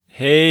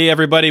Hey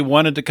everybody,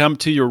 wanted to come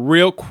to you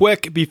real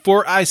quick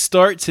before I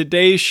start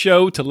today's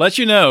show to let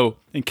you know,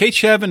 in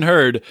case you haven't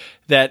heard,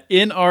 that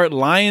in our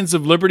Lions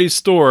of Liberty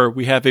store,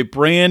 we have a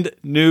brand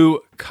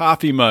new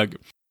coffee mug.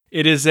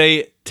 It is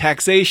a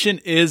Taxation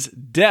is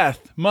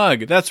Death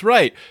mug. That's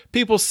right.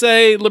 People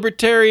say,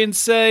 libertarians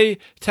say,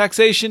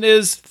 taxation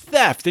is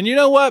theft. And you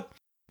know what?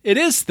 It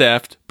is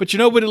theft, but you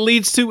know what it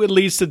leads to? It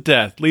leads to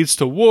death. It leads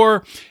to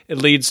war. It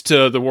leads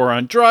to the war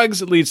on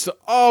drugs. It leads to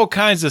all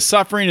kinds of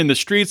suffering in the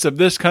streets of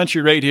this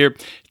country right here.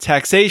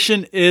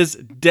 Taxation is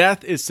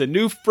death. It's the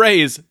new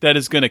phrase that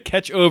is going to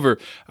catch over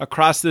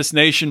across this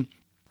nation.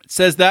 It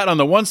says that on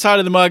the one side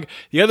of the mug.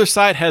 The other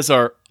side has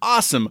our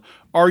awesome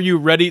Are You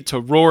Ready to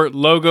Roar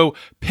logo.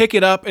 Pick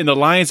it up in the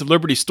Lions of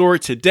Liberty store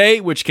today,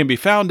 which can be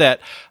found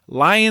at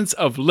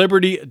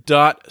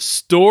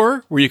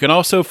lionsofliberty.store, where you can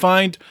also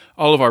find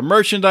all of our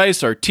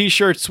merchandise, our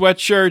t-shirts,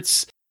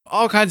 sweatshirts,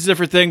 all kinds of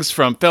different things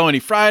from Felony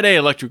Friday,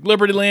 Electric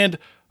Liberty Land,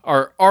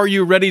 our Are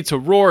You Ready to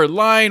Roar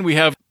line. We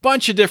have a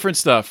bunch of different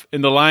stuff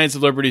in the Lions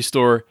of Liberty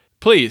store.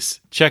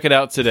 Please check it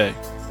out today.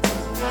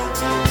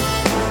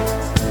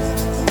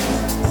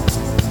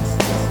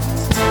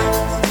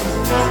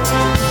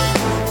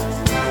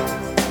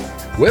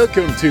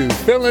 Welcome to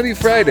Felony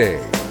Friday,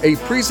 a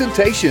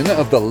presentation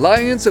of the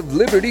Lions of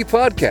Liberty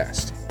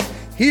podcast.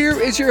 Here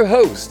is your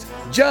host,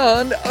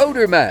 John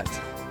Odermatt.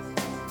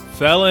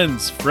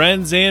 Felons,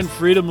 friends, and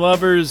freedom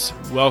lovers,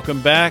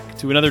 welcome back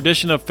to another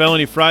edition of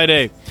Felony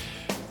Friday,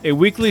 a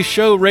weekly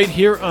show right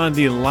here on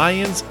the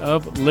Lions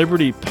of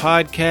Liberty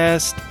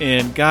podcast.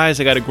 And guys,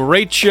 I got a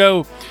great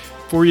show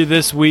for you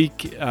this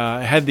week.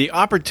 I had the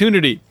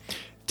opportunity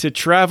to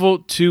travel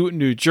to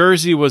New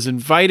Jersey, was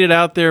invited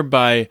out there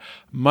by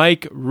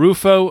Mike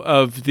Rufo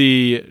of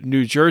the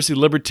New Jersey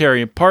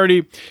Libertarian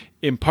Party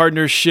in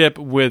partnership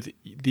with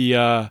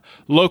the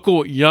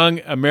local Young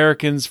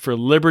Americans for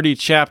Liberty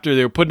chapter.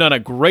 They were putting on a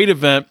great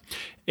event,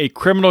 a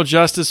criminal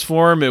justice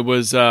forum. It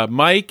was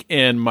Mike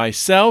and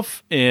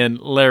myself and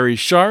Larry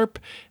Sharpe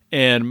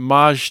and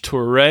Maj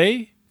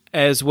Toure,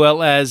 as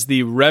well as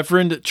the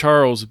Reverend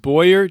Charles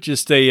Boyer.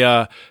 Just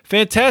a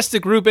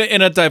fantastic group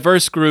and a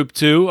diverse group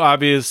too.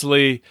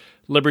 Obviously,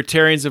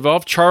 libertarians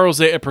involved.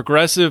 Charles, a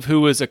progressive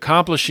who is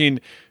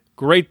accomplishing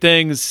great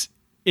things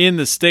in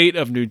the state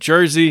of New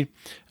Jersey,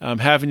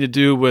 having to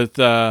do with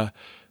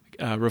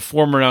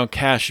reform around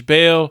cash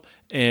bail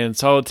and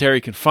solitary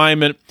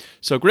confinement.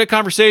 So great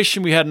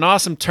conversation. We had an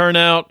awesome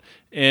turnout,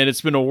 and it's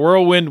been a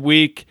whirlwind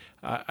week.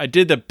 I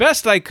did the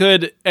best I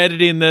could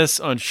editing this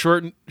on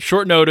short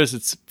notice.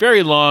 It's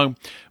very long,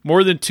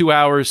 more than 2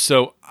 hours,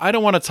 so I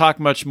don't want to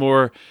talk much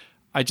more.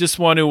 I just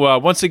want to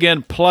once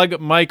again plug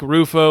Mike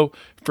Rufo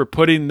for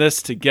putting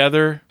this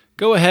together.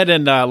 Go ahead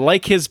and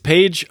like his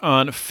page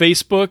on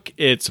Facebook.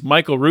 It's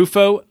Michael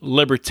Rufo,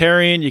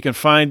 Libertarian. You can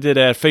find it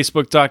at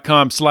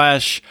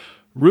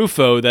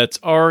facebook.com/Rufo. That's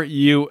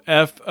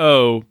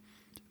RUFO,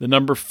 the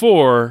number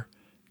 4,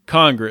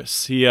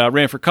 Congress. He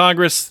ran for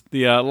Congress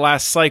the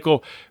last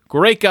cycle.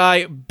 Great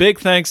guy. Big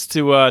thanks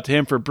to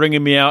him for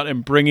bringing me out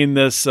and bringing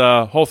this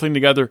whole thing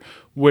together.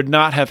 Would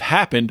not have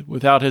happened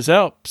without his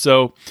help.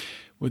 So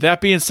with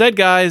that being said,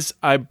 guys,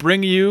 I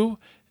bring you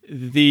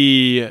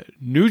the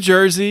New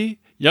Jersey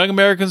Young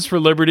Americans for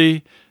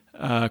Liberty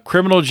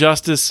Criminal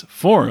Justice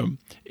Forum,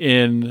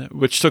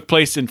 which took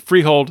place in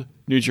Freehold,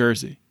 New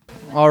Jersey.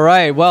 All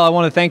right. Well, I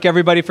want to thank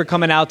everybody for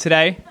coming out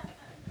today.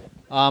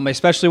 I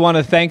especially want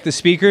to thank the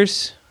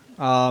speakers.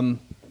 Getting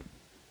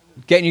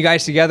you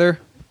guys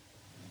together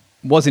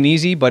wasn't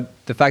easy, but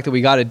the fact that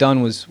we got it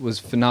done was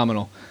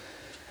phenomenal.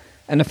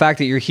 And the fact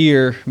that you're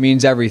here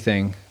means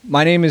everything.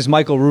 My name is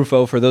Michael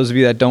Rufo, for those of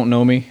you that don't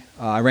know me.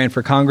 I ran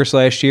for Congress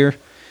last year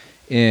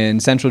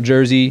in Central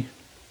Jersey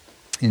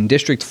in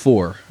District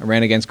 4. I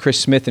ran against Chris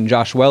Smith and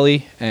Josh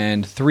Welly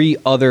and 3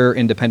 other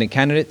independent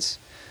candidates.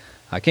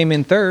 I came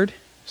in third,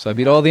 so I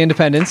beat all the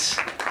independents.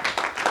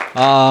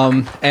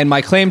 And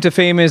my claim to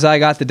fame is I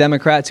got the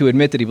Democrat to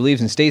admit that he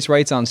believes in states'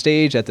 rights on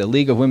stage at the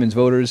League of Women's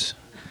Voters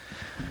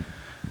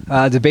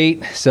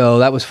debate, so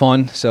that was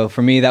fun. So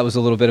for me, that was a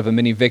little bit of a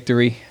mini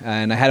victory.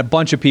 And I had a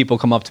bunch of people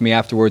come up to me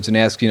afterwards and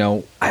ask,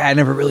 I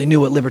never really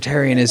knew what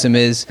libertarianism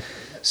is,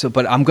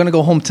 but I'm going to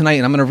go home tonight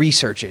and I'm going to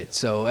research it.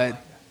 So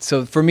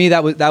for me,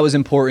 that was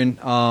important.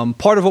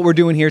 Part of what we're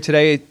doing here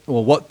today,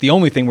 the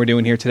only thing we're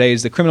doing here today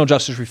is the criminal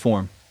justice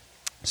reform.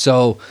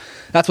 So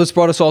that's what's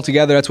brought us all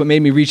together. That's what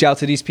made me reach out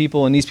to these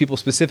people, and these people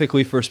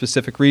specifically for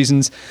specific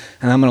reasons.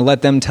 And I'm going to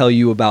let them tell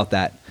you about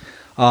that.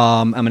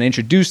 I'm going to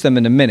introduce them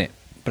in a minute.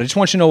 But I just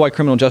want you to know why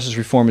criminal justice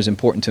reform is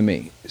important to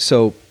me.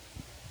 So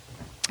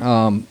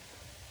I've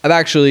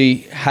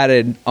actually had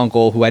an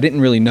uncle who I didn't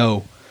really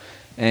know,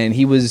 and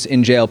he was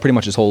in jail pretty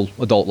much his whole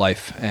adult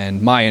life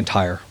and my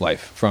entire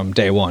life from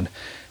day one.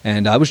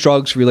 And I was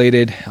drugs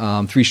related,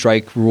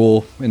 3-strike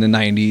rule in the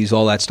 90s,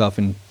 all that stuff,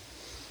 and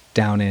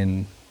down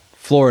in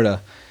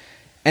Florida.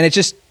 And it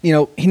just,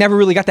 he never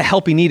really got the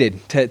help he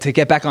needed to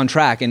get back on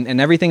track. And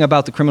everything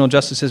about the criminal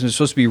justice system is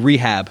supposed to be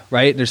rehab,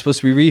 right? There's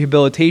supposed to be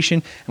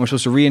rehabilitation, and we're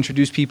supposed to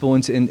reintroduce people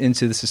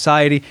into the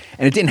society.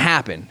 And it didn't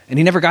happen. And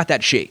he never got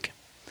that shake.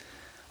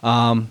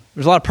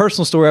 There's a lot of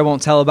personal story I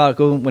won't tell about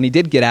when he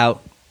did get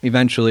out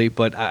eventually,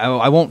 but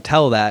I won't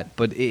tell that.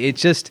 But it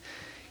just,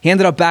 he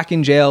ended up back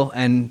in jail,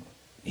 and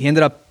he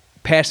ended up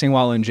passing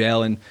while in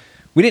jail, and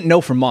we didn't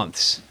know for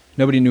months.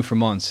 Nobody knew for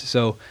months.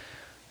 So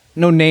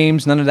no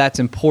names, none of that's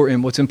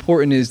important. What's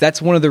important is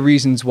that's one of the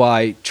reasons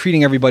why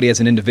treating everybody as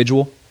an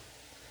individual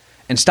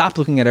and stop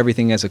looking at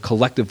everything as a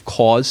collective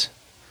cause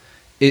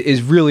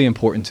is really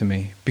important to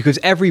me, because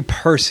every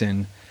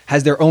person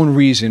has their own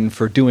reason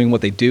for doing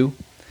what they do.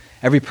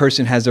 Every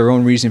person has their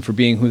own reason for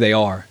being who they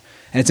are.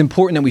 And it's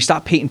important that we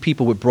stop painting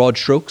people with broad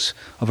strokes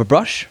of a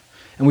brush,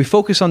 and we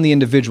focus on the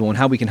individual and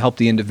how we can help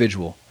the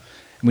individual.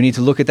 And we need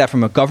to look at that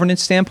from a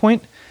governance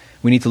standpoint.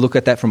 We need to look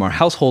at that from our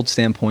household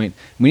standpoint.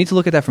 We need to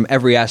look at that from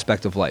every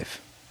aspect of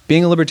life.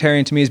 Being a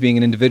libertarian to me is being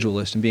an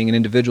individualist, and being an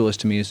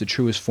individualist to me is the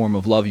truest form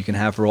of love you can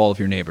have for all of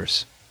your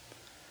neighbors.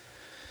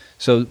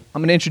 So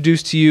I'm going to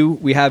introduce to you,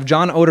 we have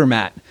John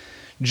Odermatt.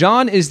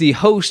 John is the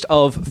host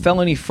of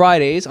Felony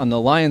Fridays on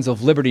the Lions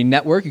of Liberty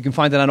Network. You can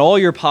find it on all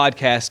your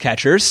podcast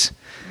catchers.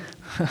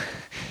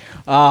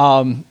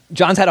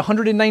 John's had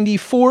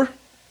 194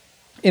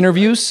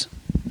 interviews.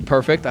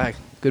 Perfect.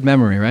 Good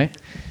memory, right?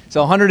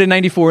 So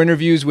 194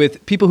 interviews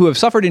with people who have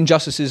suffered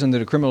injustices under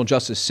the criminal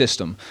justice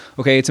system.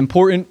 Okay, it's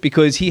important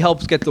because he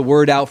helps get the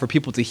word out for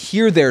people to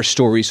hear their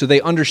stories so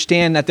they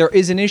understand that there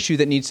is an issue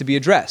that needs to be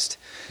addressed.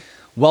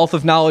 Wealth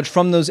of knowledge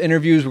from those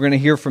interviews. We're going to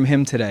hear from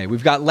him today.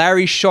 We've got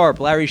Larry Sharpe.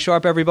 Larry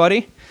Sharpe,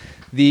 everybody.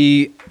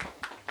 The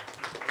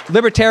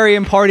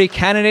Libertarian Party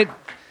candidate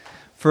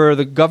for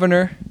the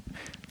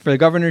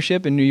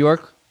governorship in New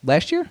York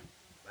last year?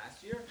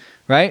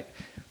 Right?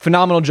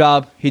 Phenomenal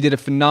job. He did a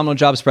phenomenal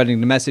job spreading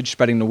the message,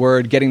 spreading the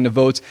word, getting the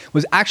votes.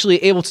 Was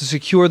actually able to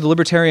secure the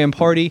Libertarian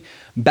Party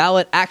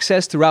ballot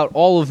access throughout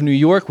all of New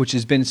York, which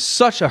has been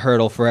such a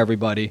hurdle for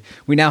everybody.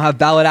 We now have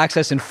ballot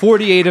access in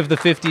 48 of the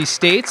 50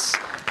 states.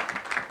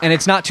 And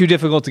it's not too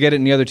difficult to get it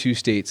in the other 2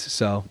 states.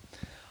 So,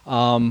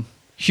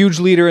 huge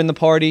leader in the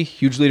party,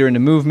 huge leader in the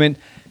movement,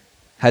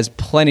 has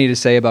plenty to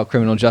say about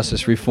criminal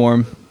justice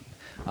reform.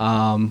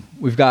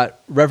 We've got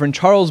Reverend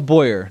Charles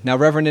Boyer. Now,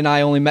 Reverend and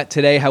I only met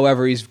today.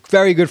 However, he's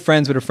very good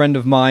friends with a friend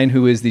of mine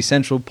who is the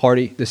Central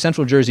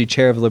Jersey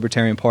chair of the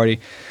Libertarian Party.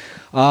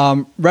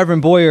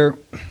 Reverend Boyer,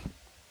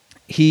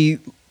 he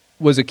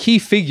was a key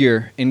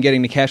figure in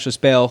getting the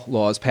cashless bail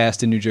laws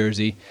passed in New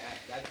Jersey,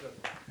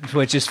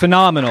 which is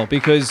phenomenal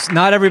because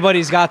not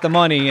everybody's got the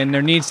money, and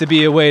there needs to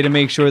be a way to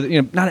make sure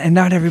that,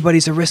 not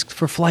everybody's a risk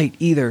for flight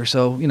either.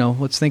 So,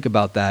 let's think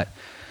about that.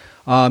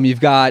 You've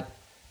got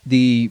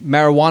the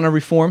marijuana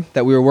reform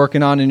that we were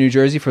working on in New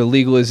Jersey for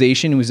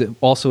legalization. He was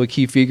also a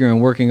key figure in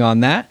working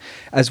on that,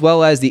 as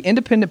well as the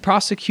independent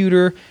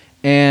prosecutor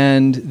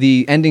and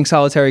the ending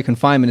solitary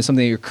confinement is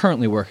something that you're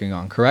currently working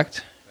on,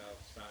 correct?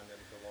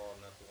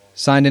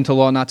 Signed into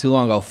law not too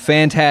long ago.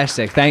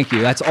 Fantastic. Thank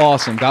you. That's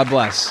awesome. God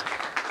bless.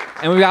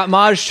 And we've got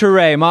Maj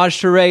Toure.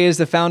 Maj Toure is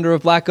the founder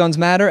of Black Guns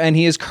Matter, and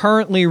he is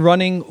currently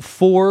running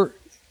for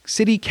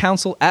city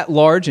council at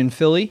large in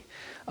Philly.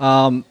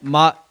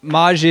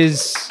 Maj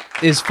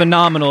is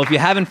phenomenal. If you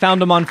haven't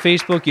found him on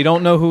Facebook, you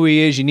don't know who he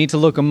is, you need to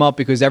look him up,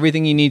 because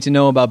everything you need to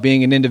know about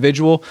being an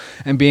individual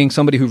and being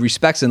somebody who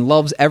respects and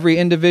loves every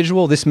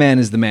individual, this man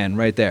is the man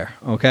right there,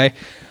 okay?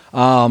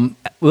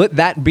 With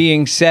that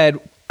being said,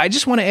 I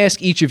just want to ask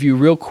each of you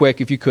real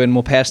quick, if you could, and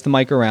we'll pass the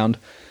mic around.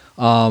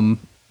 All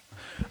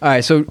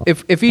right, so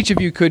if each of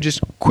you could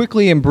just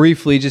quickly and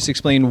briefly just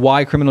explain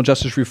why criminal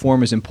justice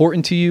reform is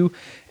important to you,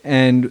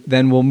 and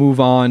then we'll move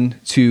on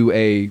to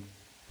a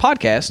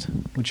podcast,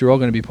 which you're all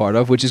going to be part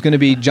of, which is going to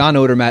be John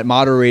Odermatt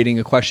moderating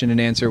a question and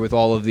answer with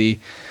all of the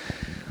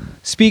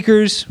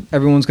speakers.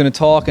 Everyone's going to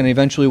talk, and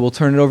eventually we'll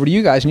turn it over to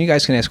you guys, and you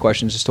guys can ask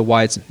questions as to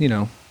why it's,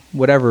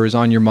 whatever is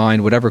on your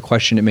mind, whatever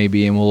question it may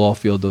be, and we'll all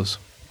field those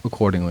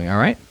accordingly, all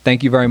right?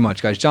 Thank you very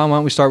much, guys. John, why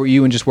don't we start with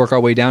you and just work our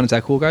way down? Is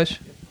that cool, guys?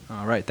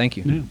 All right, thank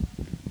you. Yeah.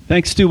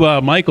 Thanks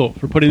to Michael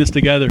for putting this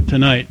together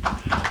tonight.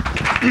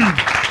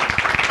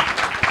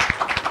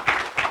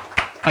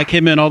 I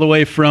came in all the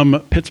way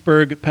from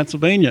Pittsburgh,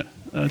 Pennsylvania,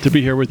 to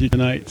be here with you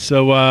tonight.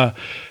 So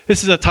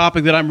this is a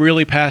topic that I'm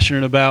really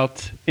passionate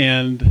about,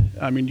 and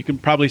you can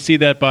probably see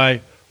that by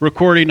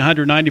recording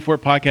 194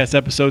 podcast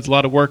episodes. A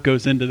lot of work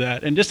goes into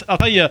that. And I'll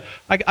tell you,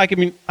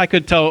 I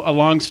could tell a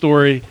long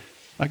story.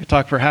 I could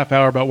talk for a half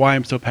hour about why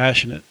I'm so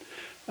passionate.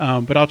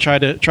 But I'll try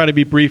to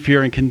be brief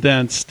here and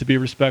condense to be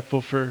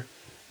respectful for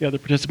the other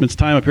participants'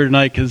 time up here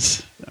tonight,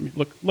 because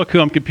look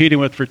who I'm competing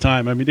with for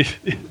time.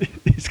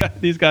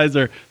 These guys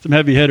are some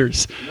heavy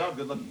hitters. You are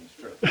good looking. It's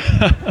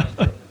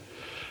true.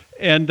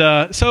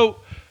 And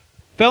so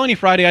Felony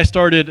Friday I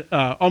started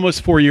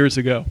almost 4 years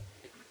ago,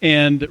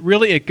 and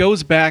really it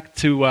goes back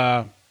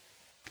to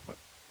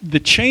the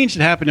change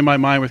that happened in my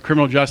mind with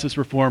criminal justice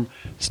reform.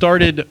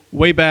 Started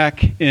way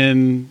back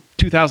in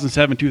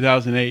 2007,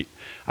 2008.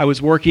 I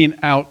was working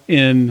out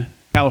in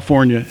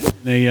California,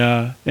 in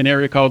an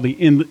area called the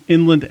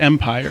Inland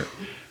Empire,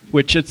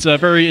 which it's a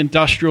very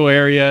industrial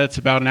area. It's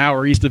about an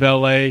hour east of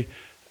LA.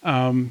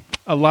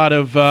 a lot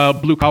of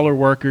blue-collar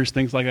workers,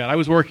 things like that. I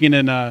was working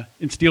in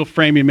steel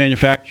framing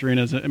manufacturing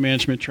as a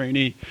management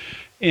trainee.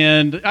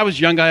 And I was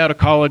a young guy out of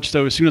college,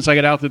 so as soon as I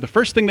got out there, the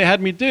first thing they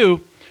had me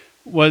do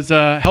was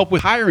help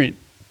with hiring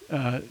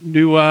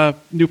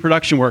new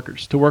production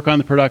workers to work on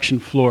the production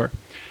floor.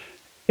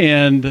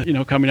 And,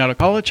 coming out of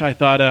college, I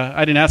thought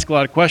I didn't ask a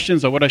lot of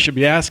questions on what I should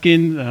be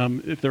asking,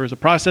 if there was a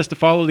process to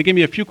follow. They gave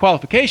me a few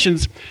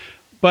qualifications,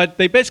 but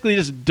they basically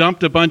just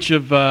dumped a bunch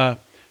of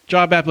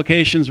job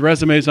applications,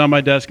 resumes on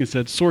my desk and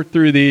said, sort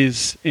through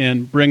these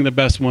and bring the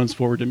best ones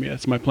forward to me.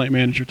 That's what my plant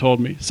manager told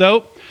me.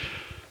 So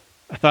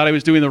I thought I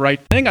was doing the right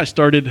thing. I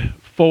started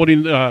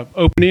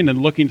opening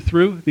and looking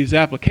through these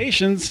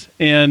applications,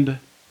 and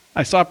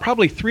I saw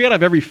probably 3 out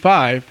of every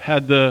 5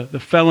 had the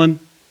felon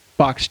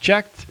box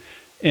checked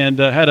and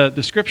had a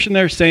description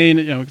there saying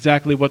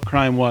exactly what the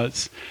crime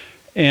was.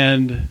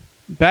 And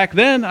back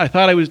then, I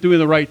thought I was doing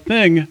the right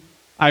thing.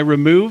 I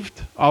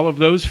removed all of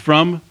those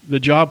from the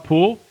job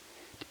pool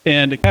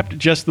and kept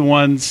just the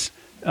ones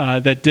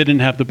that didn't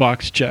have the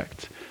box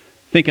checked,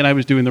 thinking I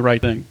was doing the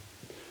right thing.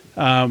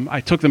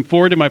 I took them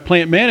forward to my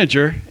plant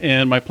manager,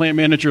 and my plant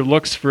manager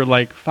looks for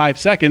like 5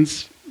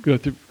 seconds,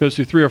 goes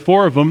through 3 or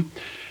 4 of them,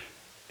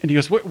 and he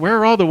goes, where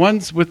are all the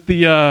ones with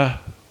the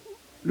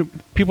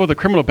people with a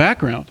criminal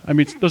background? I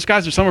mean, those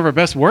guys are some of our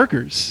best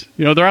workers.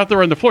 They're out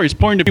there on the floor. He's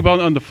pointing to people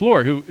on the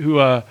floor who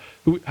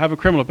have a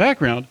criminal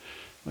background.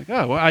 I'm like,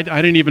 oh, well, I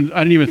didn't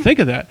even think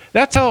of that.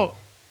 That's how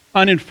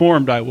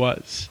uninformed I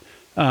was.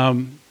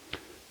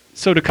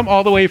 So to come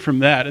all the way from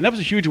that, and that was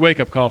a huge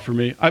wake-up call for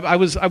me. I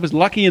was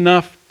lucky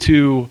enough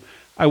to,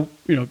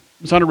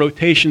 was on a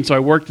rotation, so I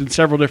worked in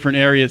several different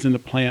areas in the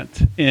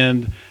plant,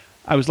 and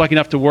I was lucky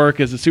enough to work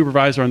as a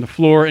supervisor on the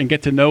floor and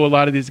get to know a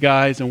lot of these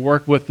guys and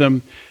work with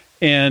them.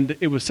 And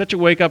it was such a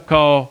wake-up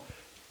call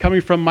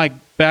coming from my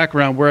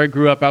background where I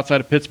grew up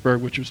outside of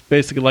Pittsburgh, which was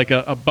basically like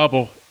a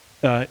bubble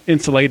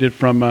insulated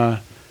from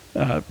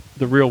the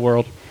real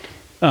world.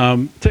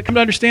 To come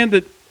to understand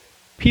that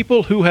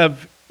people who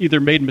have either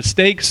made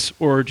mistakes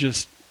or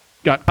just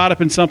got caught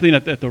up in something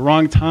at the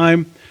wrong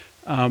time,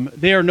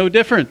 they are no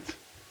different.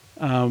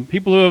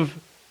 People who have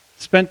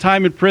spent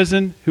time in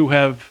prison, who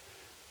have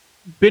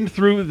been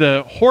through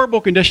the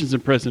horrible conditions in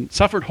prison,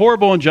 suffered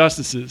horrible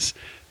injustices,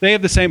 they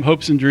have the same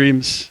hopes and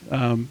dreams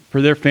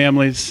for their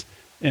families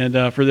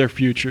and for their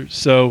futures.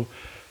 So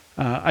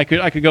I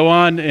could go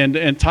on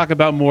and talk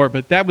about more,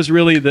 but that was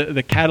really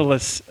the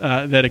catalyst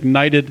that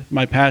ignited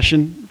my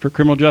passion for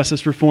criminal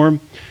justice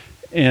reform.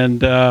 And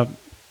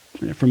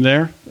from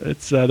there,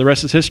 it's the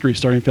rest is history,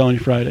 starting Felony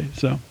Friday.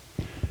 So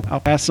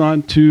I'll pass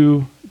on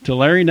to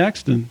Larry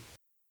next. And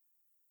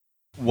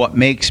what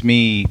makes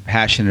me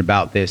passionate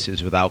about this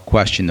is, without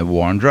question, the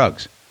war on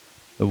drugs.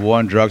 The war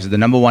on drugs is the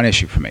number one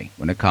issue for me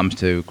when it comes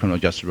to criminal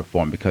justice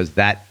reform, because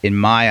that, in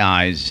my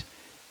eyes,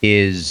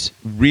 is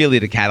really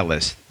the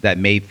catalyst that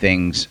made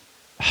things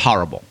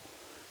horrible.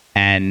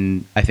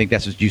 And I think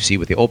that's what you see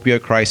with the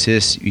opioid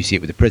crisis. You see it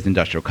with the prison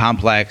industrial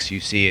complex. You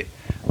see it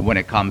when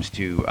it comes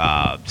to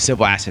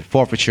civil asset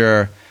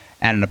forfeiture.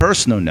 And on a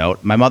personal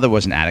note, my mother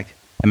was an addict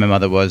and my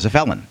mother was a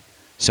felon.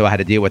 So I had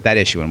to deal with that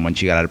issue. And when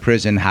she got out of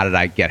prison, how did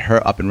I get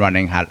her up and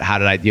running? How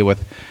did I deal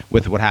with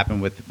what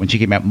happened with when she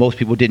came out? Most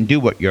people didn't do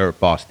what your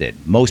boss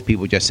did. Most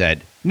people just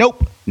said,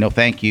 nope, no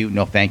thank you,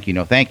 no thank you,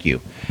 no thank you.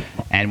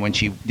 And when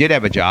she did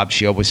have a job,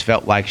 she always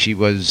felt like she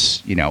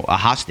was, a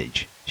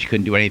hostage. She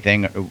couldn't do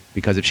anything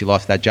because if she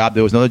lost that job,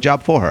 there was another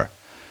job for her.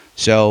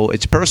 So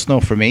it's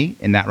personal for me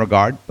in that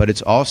regard, but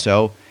it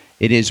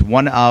is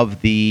one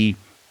of the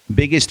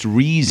biggest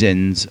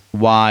reasons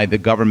why the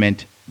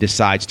government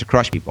decides to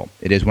crush people.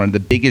 It is one of the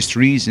biggest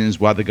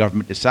reasons why the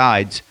government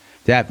decides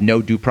to have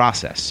no due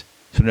process.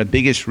 It's one of the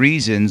biggest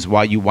reasons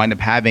why you wind up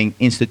having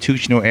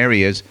institutional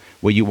areas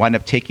where you wind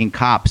up taking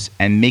cops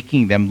and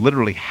making them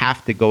literally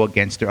have to go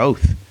against their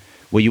oath,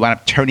 where you wind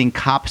up turning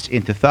cops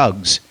into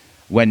thugs.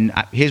 When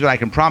here's what I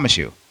can promise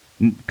you.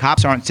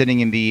 Cops aren't sitting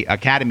in the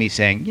academy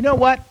saying, you know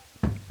what?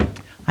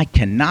 I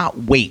cannot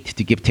wait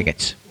to give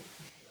tickets.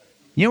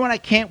 You know what I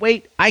can't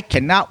wait? I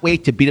cannot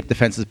wait to beat up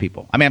defenseless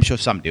people. I mean, I'm sure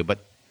some do, but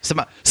some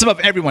of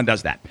everyone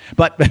does that.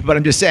 But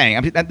I'm just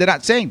saying, they're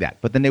not saying that.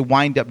 But then they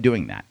wind up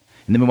doing that.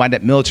 And then we wind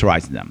up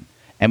militarizing them.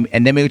 And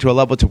then we go to a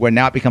level to where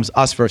now it becomes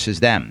us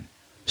versus them.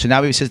 So now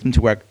we have a system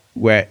to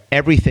where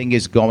everything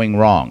is going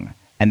wrong.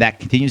 And that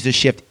continues to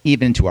shift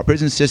even into our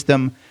prison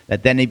system,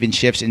 that then even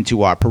shifts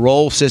into our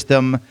parole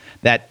system,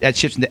 that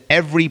shifts into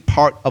every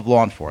part of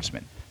law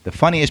enforcement. The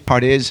funniest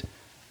part is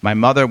my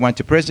mother went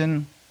to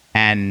prison,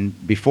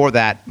 and before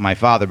that, my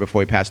father,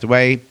 before he passed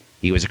away,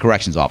 he was a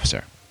corrections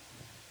officer.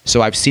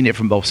 So I've seen it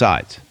from both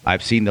sides.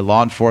 I've seen the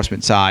law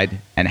enforcement side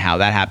and how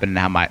that happened and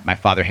how my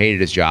father hated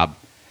his job,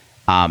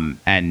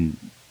 and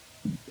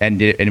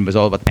it was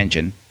all about the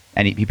pension,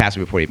 and he passed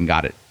away before he even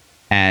got it.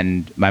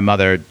 And my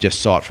mother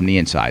just saw it from the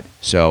inside.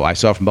 So I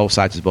saw it from both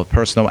sides. It's both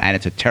personal and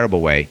it's a terrible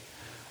way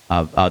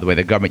of the way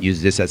the government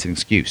uses this as an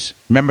excuse.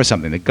 Remember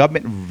something. The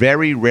government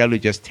very rarely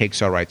just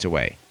takes our rights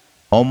away.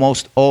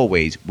 Almost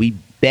always, we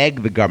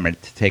beg the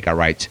government to take our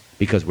rights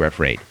because we're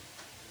afraid.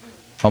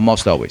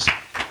 Almost always.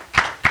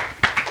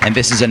 And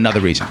this is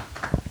another reason.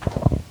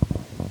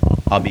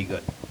 I'll be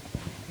good.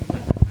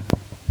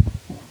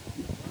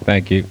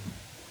 Thank you.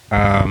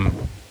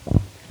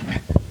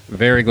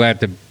 Very glad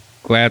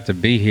to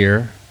be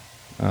here.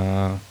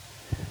 I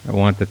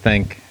want to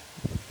thank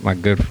my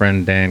good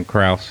friend Dan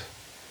Kraus.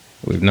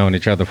 We've known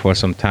each other for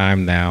some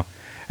time now.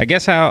 I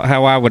guess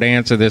how I would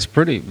answer this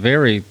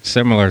very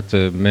similar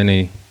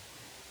to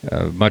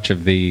much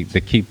of the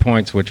key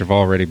points which have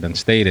already been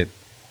stated.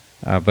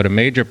 But a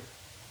major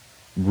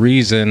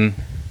reason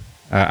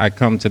I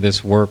come to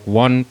this work,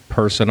 one,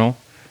 personal,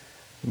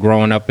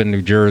 growing up in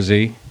New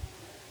Jersey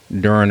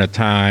during a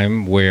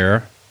time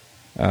where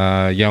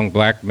young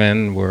black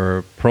men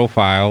were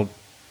profiled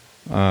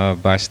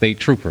by state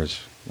troopers.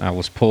 I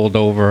was pulled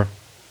over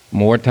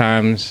more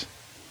times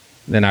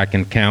than I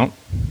can count,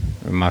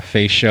 and my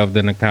face shoved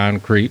in the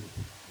concrete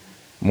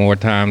more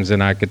times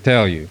than I could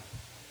tell you.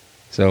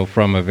 So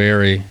from a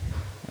very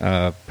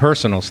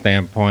personal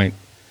standpoint,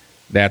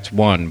 that's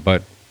one.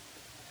 But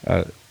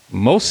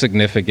most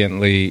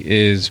significantly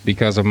is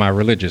because of my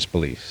religious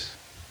beliefs,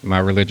 my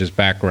religious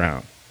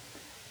background.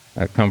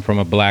 I come from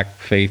a black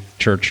faith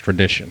church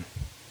tradition.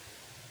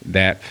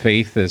 That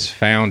faith is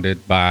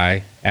founded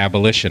by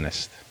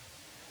abolitionists.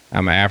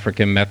 I'm an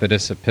African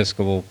Methodist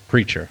Episcopal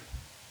preacher.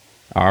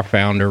 Our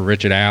founder,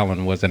 Richard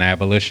Allen, was an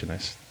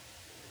abolitionist.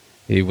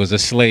 He was a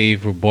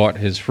slave who bought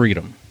his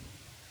freedom.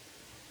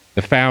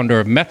 The founder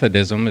of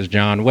Methodism is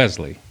John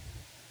Wesley,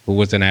 who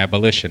was an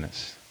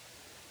abolitionist.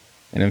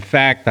 And in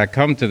fact, I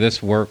come to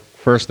this work,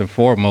 first and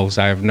foremost,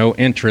 I have no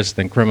interest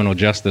in criminal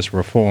justice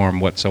reform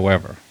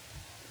whatsoever.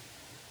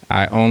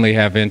 I only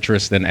have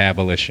interest in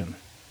abolition.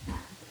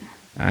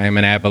 I am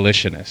an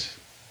abolitionist.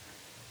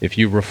 If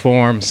you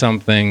reform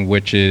something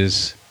which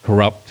is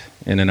corrupt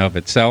in and of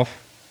itself,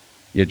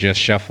 you're just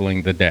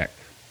shuffling the deck.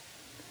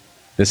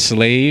 The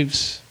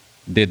slaves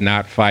did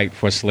not fight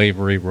for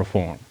slavery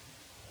reform.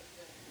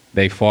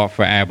 They fought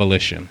for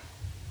abolition.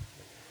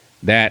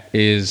 That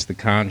is the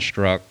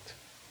construct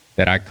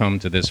that I come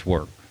to this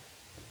work.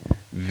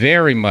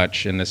 Very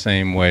much in the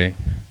same way,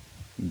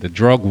 the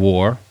drug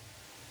war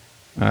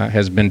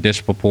has been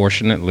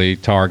disproportionately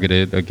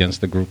targeted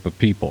against a group of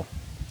people.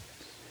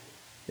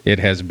 It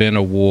has been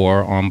a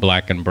war on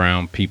black and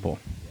brown people.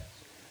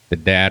 The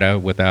data,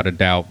 without a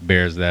doubt,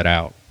 bears that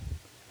out.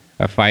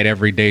 I fight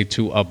every day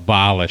to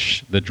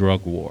abolish the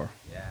drug war.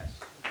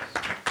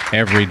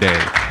 Every day.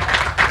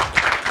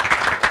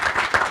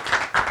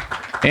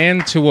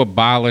 And to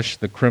abolish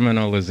the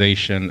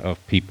criminalization of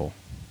people.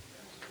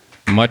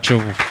 Much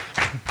of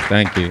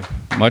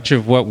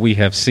what we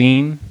have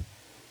seen,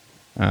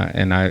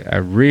 and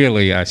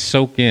I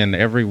soak in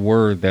every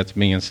word that's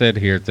being said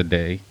here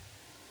today,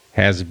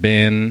 has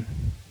been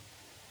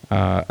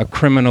a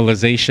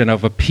criminalization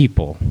of a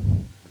people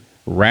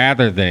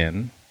rather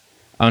than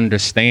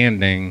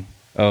understanding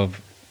of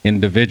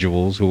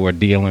individuals who are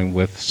dealing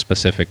with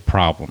specific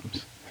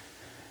problems.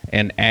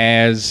 And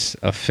as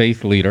a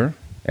faith leader,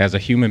 as a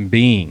human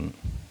being,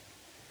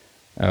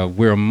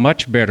 we're a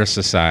much better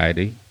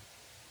society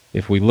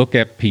if we look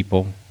at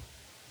people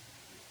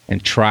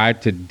and try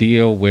to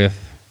deal with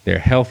their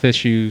health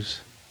issues,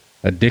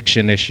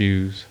 addiction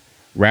issues,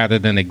 rather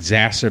than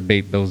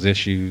exacerbate those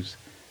issues,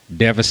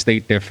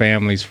 devastate their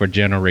families for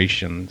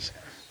generations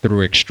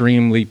through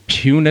extremely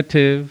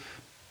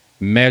punitive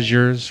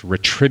measures,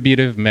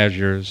 retributive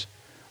measures,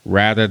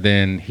 rather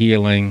than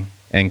healing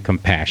and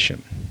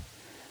compassion.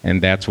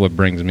 And that's what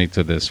brings me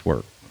to this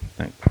work.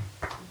 Thank you.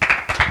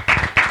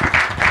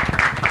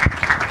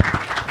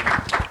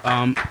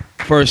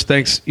 First,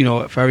 thanks,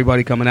 for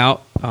everybody coming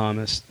out.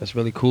 That's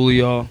really cool of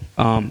y'all.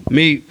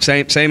 Me,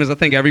 same as I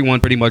think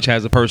everyone pretty much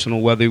has a personal,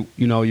 whether,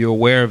 you're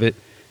aware of it.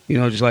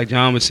 Just like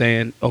John was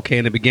saying, okay,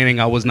 in the beginning,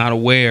 I was not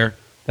aware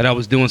that I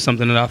was doing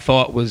something that I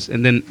thought was,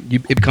 and then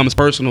it becomes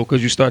personal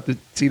because you start to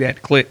see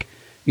that click,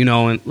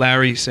 and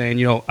Larry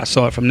saying, I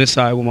saw it from this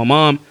side with my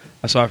mom,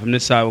 I saw it from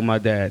this side with my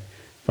dad.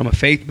 From a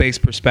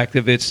faith-based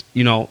perspective, it's,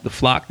 the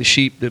flock, the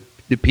sheep, the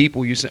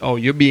people, you say, oh,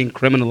 you're being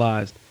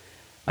criminalized.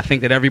 I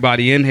think that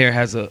everybody in here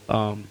has a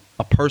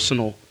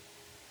personal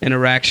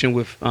interaction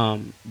with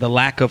the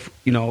lack of,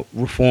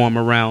 reform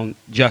around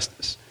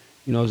justice.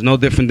 It's no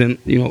different than,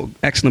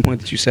 excellent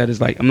point that you said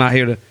is like, I'm not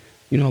here to,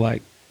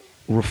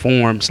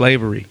 reform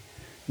slavery,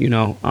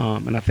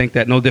 and I think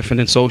that no different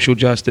than social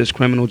justice,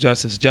 criminal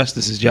justice,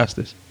 justice is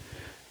justice.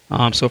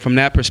 So from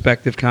that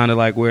perspective, kind of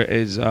like where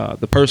is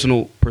the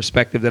personal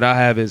perspective that I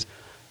have is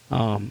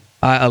I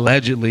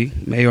allegedly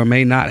may or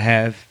may not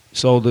have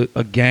sold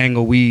a gang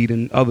of weed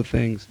and other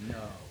things.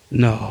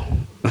 No.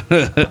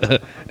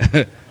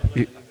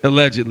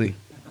 Allegedly.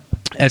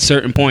 At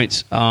certain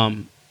points.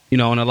 And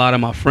a lot of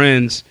my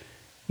friends,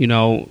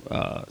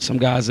 some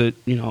guys are,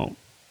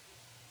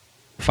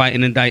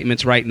 fighting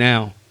indictments right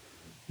now.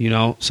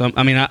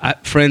 I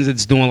friends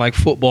that's doing like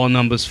football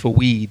numbers for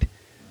weed.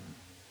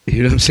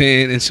 You know what I'm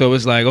saying? And so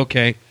it's like,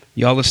 okay,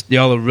 y'all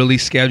are really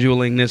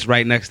scheduling this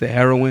right next to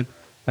heroin.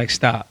 Like,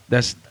 stop.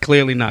 That's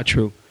clearly not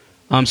true.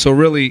 So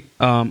really,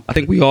 I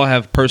think we all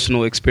have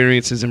personal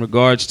experiences in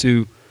regards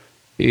to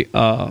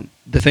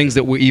the things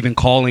that we're even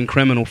calling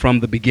criminal from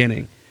the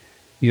beginning.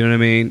 You know what I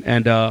mean?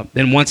 And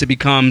then once it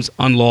becomes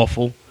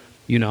unlawful,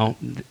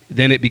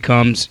 then it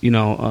becomes, we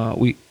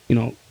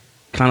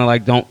kind of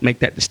like don't make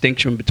that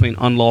distinction between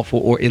unlawful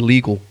or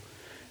illegal.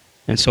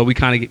 And so we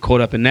kind of get caught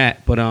up in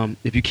that. But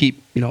if you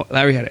keep,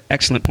 Larry had an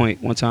excellent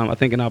point one time, I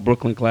think in our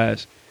Brooklyn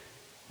class,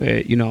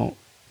 where,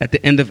 at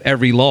the end of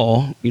every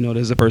law,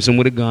 there's a person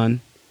with a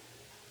gun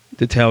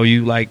to tell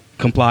you, like,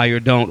 comply or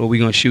don't, or we're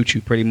going to shoot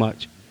you, pretty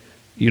much.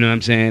 You know what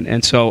I'm saying?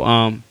 And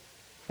so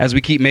as we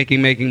keep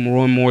making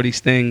more and more of these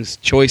things,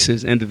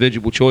 choices,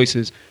 individual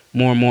choices,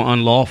 more and more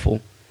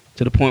unlawful,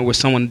 to the point where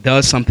someone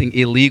does something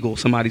illegal,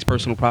 somebody's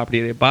personal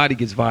property, their body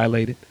gets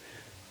violated,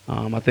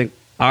 I think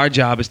our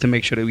job is to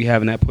make sure that we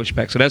having that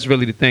pushback. So that's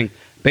really the thing.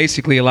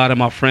 Basically, a lot of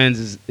my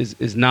friends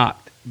is not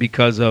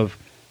because of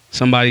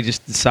somebody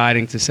just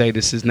deciding to say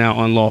this is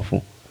now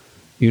unlawful.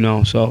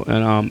 So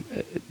and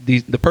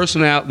the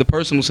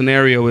personal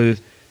scenario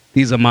is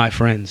these are my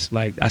friends.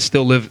 Like, I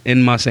still live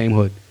in my same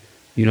hood.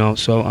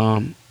 So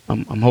I'm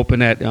hoping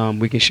that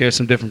we can share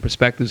some different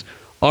perspectives.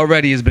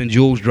 Already has been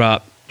jewels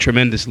dropped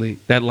tremendously.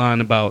 That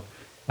line about,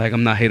 like,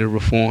 I'm not here to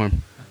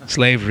reform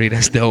slavery,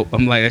 that's dope.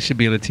 I'm like, that should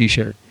be on a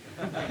t-shirt.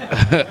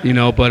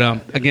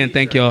 But again,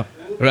 thank y'all.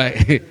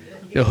 Right.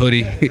 Your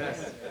hoodie.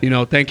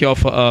 Thank y'all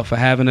for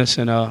having us,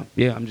 and I'm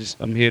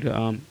here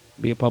to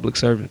be a public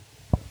servant.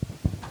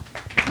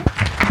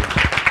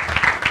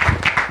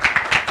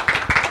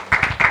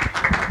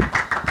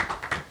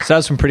 So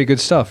that's some pretty good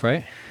stuff,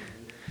 right?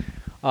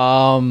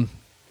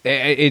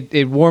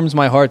 It warms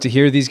my heart to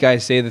hear these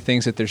guys say the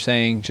things that they're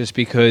saying, just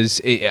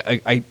because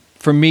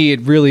for me,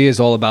 it really is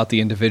all about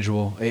the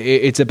individual.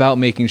 It's about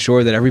making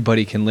sure that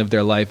everybody can live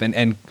their life,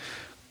 and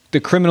the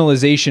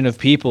criminalization of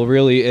people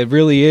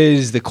really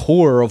is the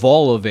core of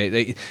all of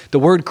it. The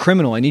word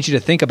criminal, I need you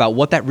to think about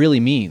what that really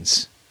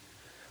means.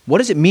 What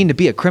does it mean to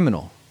be a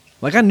criminal?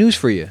 Well, I got news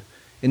for you.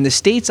 In the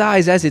state's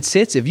eyes as it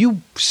sits, if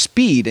you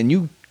speed and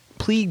you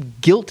plead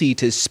guilty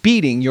to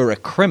speeding, you're a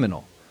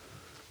criminal.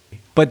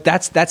 But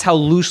that's how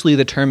loosely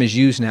the term is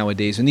used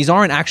nowadays. And these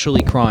aren't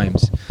actually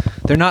crimes.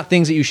 They're not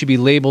things that you should be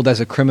labeled as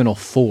a criminal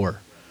for.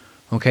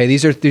 Okay?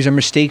 These are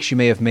mistakes you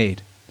may have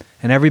made.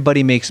 And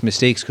everybody makes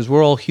mistakes because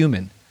we're all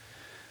human.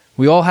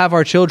 We all have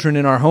our children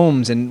in our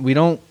homes, and we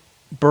don't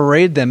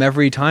berate them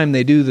every time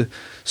they do the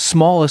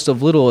smallest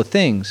of little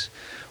things.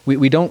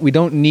 We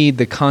don't need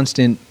the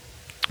constant,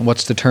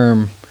 what's the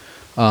term?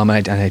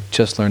 I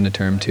just learned the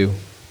term too.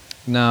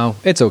 No,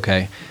 it's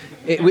okay.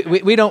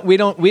 We don't.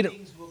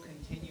 Things will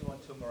continue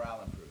until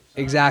morale improves.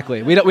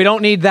 Exactly. We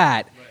don't need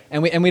that,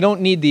 and we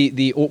don't need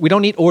we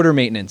don't need order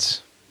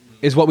maintenance.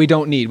 Is what we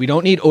don't need. We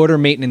don't need order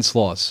maintenance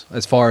laws,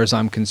 as far as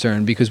I'm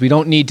concerned, because we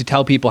don't need to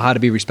tell people how to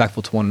be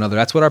respectful to one another.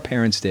 That's what our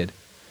parents did,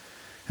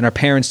 and our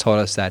parents taught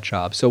us that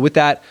job. So with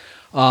that,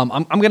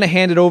 I'm going to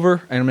hand it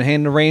over, and I'm going to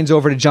hand the reins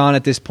over to John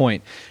at this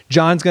point.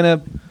 John's going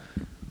to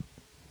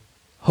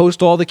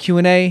host all the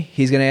Q&A.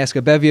 He's going to ask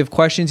a bevy of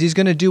questions. He's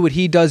going to do what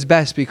he does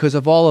best, because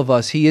of all of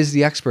us, he is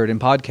the expert in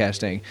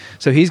podcasting.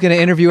 So he's going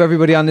to interview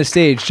everybody on this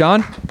stage.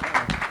 John?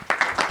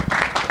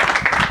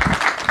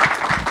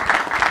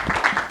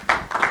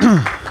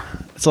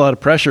 That's a lot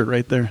of pressure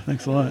right there.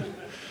 Thanks a lot.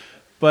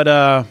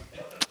 But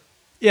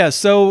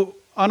so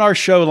on our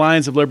show,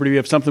 Lions of Liberty, we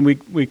have something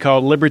we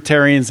call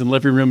Libertarians in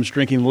Living Rooms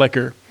Drinking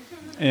Liquor.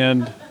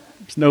 And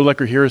there's no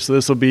liquor here, so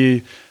this will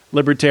be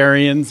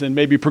libertarians and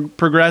maybe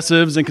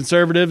progressives and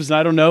conservatives. And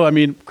I don't know. I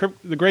mean,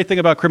 the great thing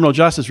about criminal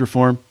justice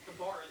reform,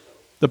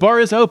 the bar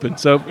is open.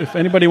 So if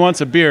anybody wants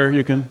a beer,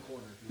 you can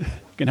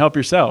help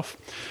yourself.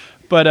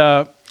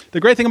 But the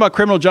great thing about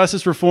criminal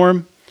justice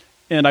reform,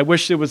 and I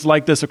wish it was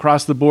like this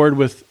across the board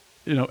with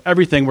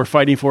everything we're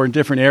fighting for in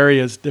different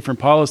areas, different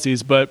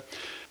policies, but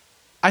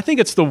I think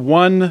it's the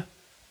one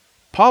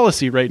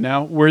policy right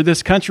now where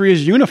this country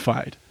is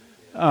unified.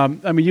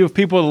 You have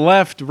people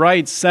left,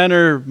 right,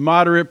 center,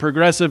 moderate,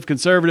 progressive,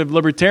 conservative,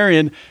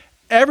 libertarian.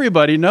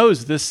 Everybody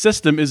knows this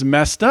system is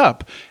messed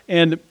up,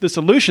 and the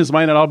solutions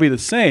might not all be the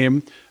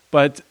same,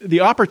 but the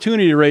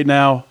opportunity right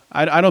now,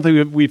 I don't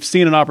think we've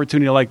seen an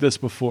opportunity like this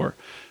before.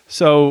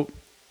 So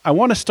I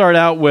want to start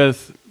out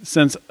with,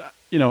 since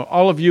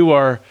all of you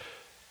are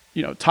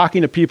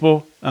talking to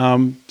people,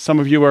 some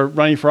of you are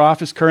running for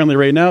office currently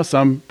right now,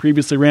 some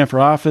previously ran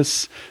for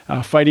office,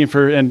 fighting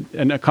for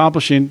and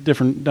accomplishing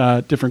different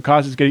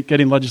causes,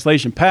 getting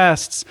legislation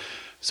passed.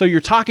 So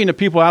you're talking to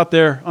people out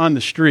there on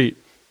the street.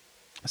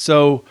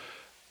 So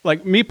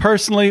like me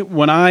personally,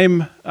 when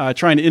I'm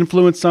trying to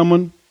influence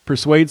someone,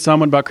 persuade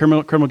someone about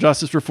criminal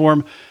justice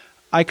reform,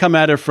 I come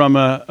at it from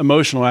an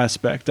emotional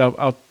aspect.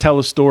 I'll tell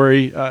a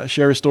story,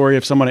 share a story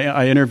of someone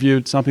I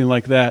interviewed, something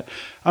like that.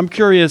 I'm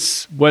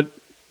curious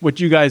what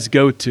you guys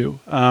go to.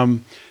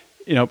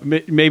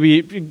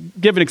 Maybe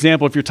give an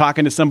example. If you're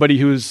talking to somebody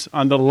who's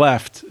on the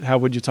left, how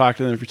would you talk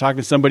to them? If you're talking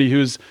to somebody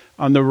who's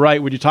on the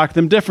right, would you talk to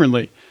them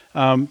differently?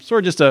 Sort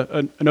of just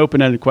an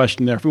open-ended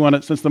question there. If we want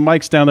to, since the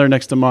mic's down there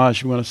next to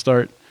Maj, we want to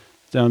start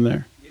down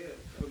there.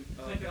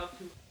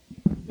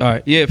 All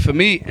right. Yeah, for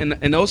me,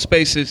 in those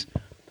spaces,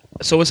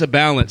 So it's a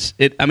balance.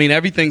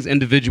 Everything's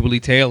individually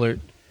tailored,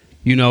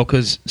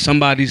 because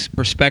somebody's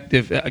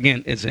perspective,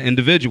 again, is an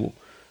individual.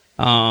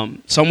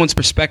 Someone's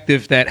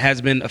perspective that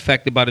has been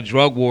affected by the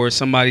drug war,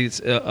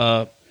 somebody's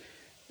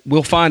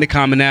we'll find the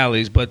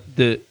commonalities, but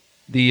the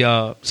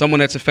someone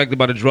that's affected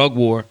by the drug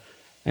war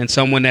and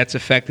someone that's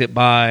affected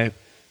by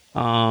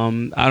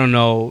I don't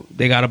know,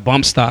 they got a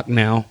bump stock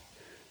now,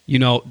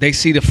 they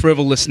see the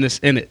frivolousness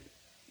in it,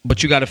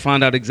 but you got to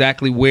find out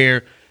exactly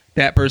where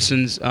that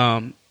person's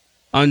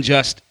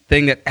unjust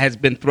thing that has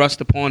been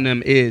thrust upon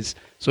them is.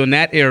 So in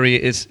that area,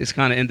 it's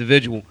kind of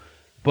individual.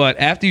 But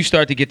after you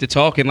start to get to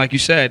talking, like you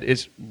said,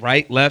 it's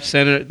right, left,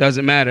 center, it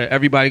doesn't matter.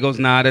 Everybody goes,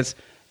 nah, that's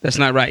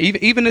not right.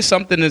 Even if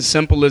something as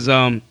simple as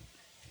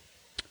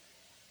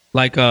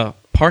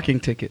parking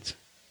tickets.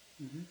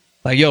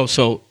 Mm-hmm.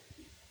 So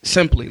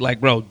simply,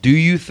 bro, do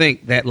you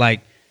think that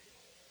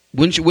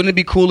wouldn't it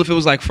be cool if it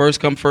was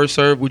first come, first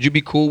serve? Would you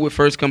be cool with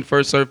first come,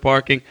 first serve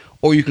parking?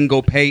 Or you can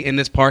go pay in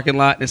this parking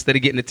lot instead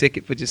of getting a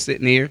ticket for just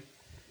sitting here?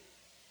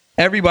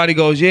 Everybody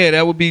goes, yeah,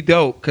 that would be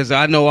dope, because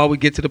I know I would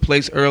get to the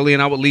place early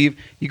and I would leave.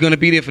 You're going to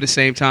be there for the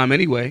same time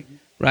anyway,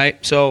 right?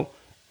 So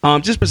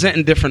just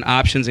presenting different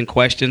options and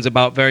questions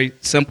about very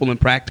simple and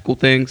practical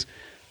things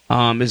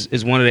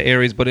is one of the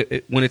areas.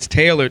 But when it's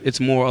tailored, it's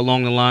more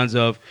along the lines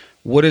of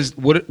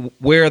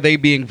where are they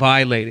being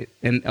violated?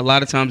 And a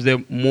lot of times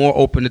they're more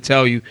open to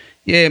tell you,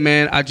 yeah,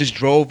 man, I just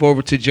drove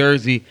over to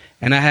Jersey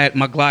and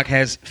my Glock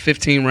has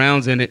 15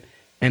 rounds in it,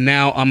 and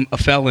now I'm a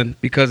felon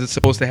because it's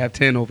supposed to have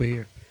 10 over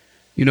here.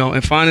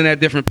 And finding that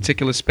different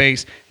particular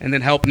space and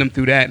then helping them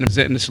through that and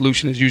presenting the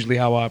solution is usually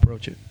how I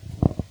approach it.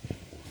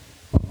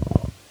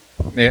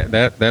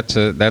 Yeah, that's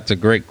a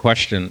great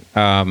question.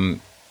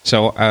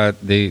 So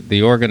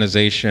the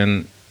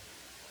organization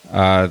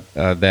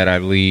that I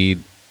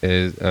lead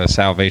is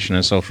Salvation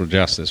and Social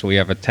Justice. We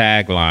have a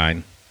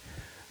tagline: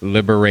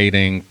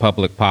 liberating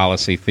public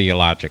policy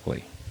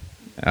theologically.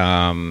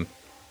 And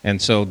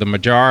so the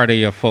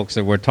majority of folks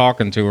that we're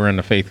talking to are in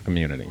the faith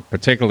community,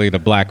 particularly the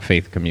black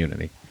faith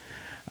community.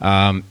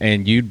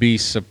 And you'd be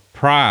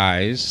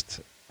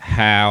surprised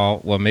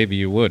maybe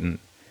you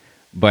wouldn't,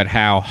 but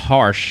how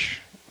harsh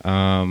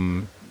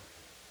and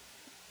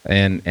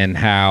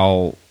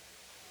how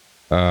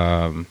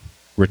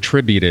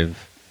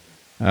retributive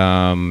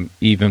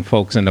even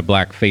folks in the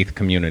black faith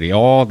community,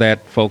 all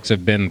that folks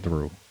have been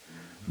through.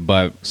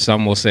 But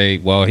some will say,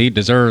 well, he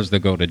deserves to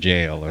go to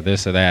jail or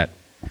this or that.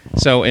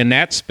 So in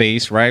that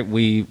space, right,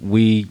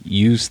 we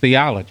use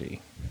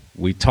theology.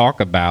 We talk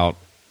about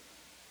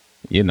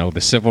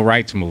the civil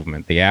rights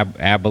movement, the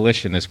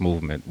abolitionist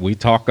movement. We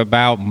talk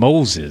about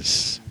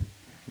Moses,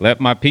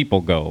 let my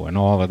people go, and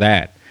all of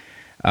that.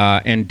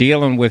 And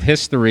dealing with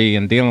history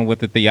and dealing with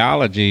the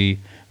theology,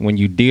 when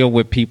you deal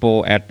with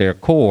people at their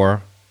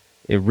core,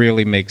 it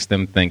really makes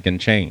them think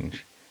and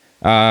change.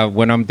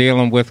 When I'm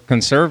dealing with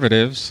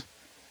conservatives,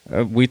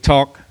 we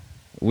talk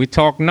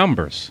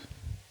numbers,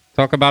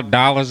 talk about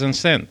dollars and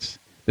cents.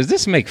 Does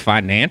this make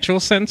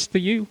financial sense to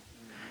you?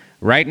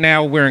 Right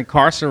now, we're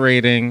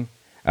incarcerating.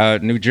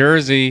 New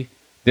Jersey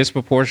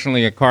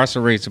disproportionately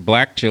incarcerates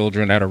black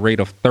children at a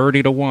rate of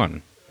 30-1,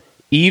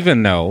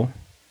 even though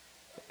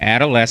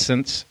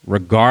adolescents,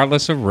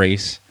 regardless of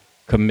race,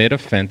 commit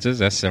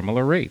offenses at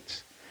similar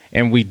rates.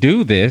 And we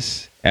do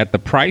this at the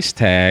price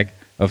tag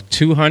of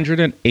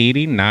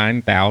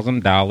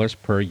 $289,000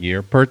 per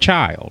year per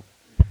child.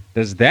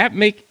 Does that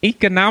make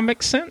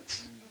economic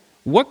sense?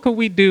 What could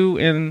we do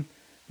in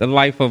the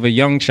life of a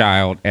young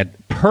child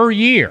per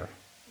year?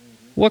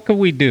 What could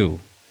we do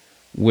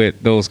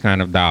with those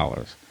kind of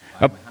dollars?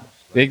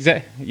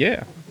 Exactly.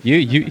 Yeah.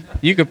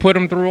 You could put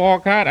them through all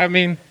kind. I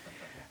mean,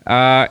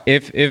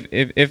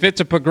 if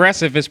it's a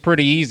progressive, it's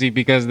pretty easy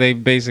because they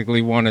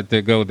basically wanted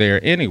to go there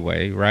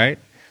anyway, right?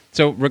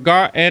 So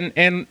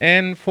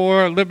and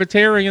for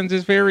libertarians,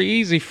 it's very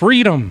easy.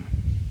 Freedom,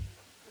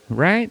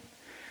 right?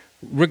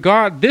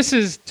 This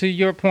is, to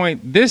your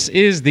point, this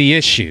is the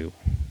issue.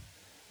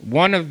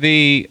 One of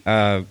the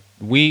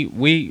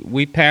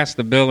we passed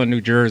a bill in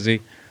New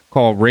Jersey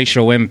called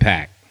Racial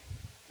Impact,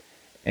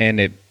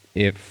 and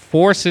it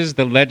forces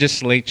the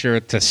legislature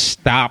to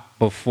stop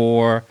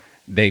before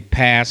they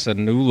pass a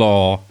new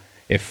law.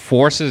 It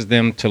forces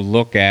them to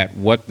look at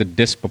what the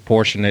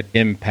disproportionate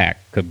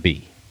impact could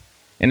be.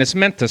 And it's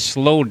meant to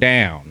slow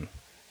down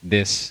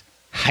this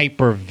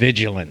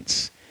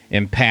hypervigilance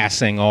in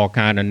passing all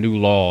kind of new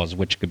laws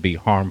which could be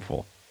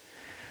harmful.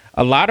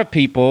 A lot of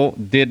people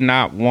did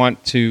not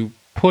want to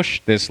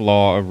push this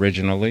law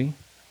originally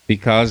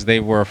because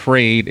they were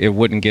afraid it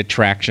wouldn't get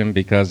traction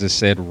because it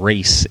said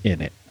race in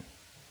it.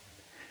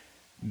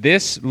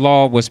 This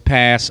law was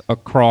passed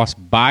across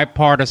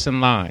bipartisan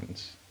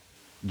lines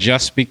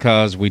just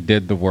because we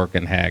did the work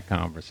and had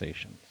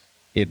conversations.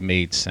 It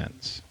made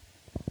sense.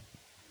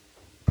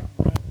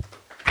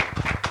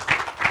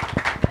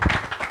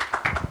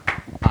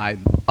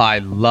 I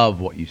love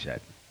what you said.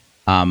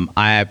 I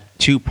have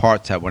two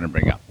parts I want to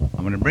bring up.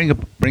 I'm going to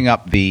bring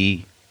up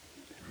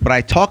what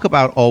I talk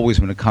about always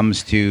when it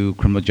comes to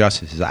criminal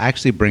justice is I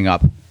actually bring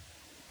up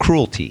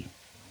cruelty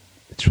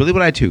It's really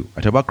what I do.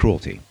 I talk about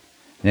cruelty. And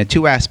there are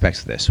two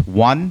aspects of this.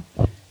 One,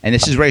 and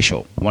this is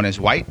racial. One is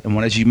white, and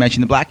one is, you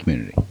mentioned, the black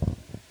community.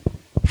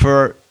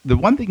 For the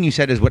one thing you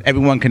said is what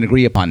everyone can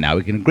agree upon now.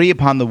 We can agree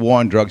upon the war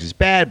on drugs is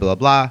bad, blah,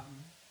 blah, blah.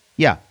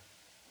 Yeah.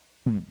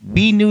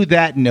 We knew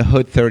that in the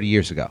hood 30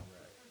 years ago.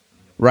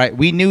 Right?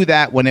 We knew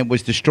that when it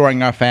was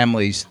destroying our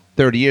families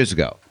 30 years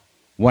ago.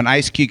 When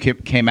Ice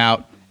Cube came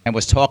out and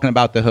was talking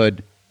about the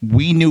hood,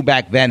 we knew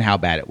back then how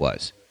bad it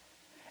was.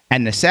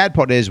 And the sad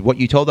part is what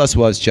you told us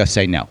was just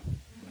say no.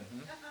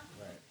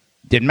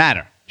 Didn't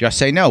matter. Just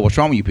say no. What's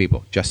wrong with you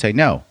people? Just say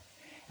no.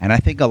 And I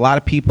think a lot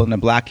of people in the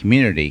black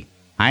community,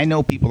 I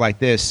know people like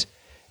this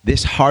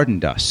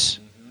hardened us.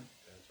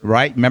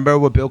 Right? Remember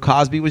what Bill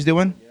Cosby was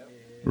doing?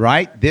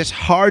 Right? This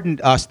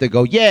hardened us to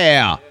go,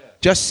 yeah,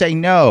 just say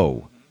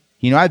no.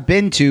 You know, I've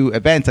been to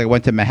events, like I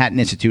went to Manhattan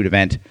Institute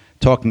event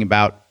talking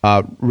about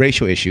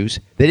racial issues.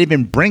 They didn't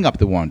even bring up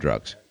the war on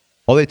drugs.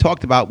 All they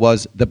talked about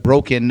was the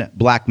broken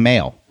black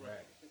male.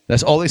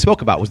 That's all they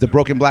spoke about was the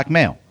broken black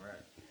male.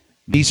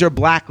 These are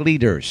black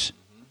leaders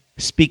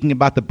speaking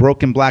about the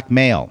broken black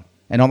male.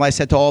 And all I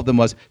said to all of them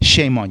was,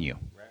 shame on you.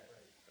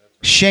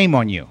 Shame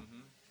on you.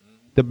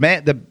 The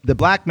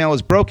black male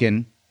is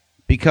broken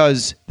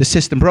because the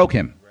system broke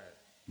him.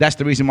 That's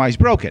the reason why he's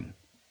broken.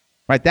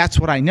 Right? That's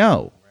what I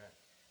know.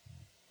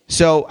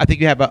 So I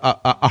think you have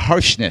a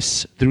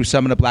harshness through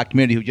some of the black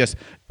community who just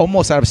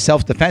almost out of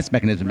self-defense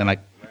mechanism and like.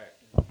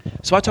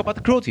 So I talk about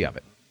the cruelty of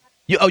it.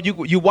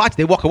 You watch,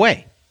 they walk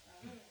away.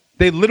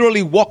 They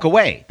literally walk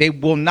away. They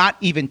will not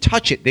even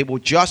touch it. They will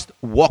just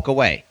walk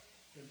away.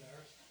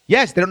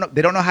 Yes, they don't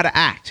know how to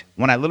act.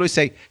 When I literally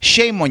say,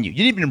 shame on you.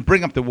 You didn't even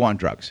bring up the war on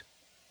drugs.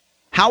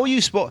 How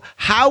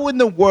in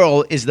the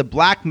world is the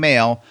black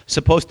male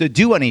supposed to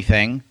do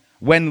anything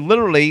when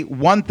literally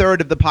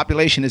 1/3 of the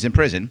population is in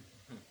prison,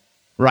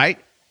 right?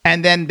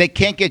 And then they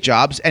can't get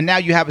jobs, and now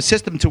you have a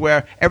system to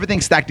where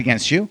everything's stacked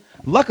against you.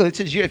 Luckily,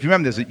 if you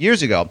remember this,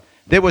 years ago,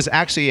 there was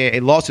actually a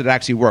lawsuit that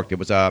actually worked. It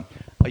was a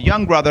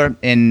young brother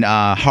in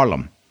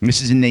Harlem.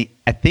 This is in the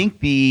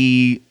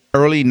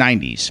early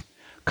 90s.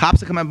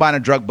 Cops would come and buy a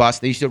drug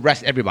bust. They used to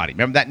arrest everybody.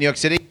 Remember that in New York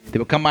City? They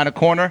would come by a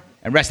corner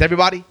and arrest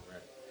everybody.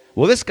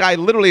 Well, this guy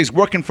literally is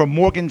working for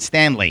Morgan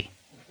Stanley.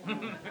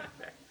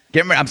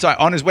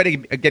 On his way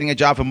to getting a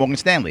job for Morgan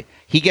Stanley.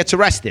 He gets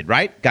arrested,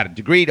 right? Got a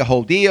degree, the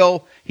whole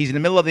deal. He's in the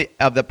middle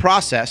of the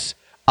process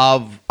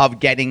of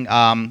getting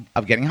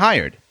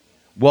hired.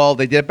 Well,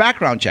 they did a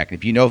background check.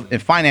 If you know in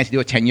finance, you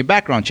do a 10-year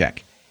background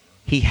check.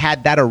 He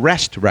had that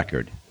arrest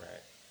record.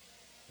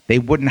 They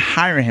wouldn't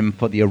hire him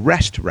for the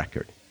arrest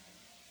record.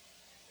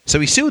 So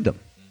he sued them.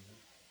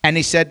 And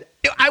he said,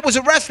 I was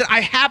arrested.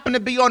 I happened to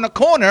be on the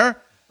corner,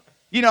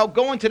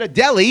 going to the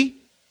deli,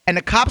 and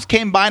the cops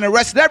came by and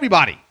arrested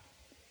everybody.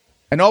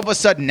 And all of a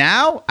sudden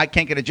now, I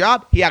can't get a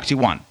job. He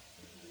actually won.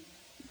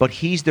 But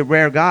he's the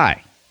rare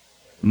guy.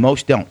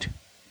 Most don't.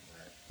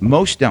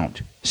 Most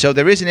don't. So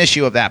there is an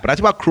issue of that. But that's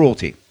about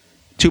cruelty.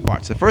 Two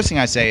parts. The first thing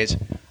I say is,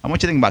 I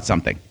want you to think about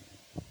something.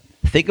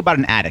 Think about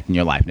an addict in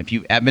your life. And if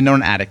you haven't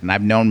known an addict, and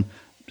I've known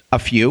a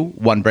few,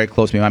 one very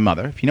close to me, my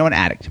mother. If you know an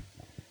addict,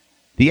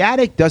 the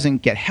addict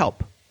doesn't get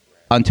help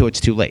until it's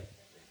too late.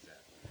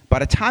 By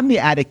the time the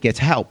addict gets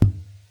help,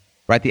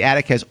 right, the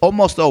addict has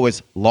almost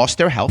always lost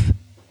their health,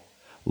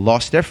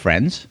 lost their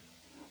friends,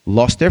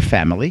 lost their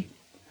family,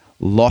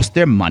 lost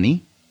their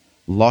money,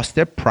 lost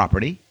their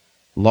property,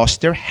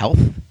 lost their health,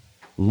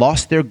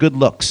 lost their good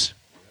looks.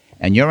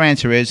 And your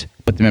answer is,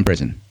 put them in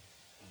prison.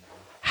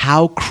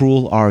 How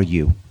cruel are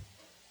you?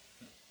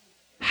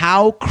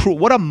 How cruel,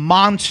 what a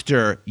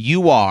monster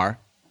you are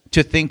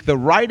to think the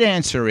right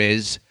answer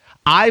is,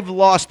 I've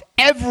lost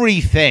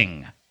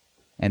everything.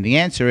 And the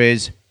answer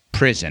is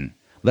prison.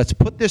 Let's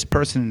put this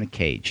person in a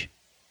cage.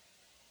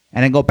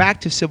 And then go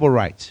back to civil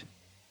rights.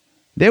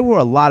 There were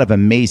a lot of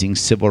amazing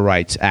civil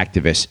rights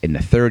activists in the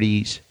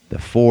 30s, the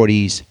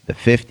 40s, the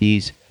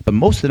 50s, but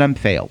most of them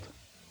failed.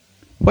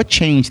 What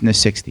changed in the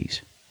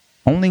 60s?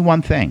 Only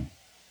one thing.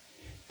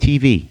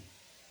 TV.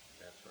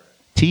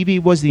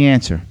 TV was the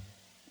answer.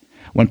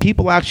 When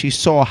people actually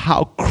saw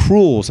how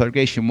cruel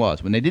segregation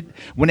was, when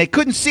they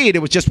couldn't see it, it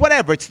was just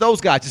whatever, it's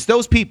those guys, it's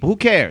those people, who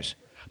cares?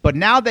 But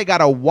now they got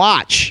to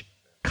watch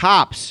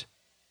cops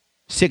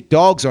sick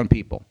dogs on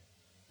people.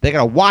 They got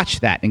to watch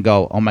that and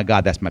go, oh my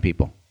God, that's my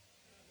people.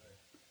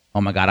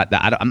 Oh my God,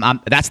 I'm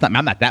not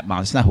that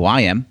monster. That's not who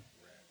I am.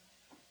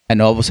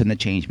 And all of a sudden the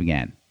change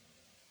began.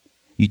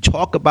 You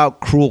talk about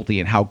cruelty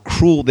and how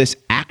cruel this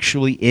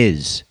actually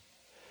is.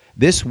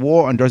 This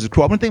war on drugs is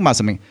cruel. I'm going to think about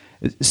something.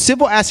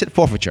 Civil asset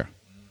forfeiture,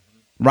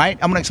 right?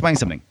 I'm going to explain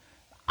something.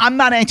 I'm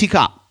not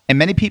anti-cop. And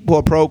many people who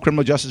are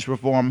pro-criminal justice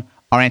reform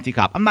are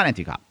anti-cop. I'm not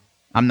anti-cop.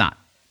 I'm not.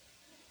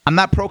 I'm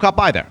not pro-cop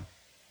either.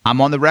 I'm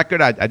on the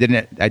record. I did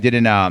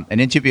an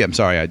interview.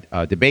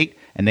 A debate,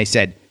 and they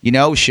said,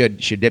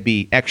 should there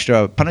be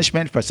extra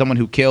punishment for someone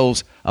who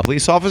kills a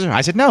police officer?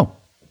 I said no.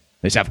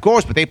 They said, of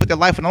course, but they put their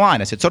life on the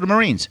line. I said, so do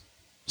Marines.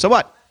 So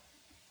what?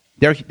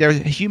 They're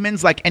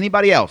humans like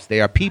anybody else.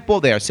 They are people.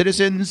 They are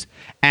citizens.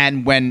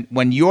 And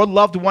when your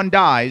loved one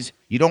dies,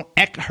 you don't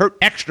hurt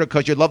extra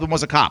because your loved one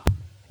was a cop.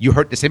 You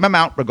hurt the same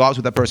amount regardless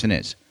of who that person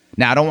is.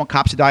 Now, I don't want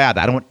cops to die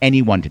either. I don't want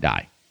anyone to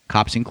die,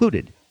 cops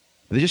included.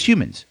 They're just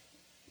humans.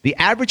 The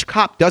average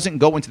cop doesn't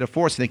go into the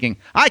force thinking,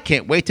 I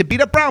can't wait to beat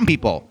up brown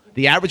people.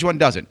 The average one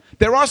doesn't.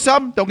 There are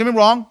some, don't get me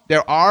wrong,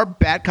 there are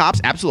bad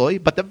cops, absolutely,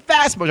 but the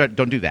vast majority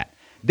don't do that.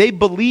 They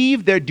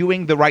believe they're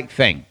doing the right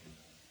thing.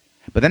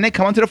 But then they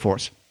come into the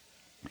force,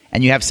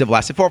 and you have civil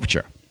asset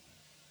forfeiture.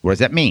 What does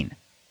that mean?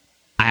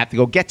 I have to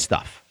go get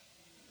stuff.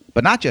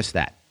 But not just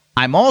that.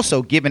 I'm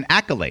also given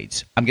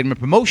accolades. I'm given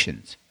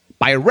promotions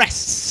by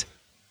arrests.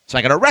 So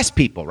I got to arrest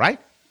people, right?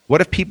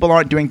 What if people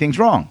aren't doing things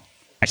wrong?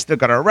 I still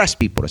got to arrest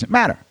people. It doesn't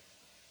matter.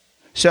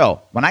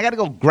 So when I got to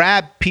go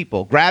grab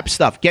people, grab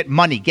stuff, get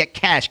money, get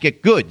cash,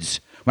 get goods,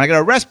 when I got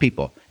to arrest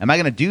people, am I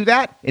going to do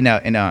that in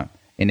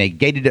a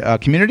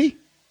gated community?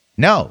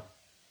 No.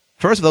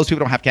 First of all, those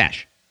people don't have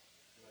cash.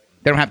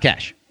 They don't have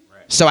cash.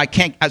 So I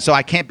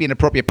can't be an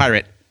appropriate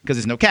pirate because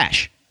there's no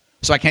cash.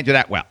 So I can't do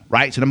that well,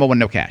 right? So number one,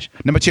 no cash.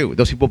 Number two,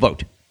 those people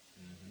vote.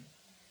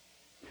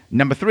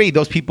 Number three,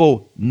 those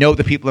people know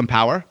the people in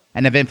power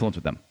and have influence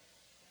with them.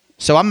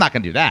 So I'm not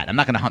going to do that. I'm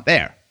not going to hunt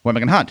there. Where am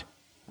I going to hunt?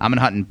 I'm going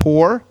to hunt in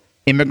poor,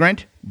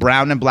 immigrant,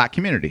 brown, and black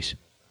communities.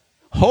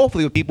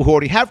 Hopefully with people who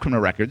already have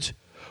criminal records,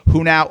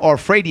 who now are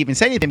afraid to even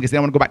say anything because they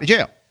don't want to go back to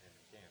jail.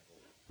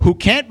 Who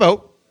can't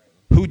vote,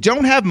 who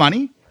don't have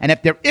money, and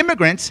if they're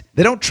immigrants,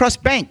 they don't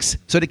trust banks,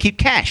 so they keep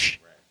cash.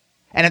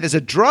 And if there's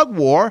a drug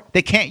war,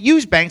 they can't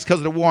use banks because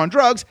of the war on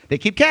drugs, they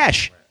keep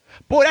cash.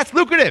 Boy, that's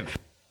lucrative.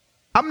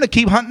 I'm going to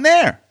keep hunting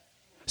there.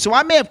 So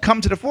I may have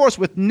come to the force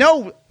with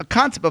no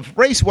concept of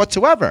race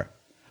whatsoever.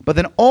 But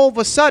then all of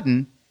a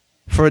sudden,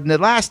 for the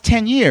last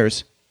 10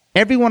 years,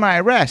 everyone I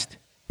arrest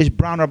is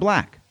brown or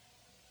black.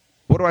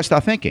 What do I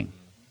start thinking?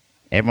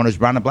 Everyone who's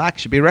brown and black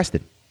should be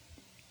arrested.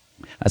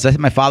 As I said,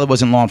 my father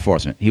was in law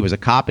enforcement. He was a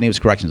cop and he was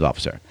a corrections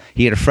officer.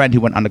 He had a friend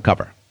who went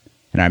undercover.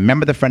 And I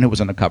remember the friend who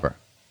was undercover.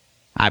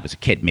 I was a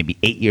kid, maybe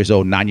 8 years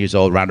old, 9 years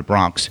old, around the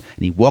Bronx.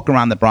 And he'd walk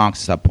around the Bronx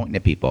and start pointing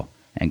at people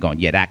and going,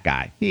 yeah, that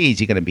guy, he's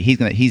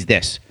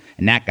this.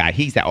 And that guy,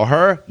 he's that. Or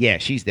her, yeah,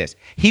 she's this.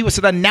 He was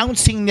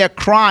announcing their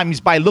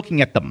crimes by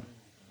looking at them.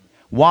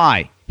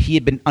 Why? He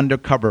had been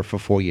undercover for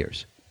 4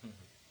 years.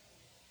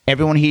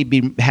 Everyone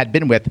he had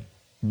been with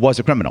was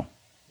a criminal.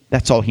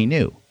 That's all he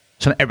knew.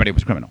 So everybody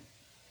was a criminal.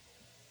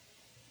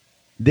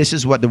 This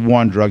is what the war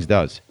on drugs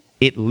does.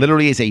 It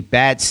literally is a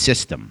bad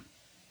system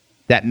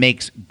that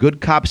makes good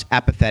cops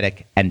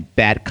apathetic and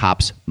bad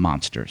cops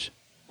monsters.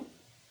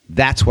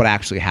 That's what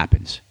actually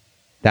happens.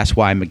 That's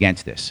why I'm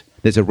against this.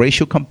 There's a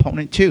racial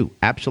component too,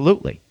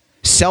 absolutely.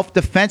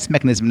 Self-defense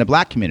mechanism in the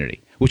black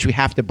community, which we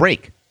have to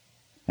break.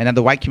 And then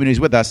the white community is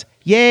with us.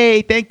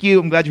 Yay, thank you.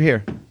 I'm glad you're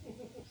here.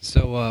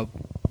 So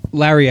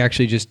Larry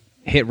actually just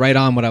hit right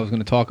on what I was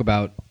going to talk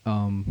about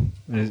in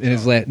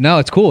his last. No,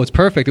 it's cool. It's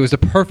perfect. It was a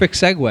perfect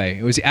segue.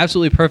 It was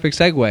absolutely perfect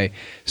segue.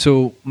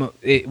 So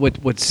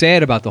what's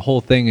sad about the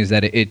whole thing is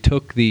that it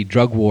took the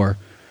drug war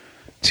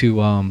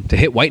to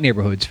hit white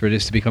neighborhoods for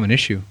this to become an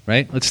issue,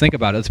 right? Let's think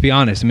about it. Let's be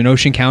honest. I mean,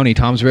 Ocean County,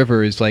 Toms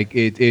River is like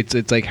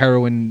it's like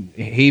heroin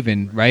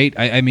haven, right?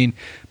 I mean,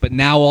 but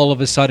now all of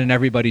a sudden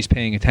everybody's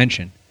paying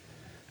attention,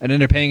 and then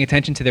they're paying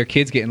attention to their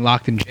kids getting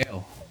locked in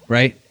jail,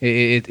 right?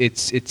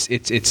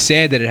 It's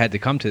sad that it had to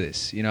come to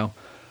this, you know.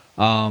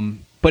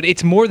 But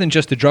it's more than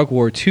just the drug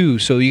war too.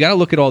 So you got to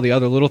look at all the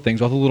other little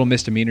things, all the little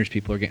misdemeanors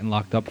people are getting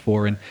locked up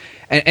for,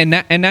 and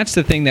that's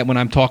the thing that when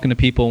I'm talking to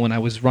people when I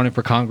was running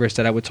for Congress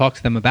that I would talk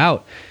to them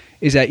about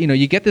is that, you know,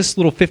 you get this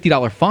little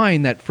 $50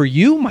 fine that for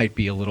you might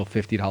be a little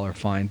 $50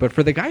 fine, but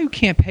for the guy who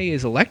can't pay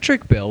his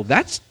electric bill,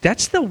 that's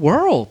the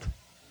world.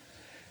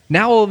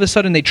 Now all of a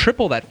sudden they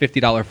triple that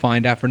 $50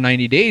 fine after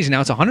 90 days, and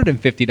now it's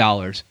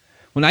 $150.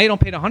 Well, now you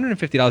don't pay the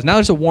 $150. Now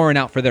there's a warrant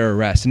out for their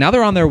arrest, and now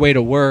they're on their way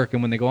to work,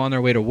 and when they go on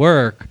their way to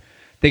work,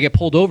 they get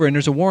pulled over and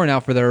there's a warrant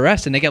out for their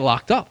arrest and they get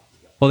locked up.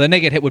 Well, then they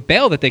get hit with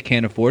bail that they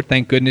can't afford.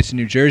 Thank goodness in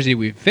New Jersey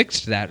we've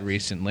fixed that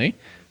recently,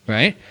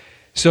 right?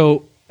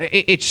 So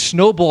it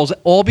snowballs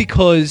all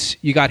because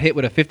you got hit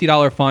with a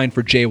 $50 fine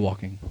for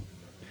jaywalking,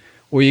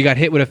 or you got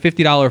hit with a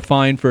 $50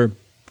 fine for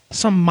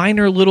some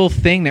minor little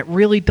thing that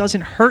really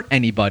doesn't hurt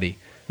anybody.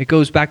 It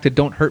goes back to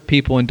don't hurt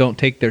people and don't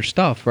take their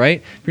stuff,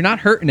 right? If you're not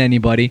hurting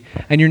anybody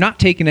and you're not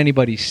taking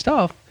anybody's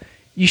stuff,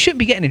 you shouldn't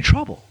be getting in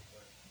trouble,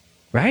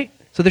 right?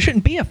 So there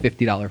shouldn't be a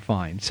 $50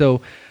 fine.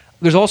 So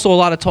there's also a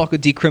lot of talk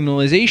of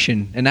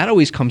decriminalization, and that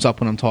always comes up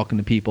when I'm talking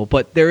to people.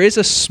 But there is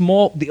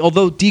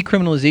although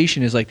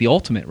decriminalization is like the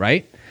ultimate,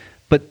 right?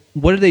 But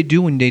what do they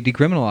do when they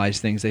decriminalize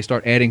things? They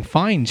start adding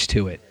fines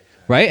to it,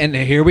 right? And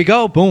here we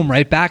go, boom,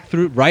 right back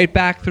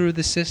through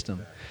the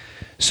system.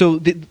 So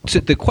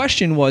the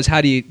question was,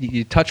 how do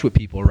you touch with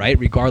people, right?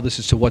 Regardless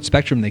as to what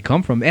spectrum they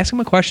come from, ask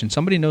them a question.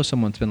 Somebody knows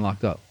someone's been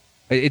locked up.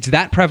 It's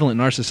that prevalent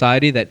in our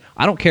society that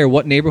I don't care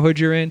what neighborhood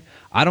you're in.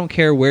 I don't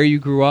care where you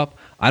grew up.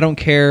 I don't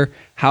care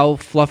how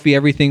fluffy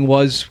everything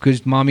was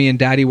because mommy and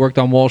daddy worked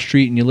on Wall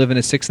Street and you live in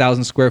a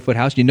 6,000 square foot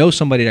house. You know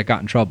somebody that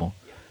got in trouble.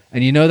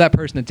 And you know that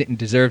person that didn't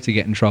deserve to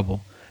get in trouble.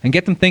 And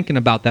get them thinking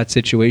about that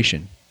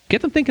situation.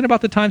 Get them thinking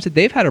about the times that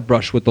they've had a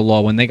brush with the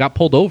law when they got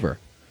pulled over.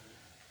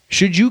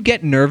 Should you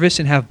get nervous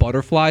and have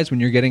butterflies when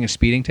you're getting a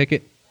speeding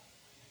ticket?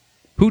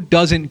 Who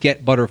doesn't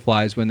get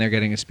butterflies when they're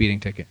getting a speeding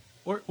ticket?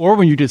 Or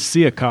when you just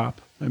see a cop.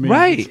 I mean,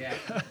 right.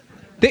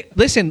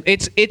 Listen,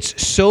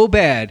 it's so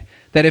bad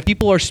that if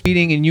people are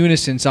speeding in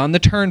unison on the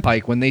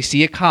turnpike, when they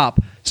see a cop,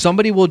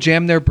 somebody will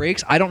jam their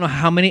brakes. I don't know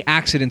how many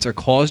accidents are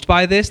caused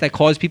by this that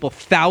cause people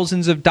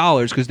thousands of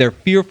dollars because they're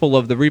fearful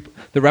of the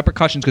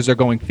repercussions because they're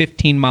going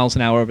 15 miles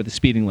an hour over the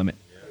speeding limit.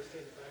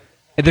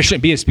 And there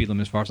shouldn't be a speed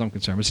limit as far as I'm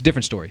concerned. It's a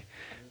different story.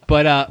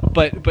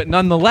 But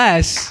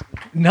nonetheless,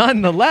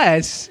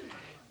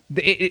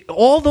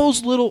 all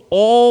those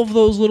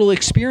little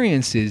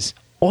experiences,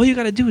 all you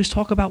got to do is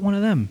talk about one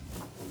of them.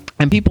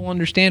 And people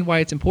understand why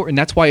it's important.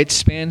 That's why it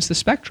spans the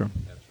spectrum.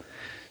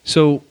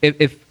 So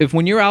if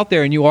when you're out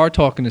there and you are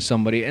talking to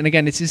somebody, and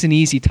again, this is an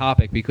easy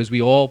topic because we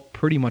all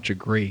pretty much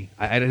agree.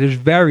 There's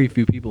very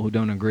few people who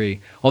don't agree.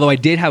 Although I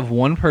did have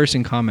one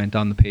person comment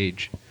on the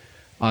page,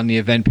 on the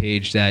event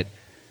page, that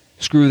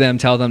screw them,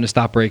 tell them to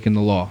stop breaking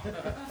the law.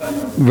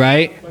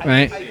 Right?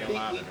 I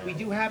think we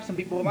do have some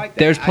people like that.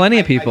 There's plenty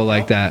of people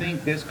like that. I don't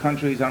think this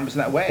country is 100%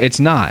 that way. It's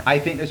not. I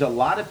think there's a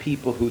lot of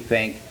people who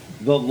think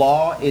the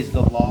law is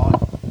the law.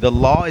 The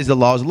law is the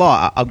law's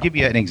law. I'll give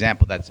you an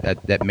example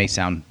that may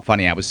sound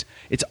funny.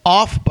 It's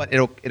off, but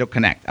it'll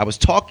connect. I was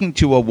talking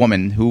to a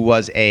woman who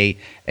was an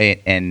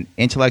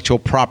intellectual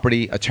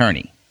property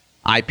attorney,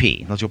 IP,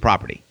 intellectual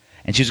property,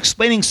 and she was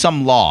explaining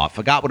some law. I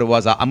forgot what it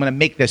was. I'm going to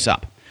make this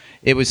up.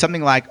 It was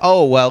something like,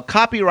 oh, well,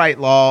 copyright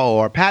law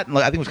or patent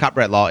law, I think it was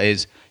copyright law,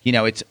 is,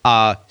 it's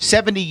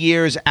 70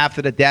 years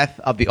after the death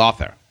of the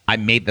author. I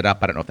made that up.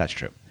 I don't know if that's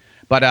true.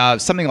 But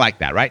something like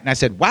that, right? And I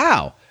said,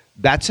 wow,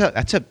 that's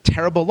a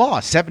terrible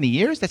law. 70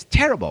 years? That's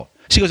terrible.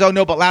 She goes, oh,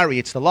 no, but Larry,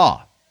 it's the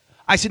law.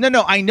 I said,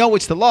 no, I know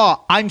it's the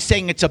law. I'm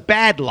saying it's a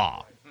bad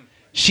law.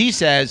 She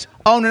says,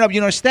 oh, no, you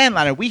don't understand,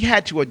 Larry. We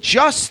had to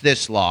adjust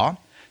this law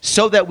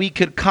so that we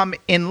could come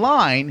in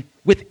line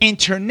with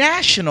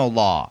international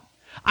law.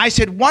 I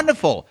said,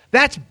 wonderful.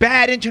 That's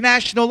bad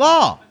international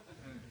law.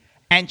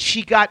 And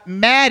she got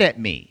mad at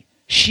me.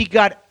 She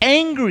got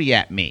angry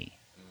at me.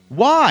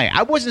 Why?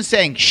 I wasn't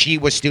saying she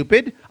was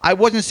stupid. I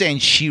wasn't saying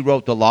she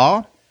wrote the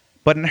law.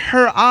 But in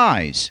her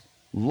eyes,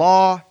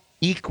 law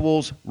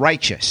equals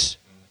righteous.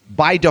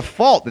 By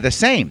default, they're the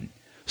same.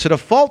 So the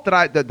fact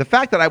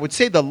that I would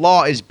say the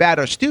law is bad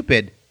or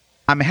stupid,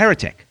 I'm a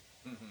heretic.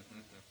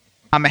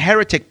 I'm a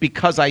heretic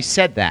because I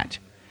said that.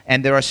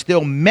 And there are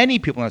still many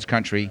people in this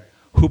country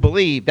who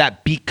believe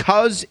that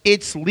because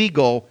it's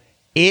legal,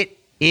 it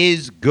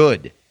is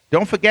good.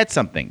 Don't forget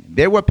something.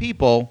 There were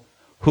people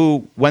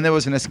who, when there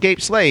was an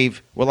escaped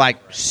slave, were like,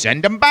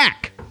 send them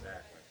back.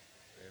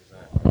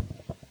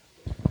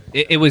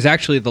 It was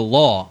actually the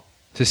law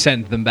to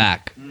send them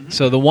back. Mm-hmm.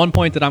 So the one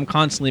point that I'm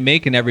constantly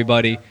making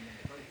everybody, right.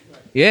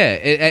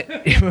 Yes.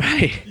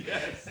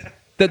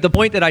 The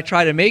point that I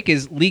try to make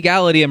is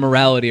legality and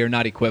morality are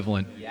not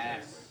equivalent.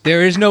 Yes.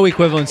 There is no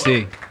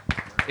equivalency.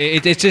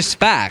 It's just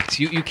facts.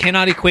 You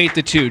cannot equate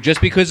the two.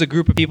 Just because a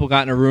group of people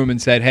got in a room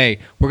and said, hey,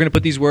 we're going to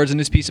put these words in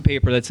this piece of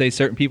paper that say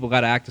certain people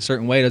got to act a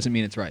certain way doesn't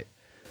mean it's right.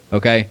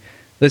 Okay?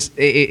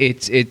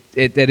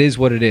 That is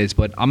what it is.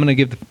 But I'm going to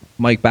give the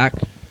mic back.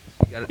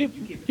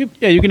 You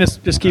can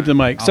just keep the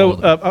mic. So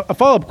a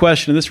follow-up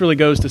question, and this really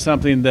goes to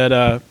something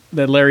that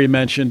Larry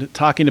mentioned,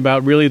 talking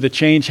about really the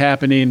change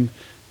happening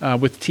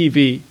with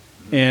TV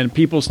and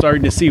people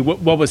starting to see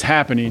what was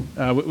happening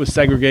with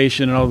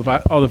segregation and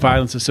all the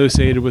violence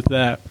associated with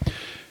that.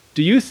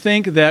 Do you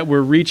think that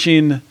we're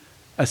reaching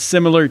a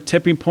similar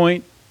tipping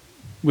point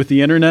with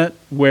the internet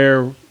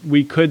where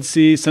we could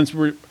see, since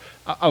we're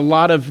a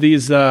lot of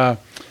these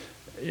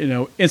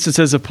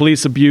instances of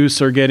police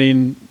abuse are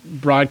getting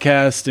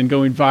broadcast and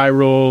going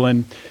viral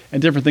and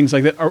different things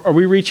like that. Are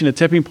we reaching a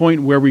tipping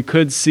point where we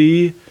could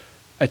see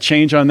a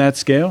change on that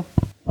scale?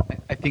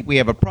 I think we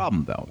have a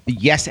problem, though.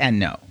 Yes and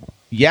no.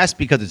 Yes,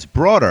 because it's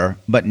broader,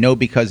 but no,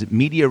 because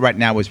media right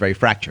now is very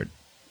fractured.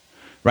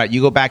 Right? You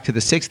go back to the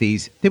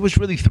 60s, there was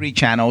really 3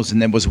 channels and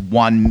there was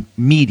one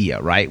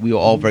media, right? We were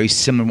all very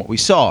similar in what we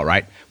saw,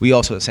 right? We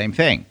all saw the same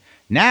thing.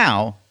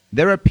 Now,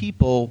 there are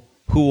people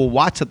who will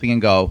watch something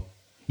and go,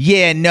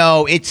 yeah,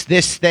 no, it's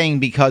this thing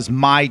because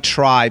my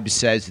tribe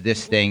says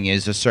this thing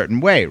is a certain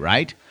way,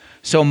 right?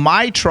 So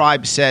my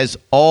tribe says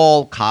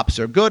all cops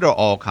are good or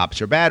all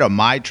cops are bad, or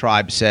my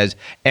tribe says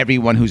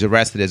everyone who's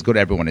arrested is good,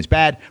 everyone is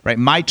bad, right?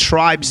 My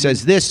tribe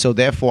says this, so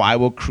therefore I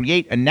will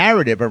create a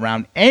narrative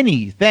around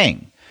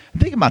anything.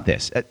 Think about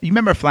this. You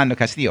remember Philando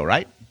Castillo,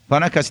 right?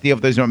 Philando Castillo,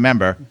 if those who don't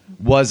remember,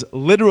 was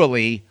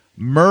literally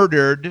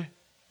murdered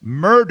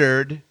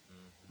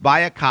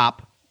by a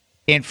cop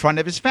in front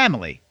of his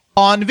family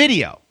on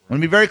video. Let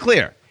me be very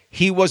clear.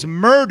 He was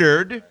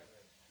murdered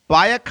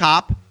by a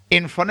cop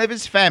in front of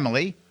his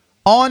family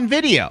on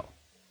video.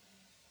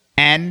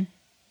 And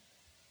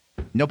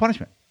no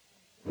punishment.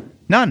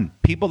 None.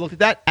 People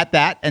looked at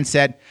that and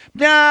said,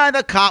 nah,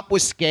 the cop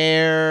was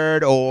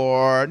scared,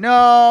 or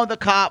no, the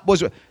cop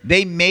was...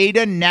 They made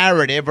a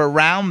narrative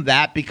around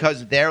that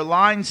because their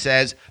line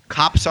says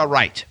cops are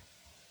right.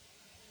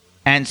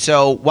 And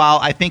so while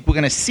I think we're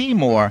going to see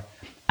more,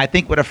 I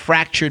think with a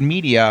fractured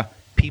media,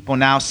 people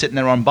now sit in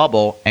their own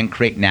bubble and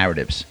create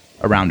narratives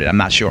around it. I'm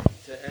not sure.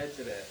 To add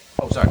to that.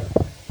 Oh, sorry.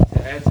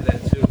 To add to that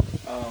too.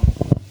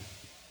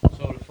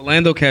 So the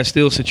Philando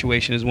Castile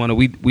situation is one of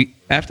we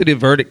after the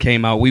verdict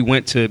came out, we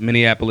went to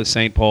Minneapolis,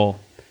 St. Paul,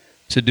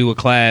 to do a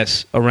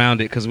class around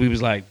it because we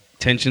was like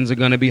tensions are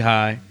going to be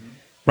high,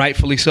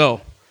 rightfully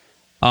so.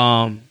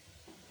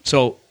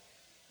 So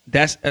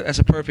that's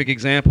a perfect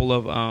example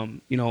of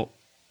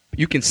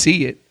you can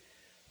see it,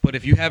 but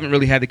if you haven't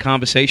really had the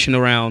conversation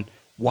around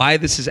why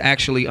this is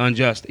actually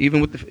unjust, even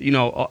with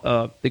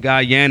the guy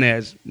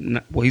Yanez,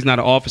 he's not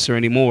an officer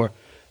anymore.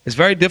 It's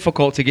very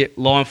difficult to get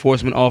law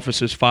enforcement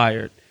officers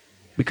fired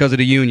because of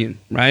the union,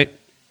 right?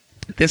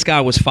 This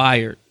guy was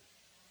fired.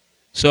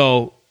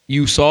 So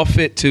you saw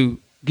fit to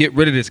get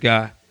rid of this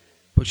guy,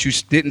 but you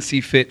didn't see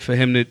fit for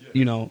him to,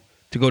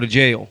 to go to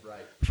jail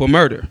for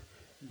murder.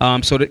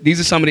 So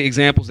these are some of the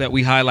examples that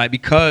we highlight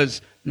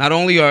because not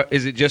only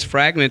is it just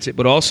fragmented,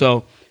 but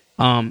also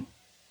I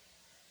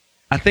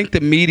think the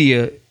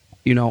media,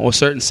 or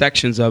certain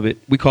sections of it,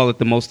 we call it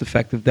the most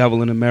effective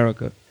devil in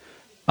America.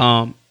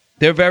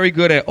 They're very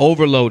good at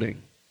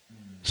overloading.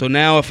 So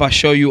now if I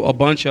show you a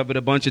bunch of it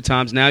a bunch of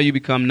times, now you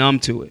become numb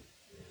to it.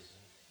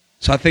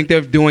 So I think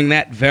they're doing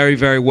that very,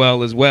 very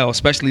well as well,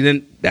 especially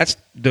then that's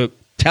the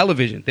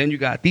television. Then you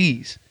got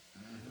these.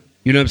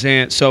 You know what I'm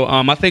saying? So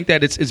I think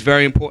that it's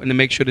very important to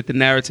make sure that the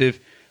narrative,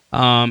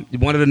 one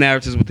of the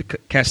narratives with the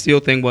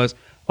Castile thing was,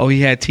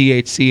 he had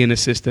THC in the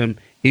system,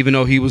 even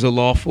though he was a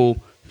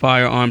lawful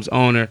firearms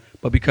owner.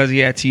 But because he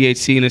had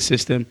THC in the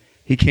system,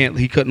 he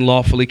couldn't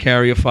lawfully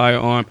carry a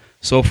firearm,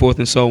 so forth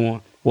and so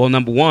on. Well,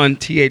 number one,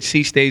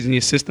 THC stays in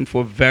your system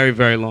for a very,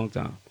 very long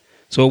time.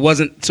 So it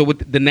wasn't. So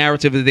what the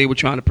narrative that they were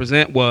trying to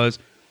present was,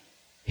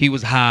 he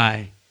was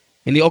high,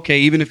 and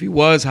even if he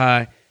was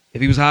high,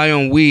 if he was high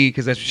on weed,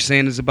 because that's what you're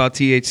saying is about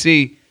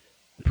THC,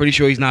 I'm pretty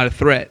sure he's not a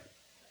threat.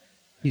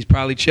 He's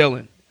probably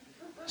chilling.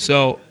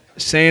 So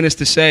saying this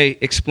to say,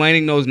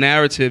 explaining those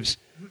narratives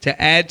to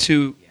add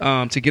to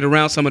get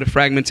around some of the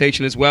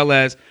fragmentation as well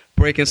as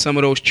breaking some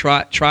of those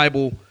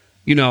tribal,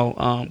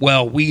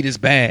 weed is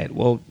bad.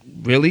 Well,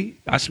 really?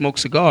 I smoke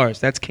cigars.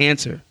 That's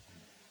cancer.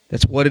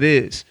 That's what it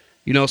is.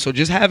 So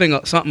just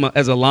having something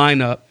as a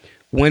lineup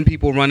when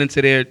people run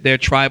into their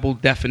tribal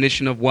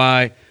definition of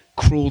why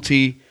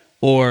cruelty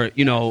or,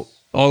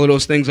 all of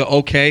those things are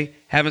okay,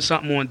 having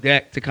something on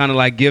deck to kind of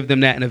like give them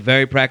that in a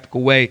very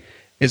practical way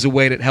is a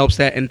way that helps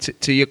that. And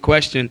to your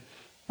question,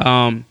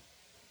 I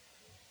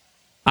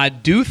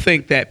do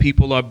think that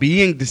people are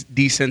being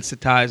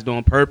desensitized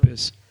on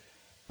purpose.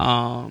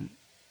 But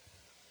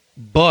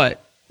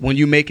when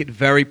you make it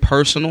very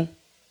personal,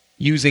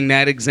 using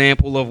that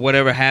example of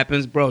whatever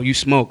happens, bro, you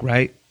smoke,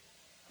 right?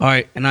 All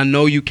right, and I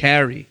know you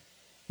carry.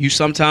 You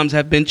sometimes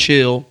have been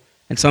chill,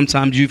 and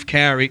sometimes you've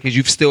carried because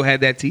you've still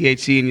had that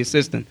THC in your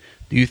system.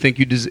 Do you think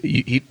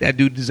that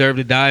dude deserved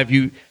to die if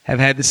you have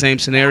had the same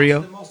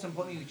scenario? That's the most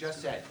important thing you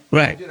just said.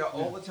 Right. They do that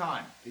all the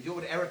time. They do it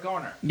with Eric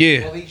Garner.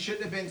 Yeah. Well, he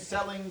shouldn't have been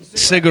selling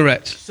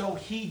Cigarettes. So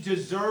he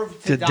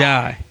deserved to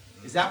die.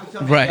 Is that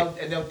what right?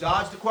 And they'll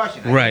dodge the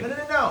question. Right.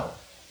 No.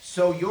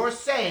 So you're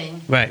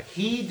saying right?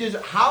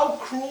 How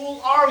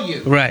cruel are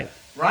you? Right.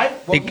 Right.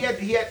 Well,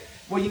 he had.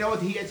 Well, you know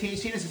what? He had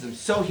THC in his system,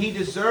 so he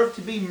deserved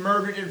to be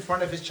murdered in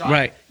front of his child.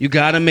 Right. You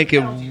got to make it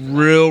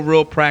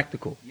real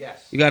practical.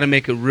 Yes. You got to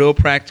make it real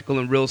practical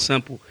and real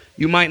simple.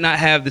 You might not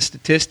have the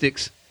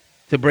statistics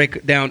to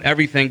break down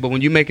everything, but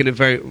when you make it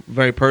very,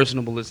 very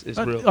personable, it's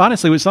real.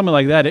 Honestly, with something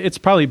like that, it's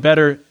probably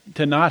better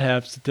to not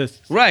have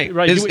statistics. Right.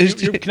 Right.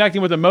 You're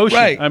connecting with emotion.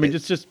 Right. I mean,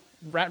 it's just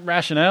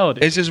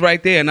rationality. It's just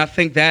right there. And I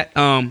think that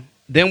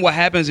then what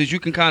happens is you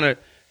can kind of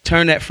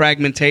turn that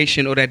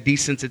fragmentation or that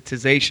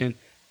desensitization.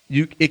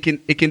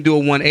 It can do a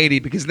 180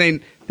 because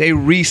then they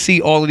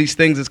re-see all of these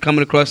things that's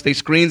coming across their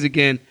screens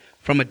again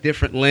from a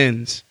different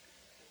lens.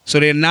 So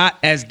they're not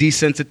as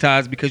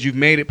desensitized because you've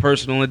made it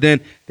personal, and then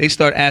they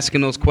start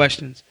asking those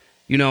questions.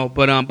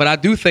 But I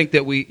do think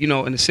that we, in the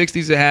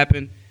 60s it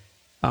happened.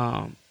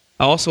 I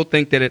also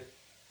think that it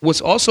was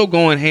also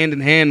going hand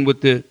in hand with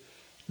the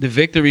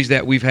victories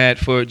that we've had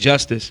for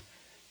justice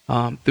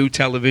through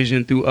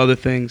television, through other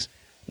things.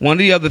 One of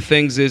the other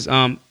things is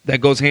that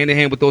goes hand in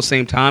hand with those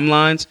same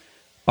timelines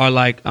are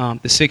like the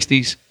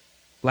 60s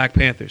Black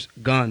Panthers,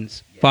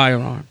 guns,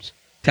 firearms,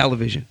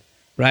 television,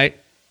 right?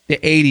 The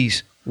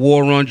 80s,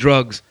 war on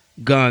drugs,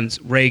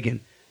 guns, Reagan.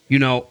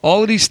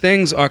 All of these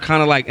things are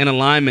kind of like in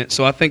alignment.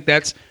 So I think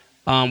that's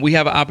we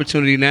have an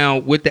opportunity now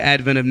with the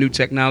advent of new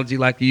technology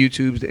like the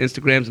YouTubes, the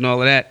Instagrams, and all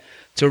of that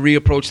to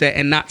reapproach that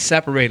and not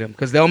separate them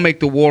because they'll make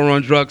the war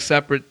on drugs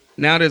separate.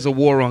 Now there's a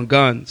war on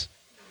guns.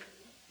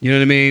 You know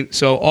what I mean?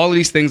 So all of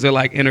these things are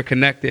like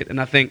interconnected, and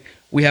I think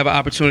we have an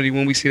opportunity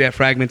when we see that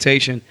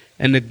fragmentation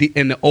and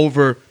the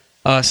over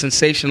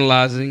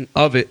sensationalizing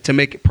of it to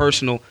make it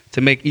personal, to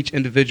make each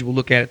individual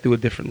look at it through a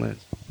different lens.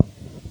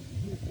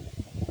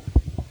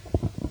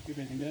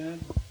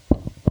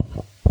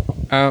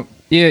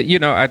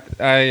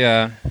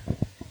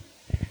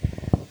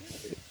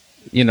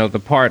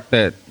 the part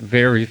that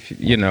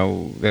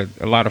that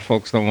a lot of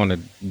folks don't want to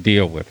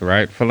deal with,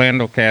 right?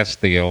 Philando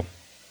Castile.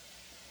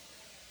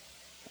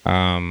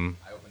 I opened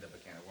up a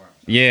can of worms.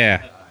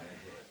 Yeah.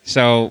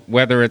 So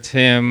whether it's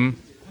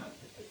him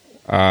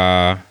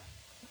or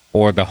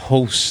the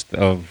host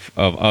of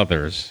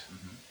others,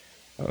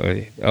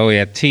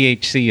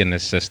 THC in the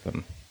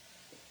system,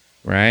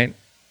 right?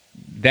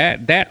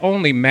 That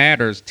only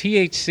matters.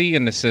 THC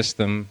in the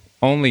system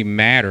only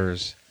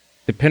matters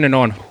depending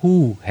on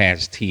who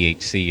has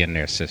THC in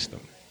their system,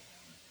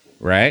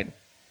 right?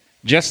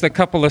 Just a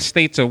couple of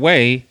states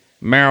away,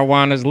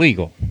 marijuana is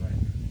legal.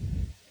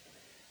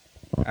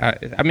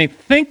 I mean,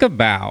 think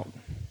about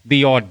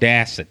the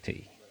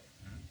audacity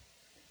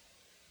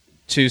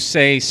to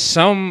say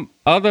some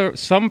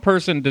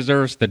person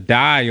deserves to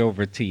die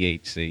over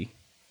THC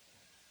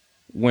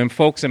when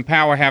folks in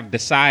power have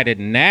decided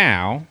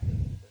now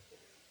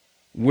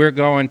we're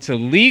going to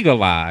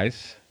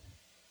legalize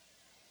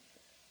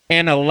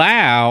and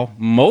allow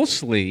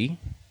mostly,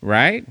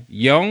 right,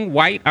 young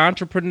white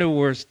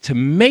entrepreneurs to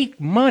make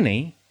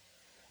money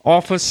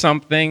off of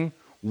something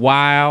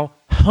while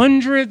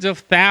hundreds of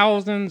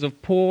thousands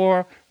of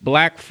poor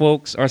black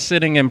folks are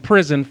sitting in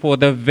prison for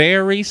the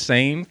very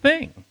same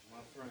thing.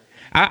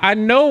 I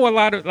know a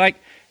lot of like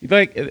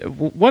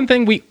one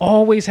thing we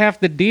always have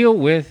to deal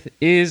with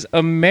is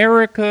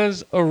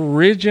America's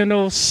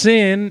original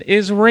sin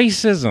is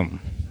racism.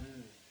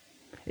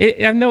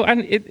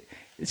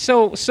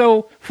 So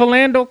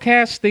Philando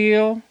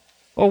Castile,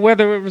 or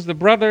whether it was the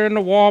brother in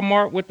the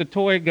Walmart with the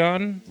toy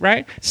gun,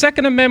 right?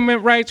 Second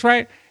Amendment rights,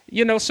 right?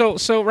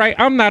 Right.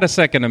 I'm not a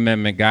Second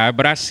Amendment guy,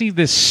 but I see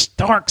this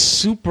stark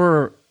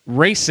super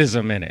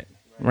racism in it,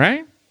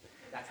 right?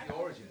 That's the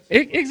origin.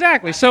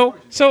 Exactly. So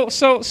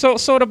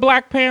the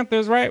Black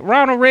Panthers, right?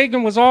 Ronald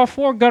Reagan was all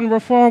for gun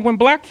reform when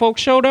black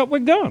folks showed up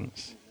with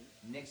guns.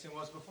 Nixon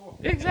was before.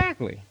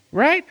 Exactly.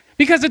 Right?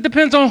 Because it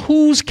depends on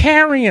who's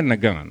carrying the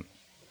gun.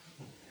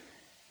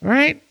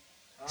 Right?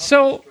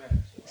 So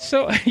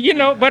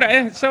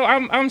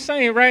I'm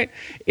saying, right?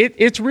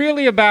 It's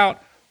really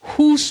about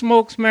who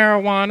smokes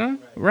marijuana,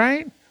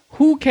 right?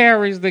 Who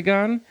carries the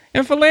gun?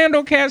 And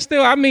Philando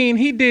Castile, I mean,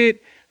 he did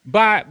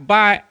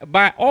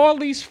by all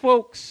these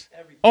folks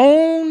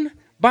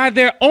by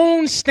their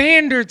own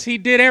standards, he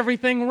did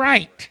everything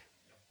right.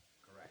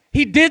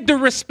 He did the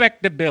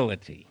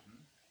respectability.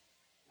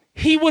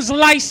 He was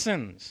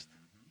licensed.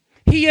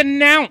 He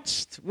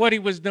announced what he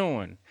was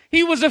doing.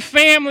 He was a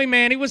family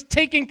man. He was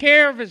taking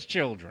care of his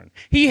children.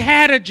 He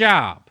had a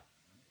job.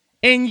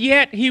 And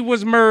yet he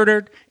was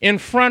murdered in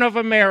front of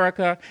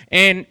America.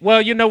 And,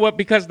 well, you know what?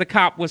 Because the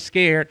cop was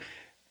scared.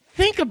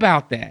 Think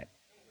about that.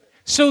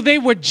 So they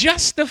were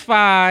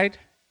justified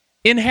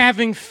in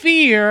having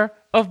fear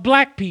of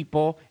black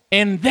people,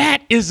 and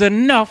that is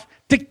enough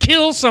to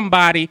kill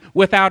somebody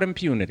without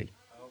impunity.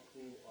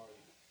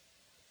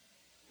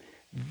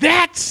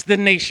 That's the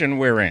nation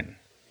we're in.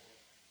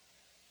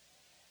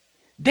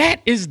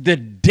 That is the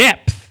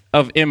depth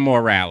of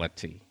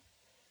immorality.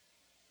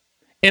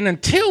 And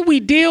until we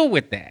deal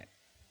with that,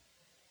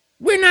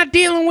 we're not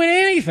dealing with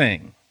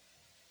anything.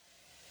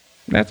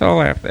 That's all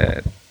I have to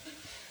add.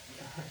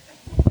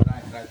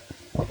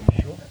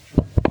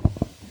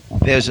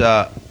 There's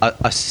a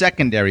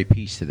secondary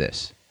piece to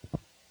this,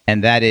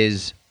 and that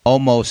is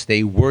almost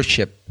a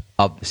worship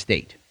of the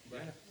state,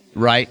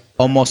 right?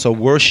 Almost a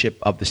worship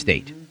of the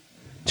state,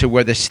 to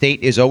where the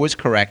state is always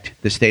correct,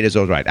 the state is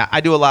always right. I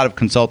do a lot of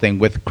consulting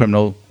with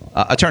criminal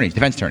attorneys,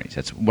 defense attorneys.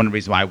 That's one of the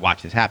reasons why I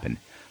watch this happen.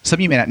 Some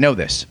of you may not know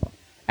this.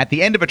 At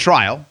the end of a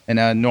trial, in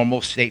a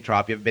normal state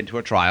trial, if you've ever been to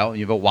a trial,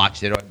 you've ever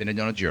watched it or been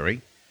on a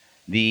jury,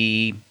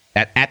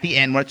 at the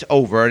end, when it's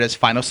over, there's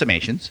final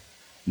summations.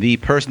 The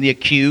person, the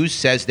accused,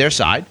 says their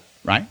side,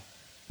 right?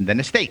 And then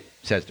the state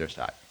says their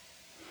side.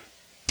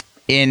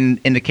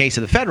 In the case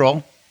of the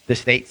federal, the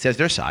state says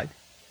their side.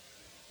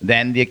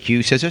 Then the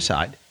accused says their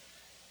side.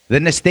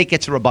 Then the state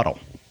gets a rebuttal.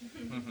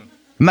 I'm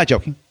not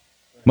joking.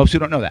 Most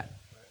people don't know that.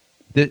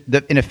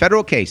 In a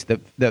federal case, they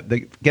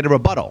get a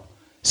rebuttal.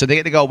 So they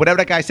get to go, whatever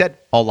that guy said,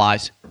 all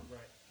lies.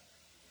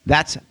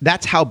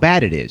 That's how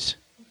bad it is.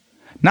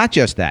 Not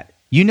just that.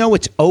 You know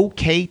it's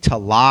okay to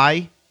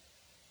lie,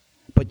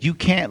 but you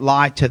can't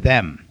lie to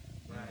them.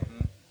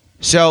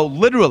 So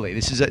literally,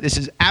 this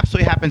is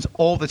absolutely happens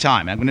all the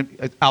time.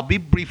 I'll be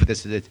brief with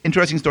this. It's an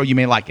interesting story. You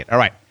may like it. All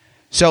right.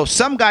 So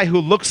some guy who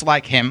looks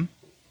like him,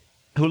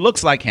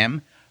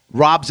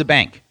 robs a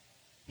bank.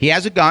 He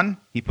has a gun.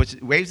 He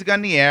waves the gun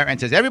in the air and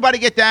says, "Everybody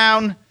get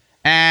down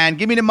and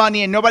give me the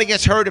money, and nobody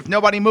gets hurt. If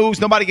nobody moves,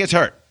 nobody gets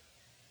hurt."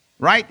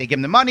 Right? They give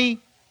him the money.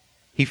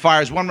 He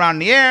fires one round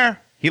in the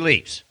air. He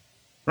leaves.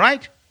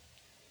 Right?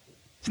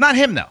 It's not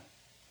him, though.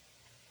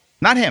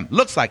 Not him.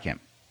 Looks like him.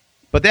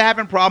 But they're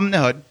having a problem in the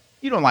hood.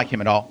 You don't like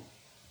him at all.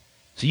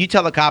 So you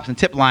tell the cops in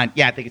tip line,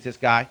 "Yeah, I think it's this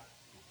guy."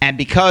 And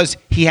because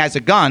he has a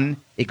gun,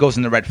 it goes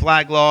in the red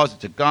flag laws.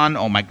 It's a gun.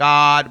 Oh, my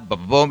God.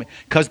 Boom, boom.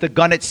 Because the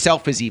gun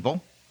itself is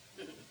evil.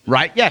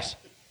 Right? Yes.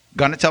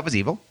 Gun itself is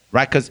evil.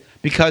 Right?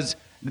 Because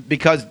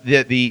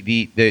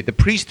the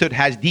priesthood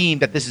has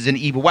deemed that this is an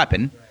evil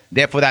weapon.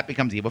 Therefore, that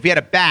becomes evil. If he had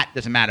a bat,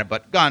 doesn't matter,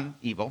 but gun,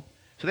 evil.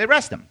 So they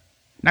arrest him.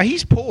 Now,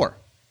 he's poor.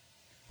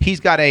 He's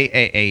got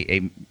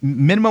a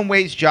minimum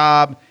wage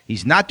job.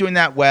 He's not doing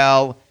that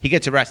well. He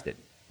gets arrested.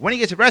 When he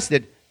gets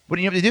arrested, what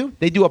do you know what they do?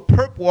 They do a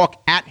perp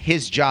walk at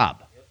his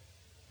job.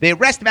 They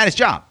arrest him at his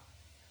job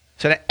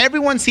so that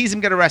everyone sees him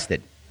get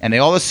arrested. And they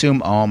all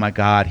assume, oh, my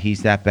God,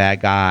 he's that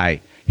bad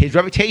guy. His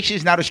reputation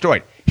is now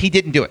destroyed. He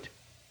didn't do it.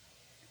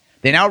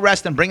 They now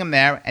arrest him, bring him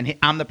there, and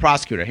I'm the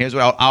prosecutor. Here's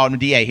what I'm the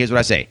DA. Here's what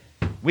I say.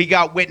 We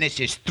got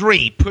witnesses.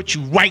 3. Put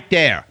you right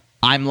there.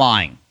 I'm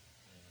lying.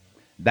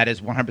 That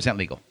is 100%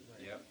 legal.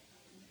 Yep.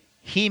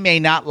 He may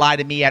not lie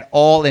to me at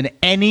all in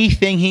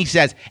anything he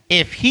says.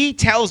 If he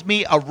tells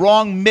me a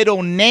wrong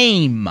middle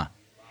name,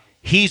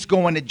 he's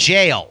going to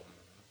jail.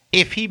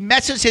 If he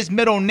messes his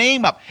middle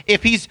name up,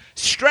 if he's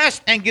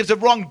stressed and gives a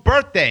wrong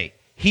birthday,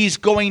 he's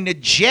going to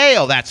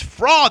jail. That's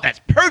fraud.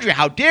 That's perjury.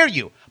 How dare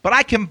you? But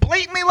I can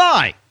blatantly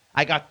lie.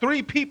 I got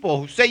 3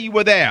 people who say you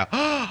were there.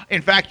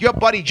 In fact, your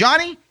buddy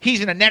Johnny, he's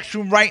in the next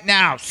room right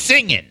now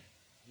singing.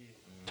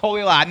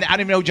 Totally lie. I don't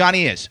even know who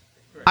Johnny is.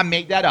 I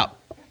made that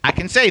up. I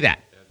can say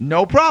that.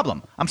 No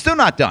problem. I'm still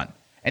not done.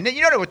 And then,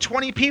 there were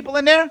 20 people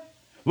in there?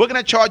 We're going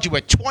to charge you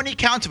with 20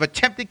 counts of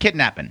attempted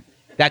kidnapping.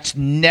 That's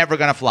never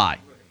going to fly.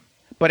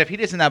 But if he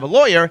doesn't have a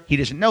lawyer, he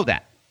doesn't know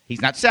that.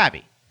 He's not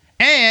savvy.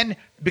 And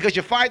because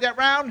you fired that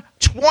round,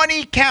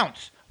 20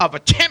 counts of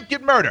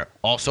attempted murder,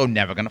 also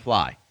never going to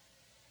fly.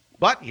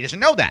 But he doesn't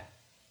know that.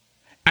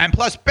 And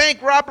plus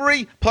bank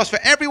robbery, plus for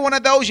every one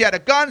of those, you had a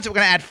gun, so we're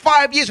going to add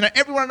 5 years, and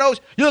every one of those,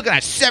 you're looking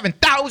at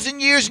 7,000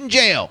 years in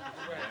jail.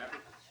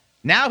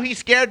 Now he's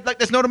scared like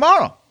there's no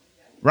tomorrow,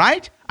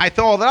 right? I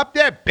throw all that up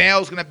there.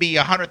 Bail's going to be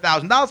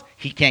 $100,000.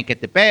 He can't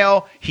get the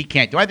bail. He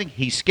can't do anything.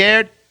 He's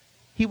scared.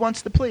 He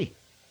wants the plea.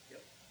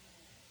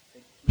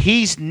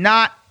 He's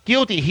not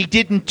guilty. He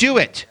didn't do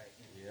it.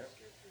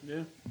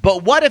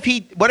 But what if he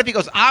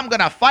goes, I'm going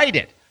to fight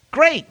it?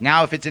 Great.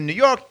 Now, if it's in New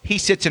York, he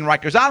sits in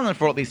Rikers Island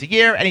for at least a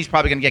year, and he's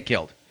probably going to get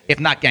killed, if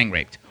not gang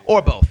raped,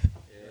 or both.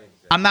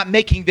 I'm not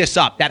making this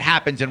up. That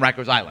happens in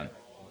Rikers Island.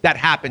 That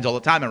happens all the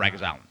time in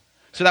Rikers Island.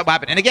 So that will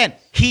happen. And again,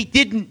 he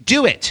didn't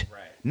do it.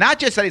 Right. Not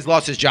just that he's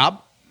lost his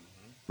job,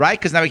 right?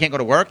 Because now he can't go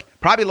to work.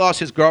 Probably lost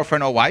his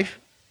girlfriend or wife.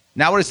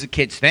 Now what does the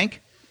kids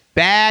think?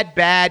 Bad,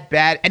 bad,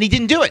 bad. And he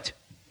didn't do it.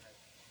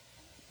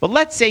 But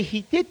let's say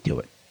he did do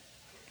it.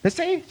 Let's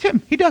say it's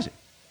him. He does it.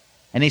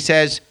 And he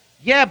says,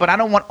 yeah, but I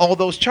don't want all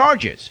those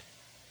charges.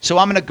 So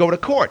I'm going to go to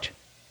court.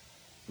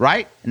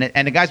 Right?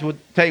 And the guys will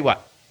tell you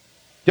what.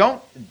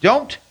 Don't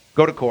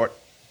go to court.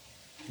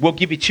 We'll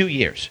give you 2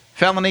 years.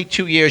 Felony,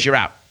 2 years, you're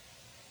out.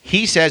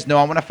 He says, no,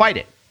 I want to fight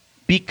it.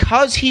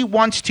 Because he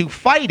wants to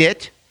fight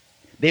it,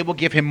 they will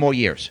give him more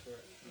years.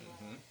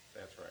 Mm-hmm.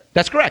 That's right.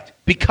 That's correct.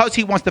 Because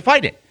he wants to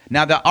fight it.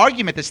 Now, the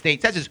argument the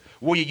state says is,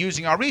 well, you're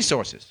using our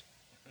resources.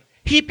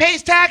 He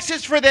pays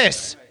taxes for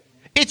this.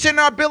 It's in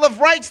our Bill of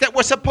Rights that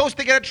we're supposed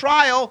to get a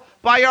trial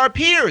by our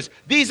peers.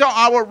 These are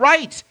our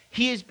rights.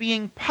 He is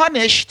being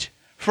punished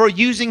for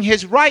using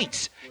his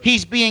rights.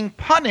 He's being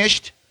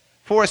punished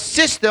for a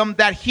system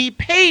that he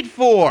paid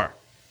for.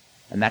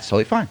 And that's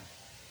totally fine.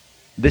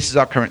 This is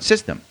our current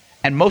system.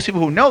 And most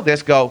people who know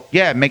this go,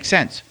 yeah, it makes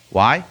sense.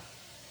 Why?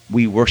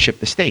 We worship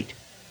the state.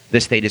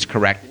 The state is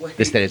correct.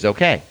 The state is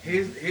okay.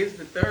 Here's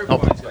the third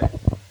part to that.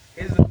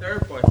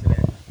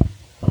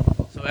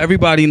 So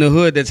everybody in the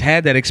hood that's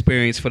had that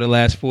experience for the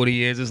last 40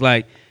 years is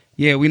like,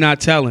 yeah, we're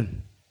not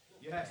telling.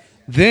 Yes.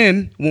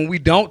 Then when we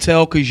don't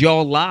tell because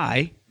y'all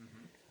lie,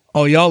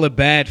 oh, y'all are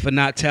bad for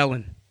not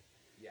telling.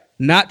 Yeah.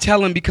 Not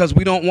telling because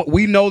we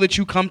know that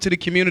you come to the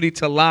community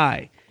to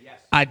lie.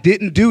 I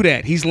didn't do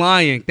that. He's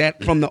lying.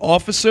 That from the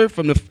officer,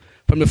 from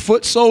the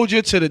foot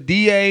soldier to the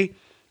DA,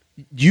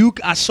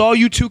 I saw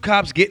you 2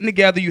 cops getting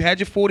together. You had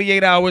your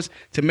 48 hours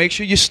to make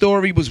sure your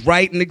story was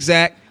right and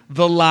exact.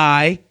 The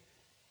lie.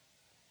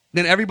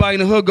 Then everybody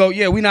in the hood go,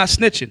 yeah, we not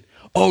snitching.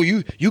 Oh,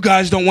 you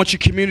guys don't want your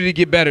community to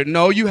get better.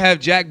 No, you have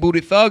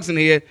jackbooted thugs in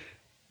here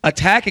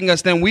attacking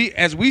us. Then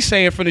as we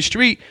saying from the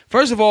street,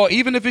 first of all,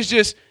 even if it's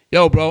just,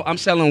 yo, bro, I'm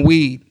selling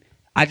weed.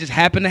 I just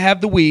happen to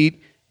have the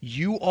weed.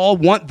 You all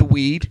want the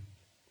weed.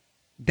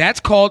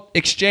 That's called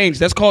exchange.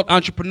 That's called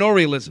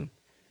entrepreneurialism.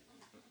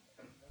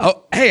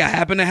 Oh, hey, I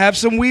happen to have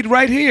some weed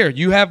right here.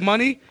 You have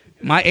money?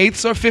 My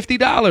eighths are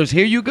 $50.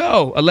 Here you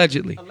go.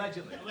 Allegedly.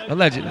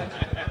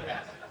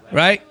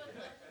 Right?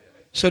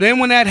 So then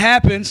when that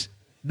happens,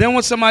 then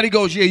when somebody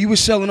goes, yeah, you were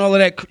selling all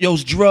of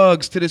those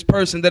drugs to this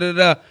person,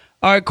 All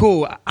right,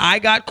 cool. I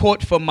got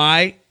caught for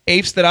my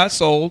eighths that I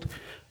sold.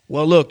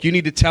 Well, look, you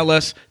need to tell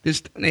us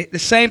this. The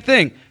same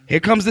thing.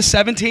 Here comes the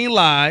 17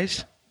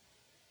 lies.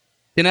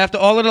 Then after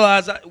all of the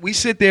lies, we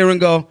sit there and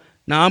go,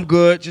 nah, I'm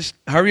good. Just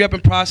hurry up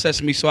and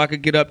process me so I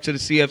could get up to the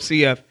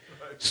CFCF.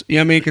 You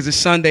know what I mean? Because it's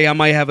Sunday. I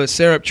might have a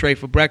syrup tray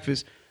for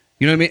breakfast.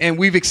 You know what I mean? And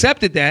we've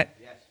accepted that.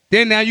 Yes.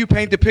 Then now you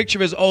paint the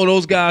picture as, oh,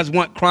 those guys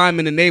want crime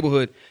in the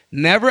neighborhood.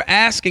 Never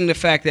asking the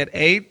fact that,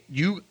 A,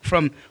 you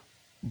from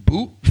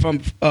boots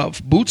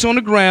on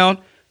the ground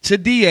to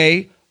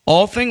DA,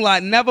 all thing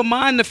like, never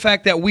mind the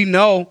fact that we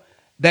know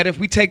that if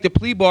we take the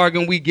plea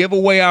bargain, we give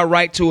away our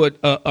right to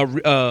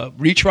a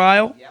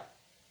retrial. Yep.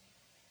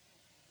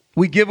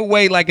 We give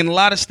away, like in a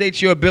lot of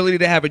states, your ability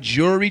to have a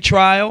jury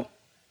trial.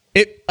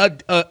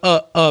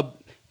 A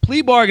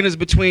plea bargain is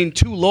between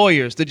two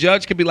lawyers. The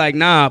judge could be like,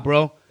 nah,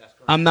 bro,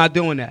 I'm not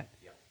doing that.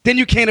 Yep. Then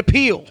you can't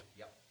appeal.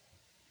 Yep.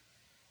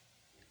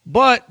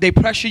 But they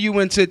pressure you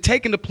into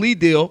taking the plea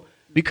deal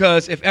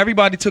because if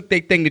everybody took their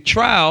thing to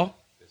trial,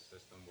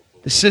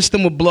 the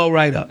system will blow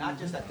right up. Not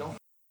just that, don't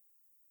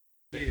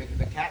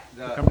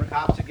the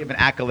cops are given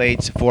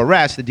accolades for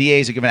arrests, the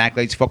DAs are given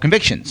accolades for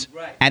convictions.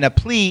 Right. And a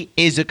plea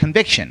is a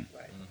conviction.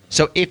 Right.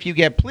 So if you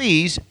get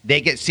pleas, they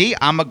get, see,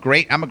 I'm a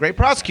great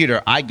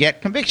prosecutor. I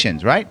get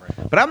convictions, right?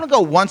 But I'm going to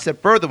go one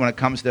step further when it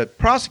comes to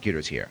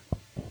prosecutors here.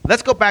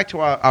 Let's go back to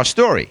our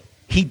story.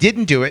 He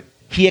didn't do it.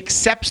 He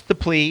accepts the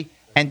plea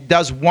and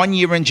does 1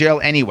 year in jail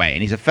anyway.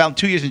 And he's a felon,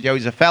 2 years in jail.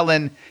 He's a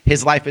felon.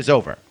 His life is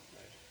over.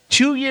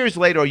 2 years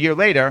later, or a year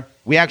later,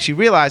 we actually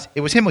realize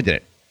it was him who did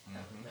it.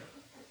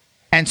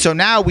 And so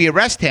now we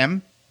arrest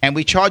him and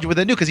we charge him with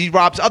a new because he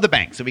robs other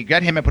banks. So we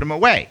get him and put him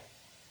away.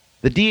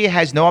 The DA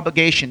has no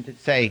obligation to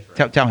say,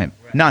 tell him.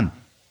 None.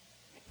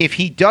 If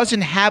he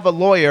doesn't have a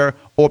lawyer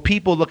or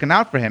people looking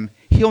out for him,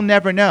 he'll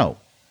never know.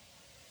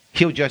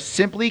 He'll just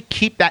simply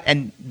keep that,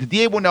 and the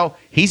DA will know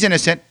he's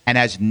innocent and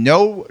has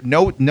no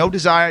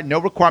desire, no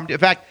requirement. In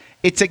fact,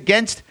 it's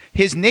against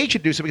his nature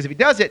to do so because if he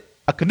does it,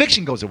 a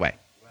conviction goes away.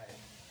 Right.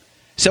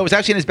 So it's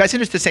actually in his best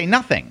interest to say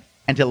nothing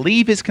and to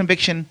leave his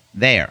conviction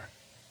there.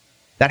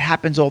 That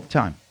happens all the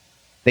time.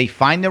 They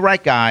find the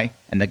right guy,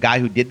 and the guy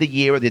who did the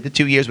year or did the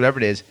 2 years, whatever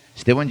it is,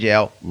 still in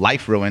jail,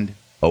 life ruined,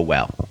 oh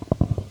well.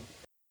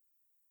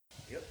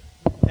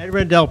 Ed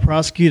Rendell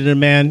prosecuted a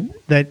man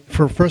that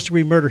for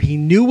first-degree murder he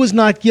knew was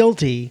not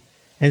guilty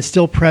and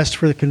still pressed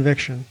for the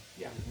conviction.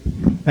 Yeah.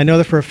 I know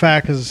that for a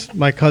fact because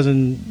my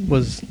cousin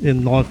was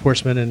in law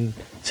enforcement and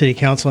city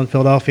council in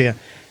Philadelphia,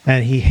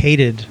 and he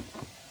hated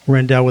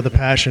Rendell with a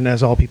passion,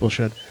 as all people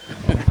should.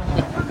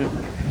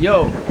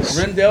 Yo,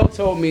 Rendell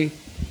told me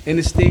in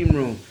the steam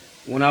room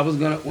when I was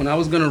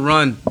gonna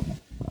run,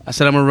 I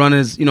said I'm gonna run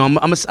as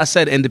I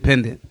said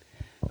independent.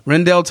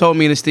 Rendell told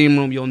me in the steam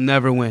room, you'll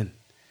never win.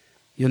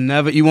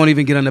 You won't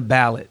even get on the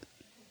ballot.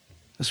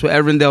 That's what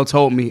Ed Rendell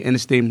told me in the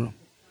steam room.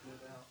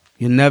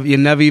 You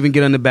never even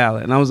get on the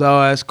ballot. And I was, oh,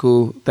 that's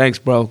cool. Thanks,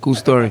 bro. Cool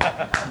story.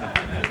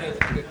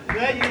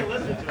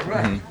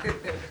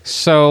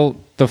 So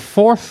the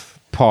fourth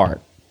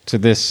part to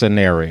this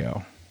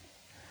scenario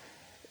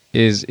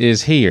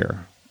is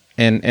here.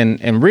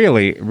 And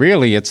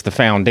really it's the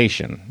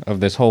foundation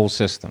of this whole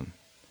system.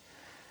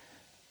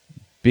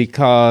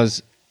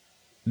 Because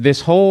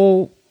this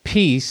whole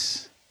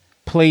piece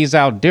plays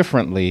out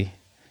differently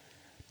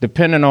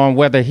depending on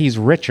whether he's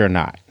rich or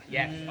not.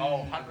 Yes.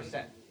 Oh,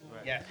 100%.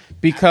 Yes.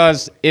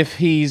 Because if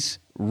he's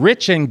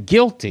rich and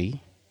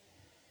guilty,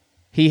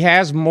 he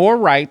has more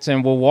rights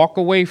and will walk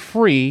away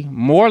free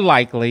more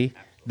likely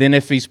than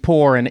if he's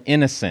poor and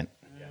innocent.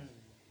 Yes.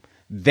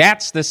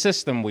 That's the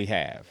system we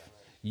have.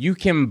 You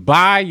can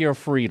buy your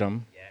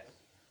freedom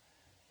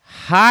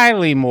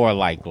highly more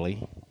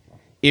likely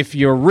if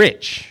you're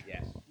rich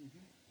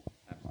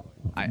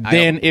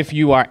than if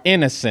you are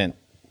innocent.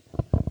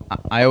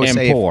 I always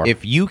say poor.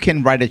 If you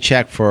can write a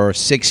check for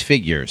 6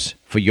 figures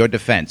for your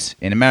defense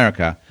in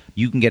America,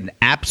 you can get an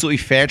absolutely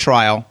fair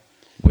trial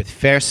with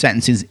fair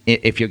sentences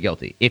if you're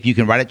guilty. If you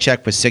can write a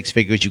check for 6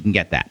 figures, you can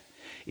get that.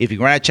 If you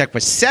can write a check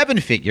for 7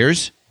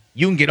 figures,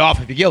 you can get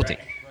off if you're guilty,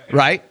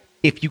 right?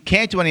 If you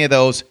can't do any of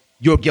those,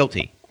 you're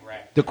guilty.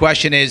 The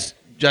question is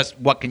just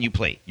what can you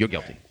plead? You're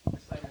guilty.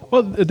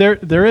 Well,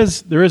 there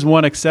is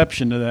one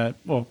exception to that.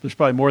 Well, there's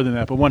probably more than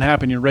that, but one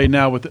happening right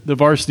now with the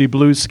Varsity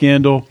Blues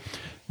scandal.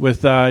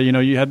 With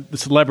you had the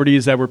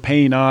celebrities that were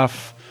paying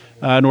off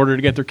in order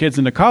to get their kids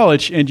into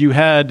college, and you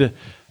had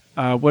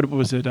what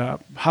was it,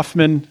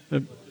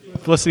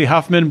 Felicity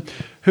Huffman,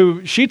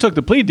 who she took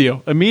the plea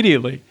deal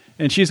immediately,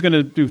 and she's going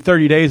to do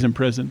 30 days in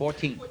prison.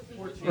 14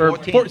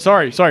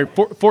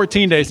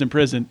 days in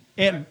prison.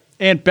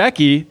 And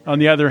Becky, on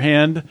the other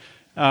hand,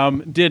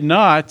 did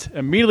not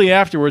immediately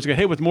afterwards get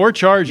hit with more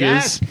charges.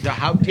 Yes,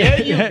 how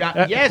dare you?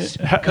 Yes,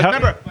 because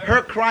remember,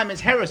 her crime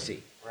is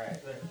heresy.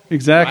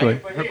 Exactly.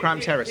 Right? Her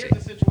crime's heresy.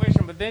 Here's the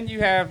situation, but then you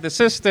have the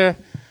sister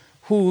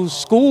whose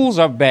schools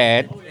are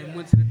bad And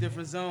went to the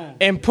different zone.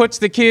 and puts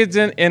the kids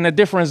in a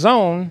different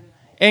zone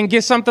and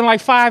gets something like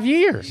 5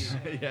 years.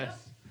 Yes.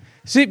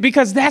 See,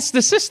 because that's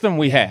the system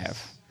we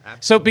have.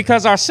 So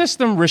because our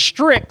system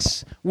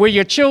restricts where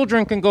your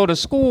children can go to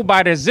school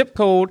by their zip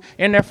code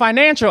and their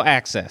financial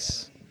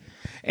access.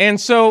 And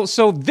so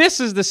this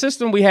is the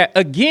system we have.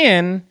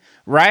 Again,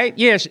 right?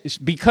 Yes,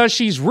 because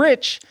she's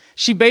rich,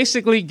 she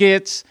basically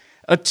gets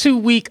a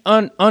 2-week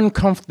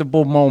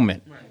uncomfortable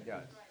moment.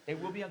 It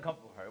will be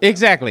uncomfortable for her.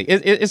 Exactly.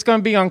 It's going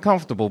to be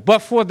uncomfortable. But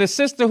for the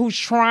sister who's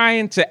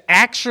trying to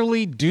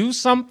actually do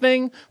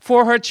something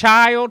for her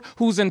child,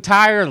 whose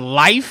entire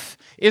life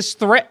is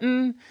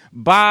threatened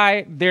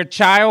by their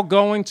child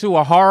going to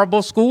a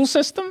horrible school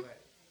system,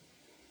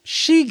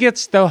 she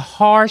gets the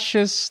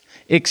harshest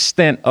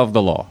extent of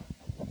the law.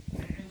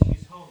 And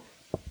she's home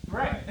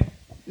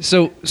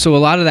So a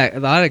lot of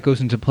that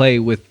goes into play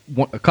with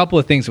a couple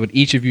of things what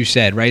each of you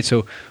said, right?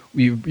 So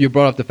you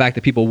brought up the fact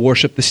that people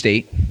worship the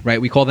state,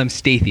 right? We call them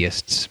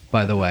stateists,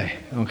 by the way.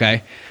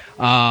 Okay.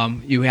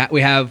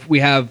 We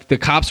have the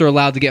cops are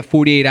allowed to get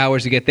 48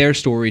 hours to get their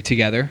story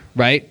together,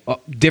 right?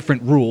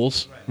 Different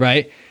rules,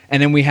 right?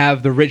 And then we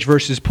have the rich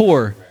versus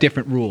poor,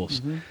 different rules.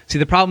 Mm-hmm. See,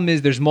 the problem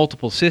is there's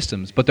multiple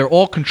systems, but they're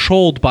all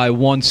controlled by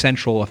one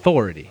central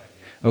authority.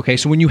 Okay,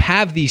 so when you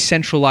have these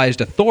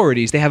centralized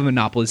authorities, they have a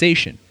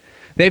monopolization.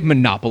 They've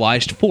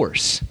monopolized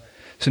force.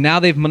 So now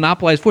they've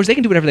monopolized force. They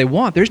can do whatever they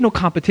want. There's no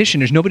competition.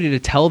 There's nobody to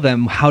tell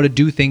them how to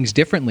do things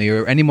differently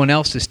or anyone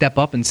else to step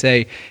up and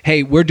say,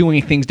 hey, we're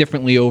doing things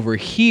differently over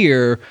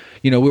here.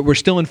 You know, we're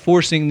still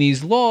enforcing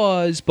these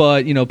laws,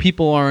 but, you know,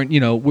 people aren't, you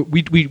know,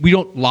 we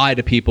don't lie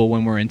to people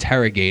when we're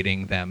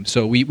interrogating them.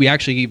 So we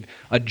actually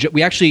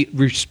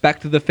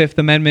respect the Fifth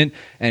Amendment,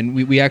 and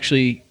we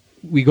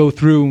go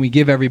through and we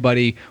give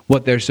everybody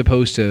what they're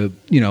supposed to,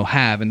 you know,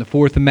 have, and the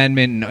Fourth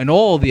Amendment and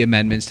all the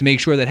amendments to make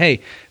sure that, hey,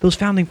 those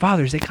founding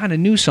fathers, they kind of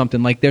knew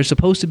something. Like, there's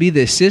supposed to be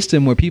this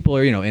system where people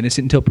are, you know,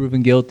 innocent until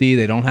proven guilty.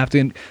 They don't have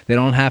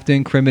to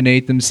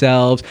incriminate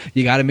themselves.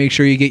 You got to make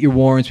sure you get your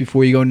warrants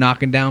before you go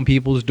knocking down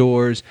people's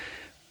doors.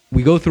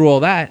 We go through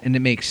all that, and it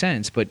makes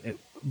sense. But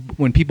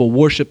when people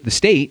worship the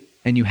state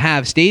and you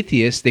have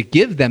stateists that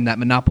give them that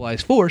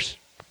monopolized force,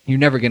 you're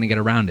never going to get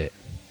around it.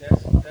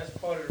 That's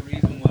part of the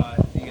reason why.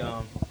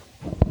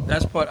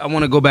 That's part. I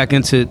want to go back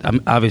into.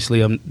 Obviously,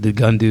 I'm the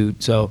gun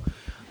dude, so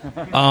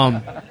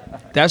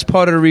that's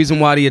part of the reason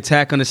why the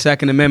attack on the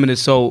Second Amendment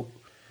is so.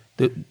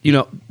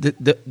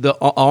 The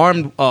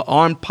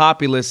armed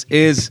populace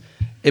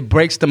it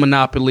breaks the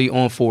monopoly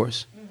on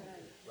force.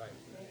 Right.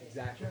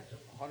 Exactly.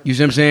 You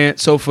see what I'm saying?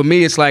 So for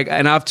me, it's like,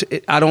 and I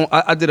posted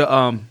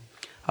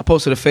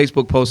a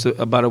Facebook post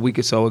about a week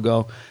or so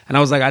ago, and I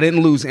was like, I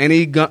didn't lose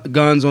any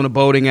guns on a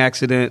boating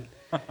accident.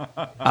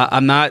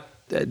 I'm not.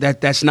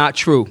 That's not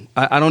true.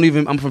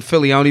 I'm from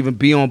Philly. I don't even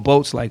be on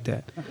boats like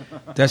that.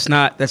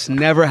 That's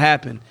never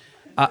happened.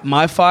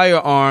 My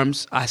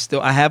firearms, I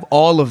have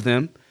all of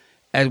them,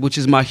 which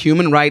is my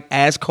human right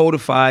as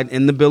codified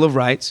in the Bill of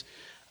Rights,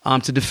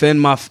 to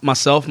defend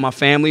myself, my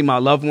family, my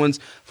loved ones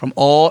from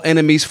all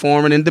enemies,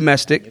 foreign and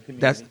domestic.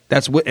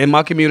 That's what in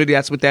my community.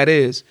 That's what that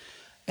is.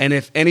 And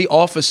if any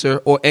officer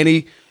or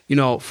any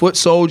foot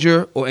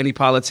soldier or any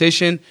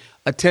politician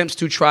attempts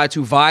to try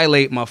to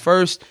violate my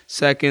first,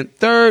 second,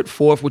 third,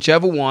 fourth,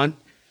 whichever one,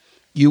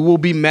 you will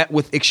be met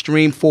with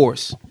extreme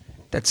force.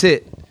 That's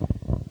it.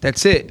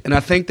 And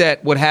I think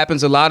that what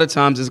happens a lot of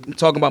times is,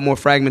 talking about more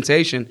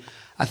fragmentation,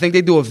 I think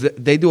they do a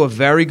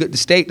very good, the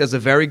state does a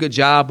very good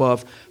job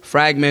of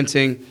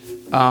fragmenting,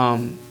 well,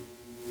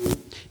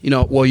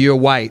 you're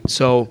white,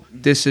 so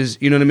this is,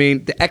 you know what I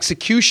mean? The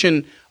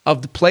execution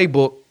of the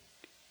playbook,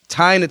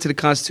 tying it to the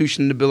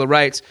Constitution and the Bill of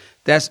Rights,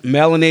 that's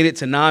melanated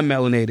to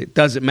non-melanated.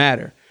 Doesn't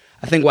matter.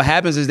 I think what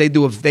happens is they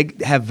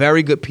have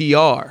very good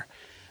PR,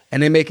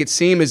 and they make it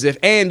seem as if,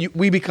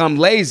 we become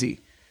lazy,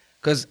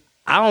 because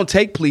I don't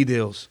take plea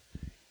deals.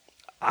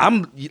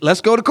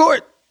 Let's go to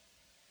court.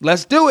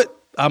 Let's do it.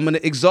 I'm going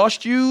to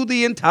exhaust you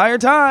the entire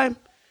time.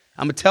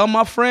 I'm going to tell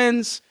my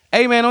friends,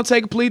 hey, man, don't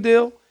take a plea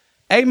deal.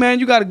 Hey,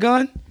 man, you got a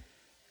gun.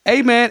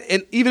 Hey, man,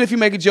 and even if you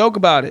make a joke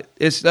about it,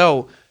 it's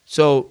so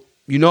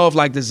if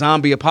like the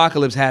zombie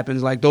apocalypse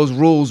happens, like those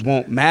rules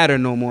won't matter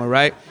no more,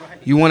 right?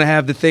 You want to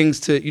have the things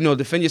to,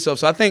 defend yourself.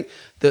 So I think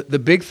the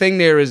big thing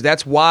there is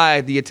that's why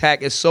the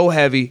attack is so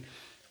heavy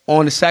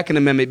on the Second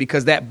Amendment,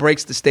 because that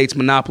breaks the state's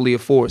monopoly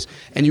of force.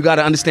 And you got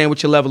to understand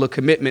what your level of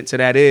commitment to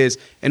that is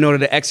in order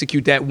to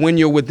execute that when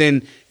you're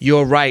within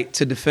your right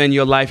to defend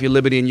your life, your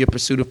liberty, and your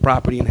pursuit of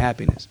property and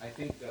happiness. I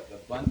think the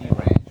Bundy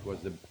Ranch was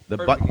the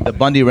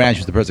Bundy Ranch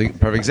was the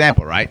perfect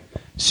example, right?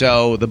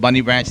 So the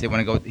Bundy Ranch, they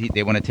want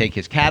to take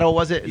his cattle,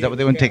 was it? Is that what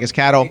they want to take his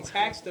cattle? They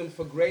taxed him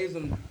for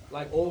grazing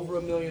like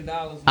over $1 million.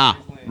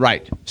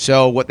 Right.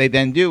 So what they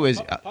then do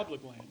is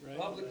public land, right?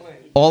 Public land.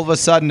 All of a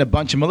sudden, a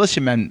bunch of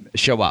militiamen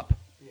show up.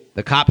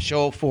 The cops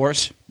show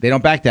force. They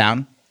don't back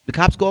down. The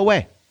cops go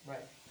away. Right.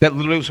 That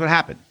literally was what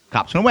happened.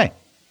 Cops went away.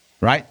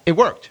 Right? It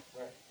worked.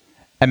 Right.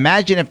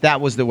 Imagine if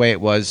that was the way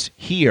it was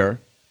here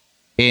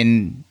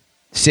in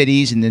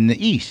cities and in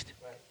the East.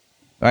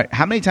 Right?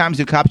 How many times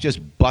do cops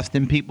just bust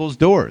in people's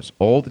doors?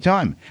 All the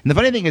time. And the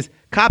funny thing is,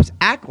 cops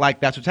act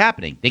like that's what's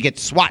happening. They get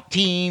SWAT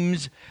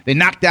teams. They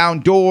knock down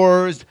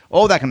doors.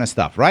 All that kind of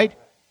stuff, right?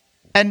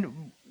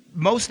 And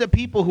most of the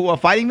people who are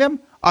fighting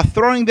them are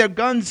throwing their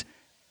guns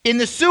in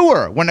the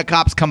sewer when the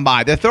cops come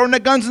by. They're throwing the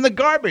guns in the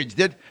garbage.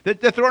 They're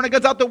throwing the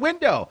guns out the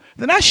window.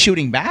 They're not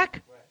shooting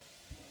back.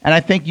 And I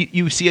think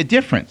you see a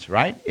difference,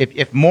 right?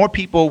 If more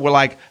people were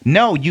like,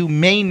 no, you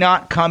may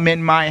not come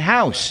in my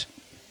house,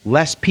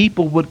 less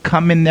people would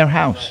come in their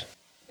house.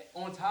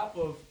 On top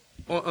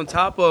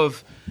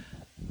of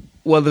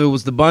whether it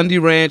was the Bundy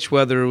Ranch,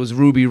 whether it was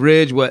Ruby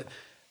Ridge,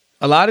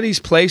 a lot of these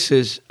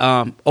places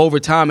over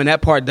time, and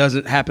that part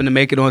doesn't happen to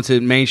make it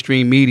onto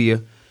mainstream media,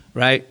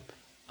 right?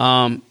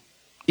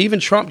 Even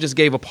Trump just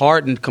gave a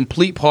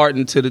complete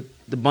pardon to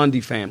the Bundy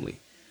family,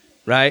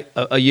 right?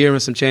 A year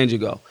and some change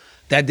ago.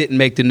 that didn't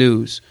make the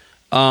news.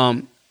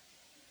 No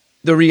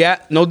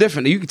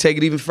different. You could take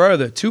it even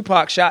further.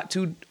 Tupac shot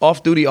 2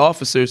 off-duty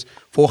officers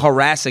for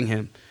harassing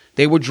him.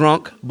 They were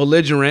drunk,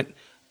 belligerent,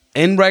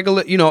 in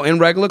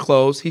regular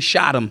clothes. He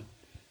shot them.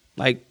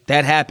 Like,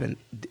 that happened.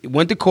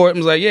 Went to court and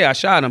was like, yeah, I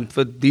shot him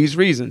for these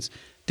reasons.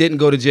 Didn't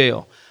go to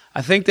jail.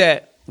 I think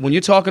that when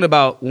you're talking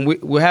about, when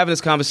we're having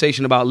this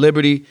conversation about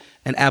liberty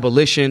and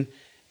abolition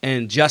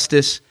and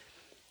justice,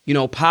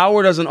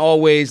 power doesn't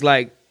always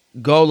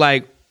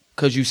go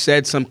because you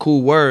said some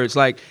cool words.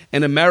 Like,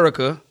 in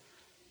America,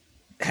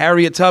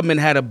 Harriet Tubman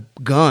had a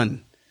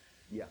gun.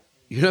 Yeah.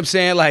 You know what I'm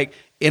saying? Like,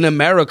 in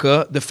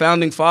America, the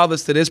founding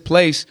fathers to this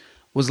place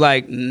was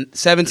like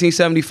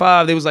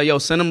 1775. They was like, yo,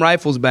 send them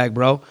rifles back,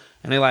 bro.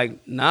 And they're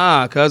like,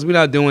 nah, cuz we're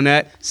not doing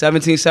that.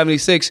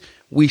 1776,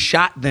 we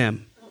shot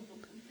them.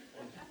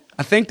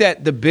 I think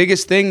that the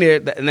biggest thing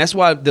there, and that's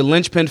why the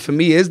linchpin for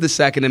me is the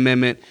Second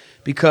Amendment,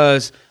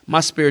 because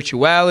my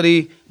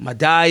spirituality, my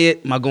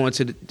diet, my going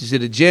to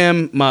the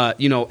gym, my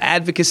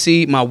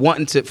advocacy, my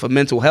wanting for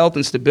mental health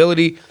and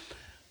stability,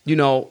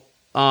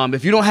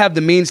 if you don't have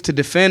the means to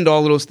defend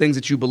all of those things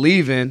that you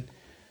believe in,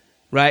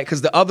 right?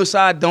 Because the other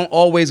side don't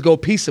always go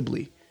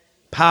peaceably.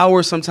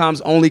 Power sometimes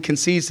only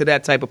concedes to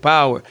that type of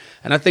power.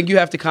 And I think you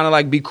have to kind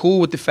of be cool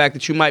with the fact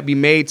that you might be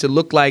made to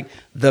look like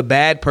the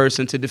bad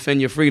person to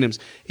defend your freedoms.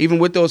 Even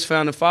with those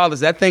founding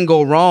fathers, that thing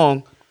go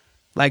wrong,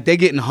 they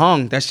getting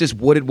hung. That's just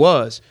what it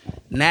was.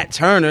 Nat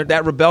Turner,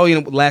 that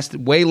rebellion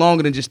lasted way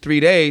longer than just 3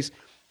 days.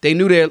 They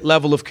knew their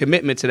level of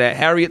commitment to that.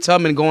 Harriet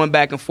Tubman going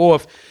back and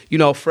forth,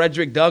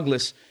 Frederick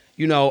Douglass,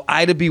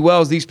 Ida B.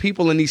 Wells, these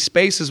people in these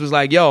spaces was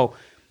like, yo,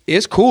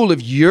 it's cool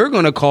if you're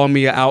going to call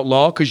me an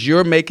outlaw because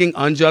you're making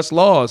unjust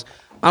laws.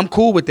 I'm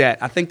cool with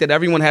that. I think that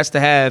everyone has to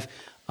have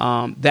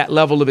that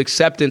level of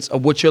acceptance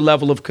of what your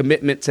level of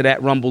commitment to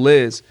that rumble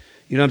is.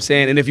 You know what I'm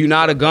saying? And if you're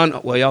not a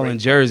gun, well, y'all in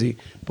Jersey,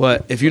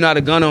 but if you're not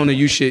a gun owner,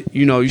 you should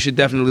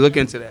definitely look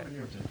into that.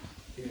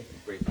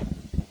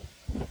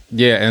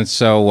 Yeah, and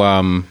so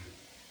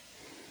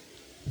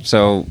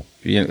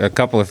a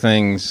couple of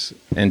things,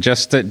 and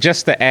just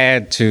to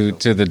add to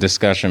the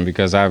discussion,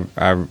 because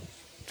I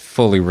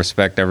fully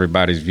respect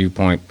everybody's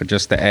viewpoint, but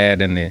just to add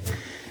in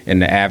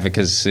the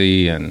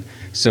advocacy and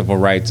civil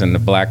rights and the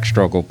black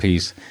struggle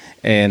piece,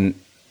 and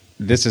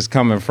this is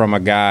coming from a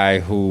guy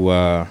who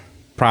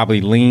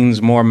probably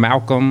leans more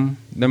Malcolm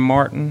than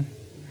Martin,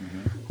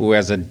 who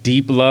has a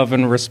deep love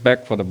and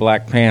respect for the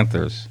Black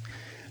Panthers.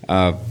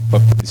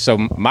 So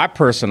my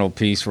personal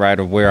piece, right,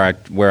 of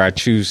where I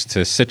choose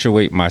to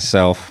situate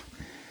myself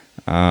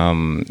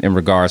in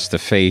regards to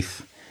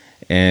faith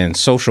and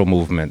social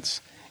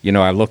movements.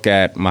 I look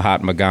at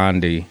Mahatma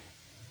Gandhi,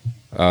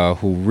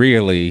 who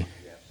really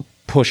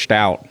pushed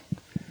out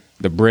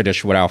the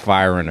British without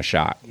firing a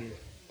shot.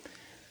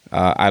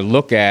 I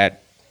look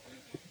at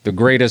the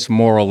greatest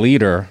moral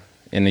leader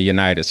in the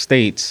United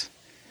States,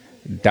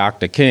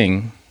 Dr.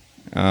 King,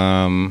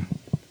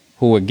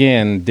 who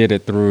again did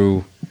it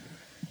through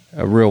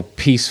a real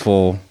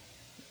peaceful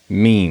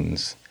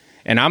means.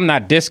 And I'm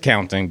not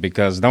discounting,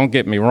 because don't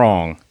get me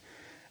wrong,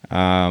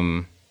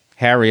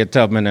 Harriet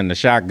Tubman and the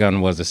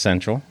shotgun was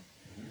essential,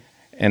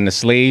 and the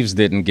slaves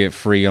didn't get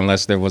free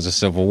unless there was a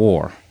civil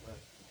war.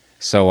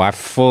 So I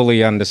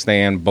fully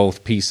understand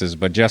both pieces,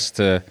 but just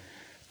to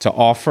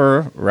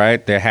offer,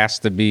 right, there has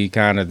to be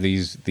kind of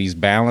these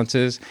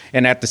balances.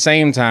 And at the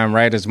same time,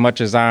 right, as much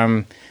as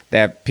I'm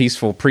that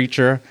peaceful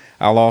preacher,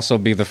 I'll also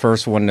be the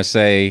first one to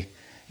say,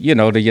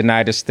 the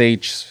United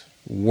States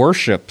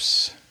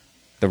worships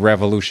the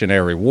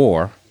Revolutionary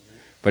War,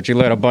 but you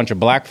let a bunch of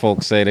black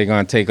folks say they're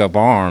going to take up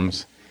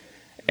arms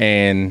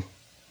and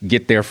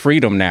get their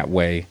freedom that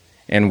way,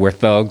 and we're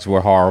thugs,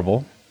 we're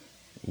horrible,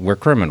 we're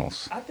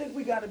criminals. I think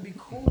we got to be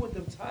cool with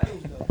them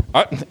titles,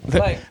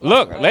 though.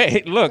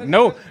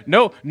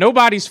 Look,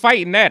 nobody's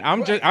fighting that.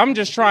 I'm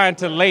just trying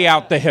to lay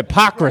out the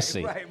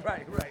hypocrisy. Right.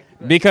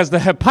 Because the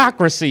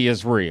hypocrisy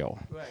is real.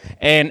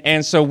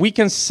 And so we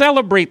can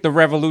celebrate the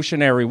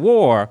Revolutionary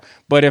War,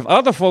 but if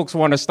other folks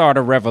want to start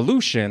a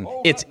revolution,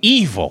 it's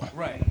evil.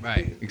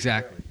 Right,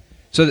 exactly.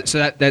 So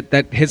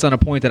that hits on a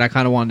point that I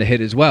kind of wanted to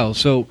hit as well.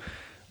 So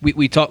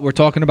we're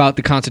talking about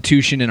the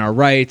Constitution and our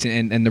rights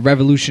and the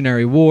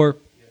Revolutionary War.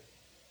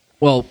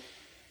 Well,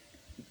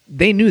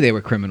 they knew they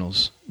were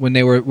criminals when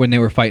they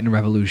were fighting the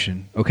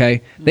revolution.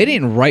 Okay, they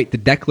didn't write the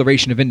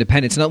Declaration of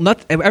Independence.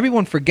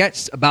 Everyone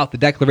forgets about the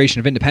Declaration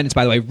of Independence.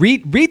 By the way,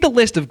 read the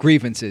list of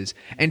grievances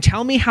and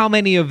tell me how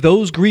many of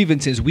those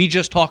grievances we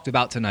just talked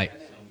about tonight.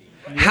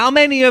 How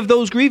many of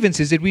those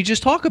grievances did we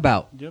just talk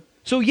about? Yep.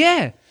 So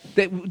yeah,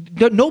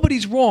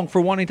 nobody's wrong for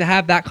wanting to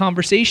have that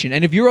conversation.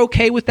 And if you're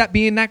okay with that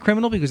being that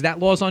criminal because that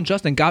law is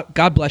unjust, then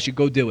God bless you,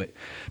 go do it.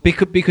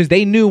 Because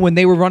they knew when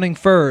they were running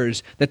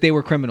furs that they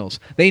were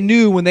criminals. They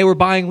knew when they were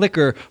buying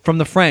liquor from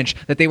the French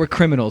that they were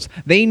criminals.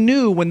 They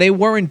knew when they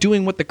weren't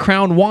doing what the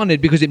crown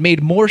wanted because it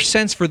made more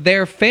sense for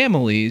their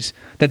families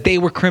that they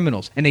were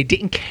criminals. And they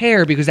didn't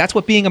care because that's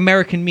what being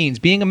American means.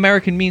 Being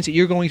American means that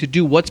you're going to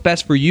do what's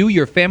best for you,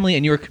 your family,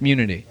 and your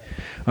community.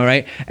 All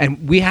right?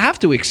 And we have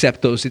to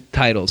accept those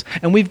titles.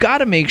 And we've got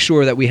to make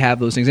sure that we have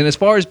those things. And as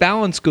far as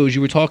balance goes,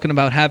 you were talking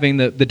about having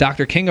the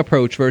Dr. King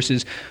approach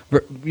versus,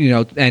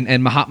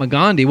 and Mahatma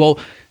Gandhi. Well,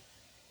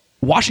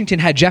 Washington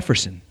had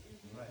Jefferson,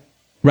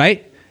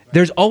 right?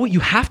 There's always,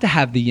 you have to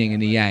have the yin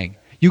and the yang.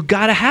 You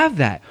got to have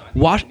that.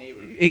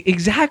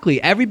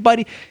 Exactly.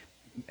 Everybody,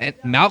 and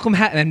Malcolm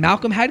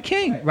had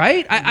King,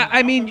 right?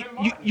 I mean,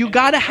 you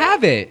got to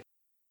have it.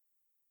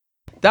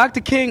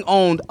 Dr. King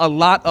owned a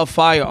lot of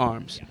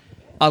firearms.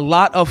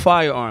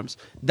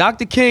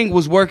 Dr. King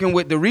was working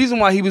with, the reason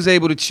why he was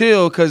able to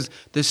chill, because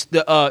the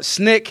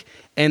SNCC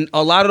and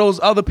a lot of those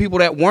other people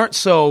that weren't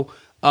so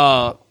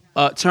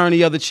turn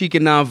the other cheek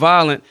and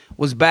nonviolent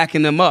was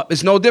backing them up.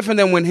 It's no different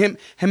than when him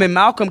and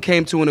Malcolm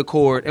came to an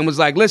accord and was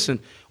like,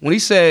 listen, when he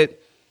said,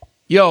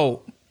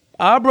 yo,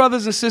 our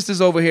brothers and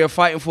sisters over here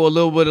fighting for a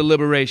little bit of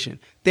liberation,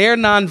 they're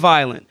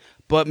nonviolent,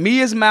 but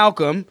me as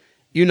Malcolm,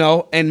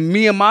 and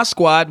me and my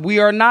squad, we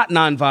are not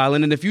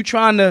nonviolent. And if you're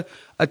trying to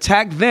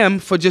attack them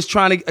for just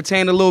trying to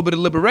attain a little bit of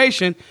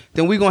liberation,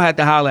 then we're going to have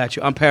to holler at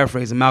you. I'm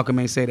paraphrasing. Malcolm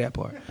ain't say that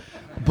part.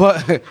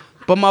 But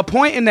my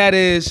point in that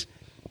is,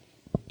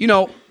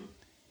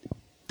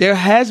 there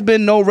has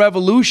been no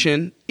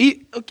revolution.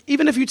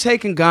 Even if you're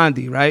taking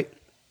Gandhi, right?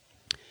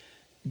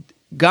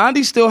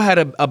 Gandhi still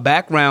had a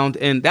background,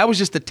 and that was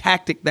just the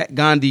tactic that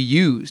Gandhi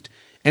used.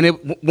 And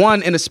it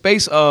won in a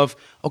space of,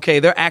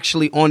 okay, they're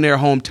actually on their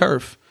home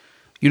turf.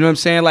 You know what I'm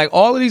saying? Like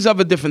all of these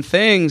other different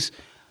things,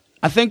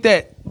 I think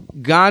that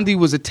Gandhi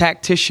was a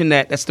tactician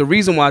that's the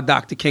reason why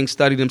Dr. King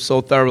studied him so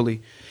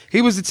thoroughly.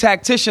 He was a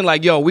tactician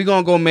like, yo, we're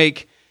going to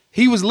go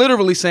he was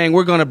literally saying,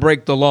 we're going to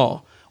break the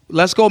law.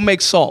 Let's go make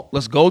salt.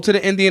 Let's go to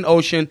the Indian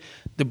Ocean.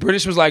 The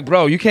British was like,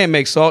 bro, you can't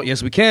make salt.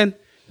 Yes, we can.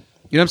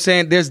 You know what I'm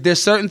saying?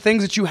 There's certain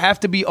things that you have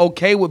to be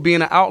okay with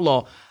being an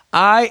outlaw.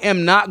 I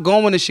am not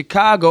going to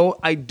Chicago.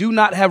 I do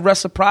not have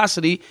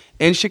reciprocity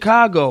in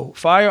Chicago.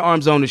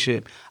 Firearms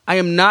ownership. I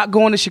am not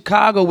going to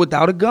Chicago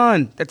without a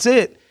gun. That's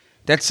it.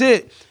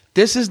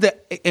 This is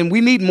and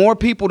we need more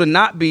people to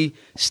not be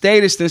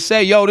statists and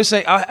say, yo, this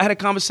ain't. I had a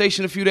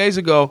conversation a few days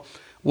ago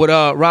with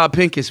Rob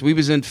Pincus. We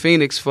was in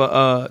Phoenix for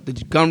the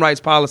Gun Rights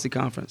Policy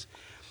Conference.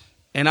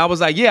 And I was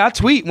like, yeah, I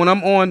tweet when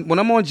I'm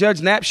on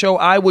Judge Knapp's show,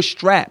 I was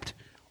strapped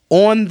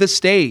on the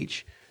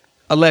stage,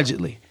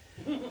 allegedly.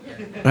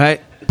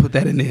 Right? Put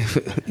that in there,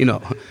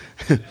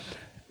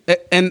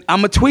 and I'm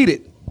going to tweet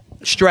it,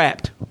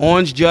 strapped,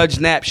 on Judge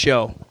Knapp's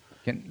show.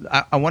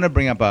 I want to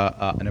bring up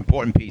an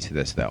important piece of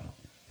this, though.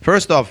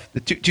 First off,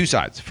 the two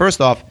sides. First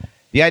off,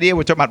 the idea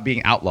we're talking about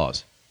being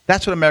outlaws.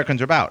 That's what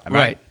Americans are about.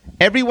 Right.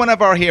 Every one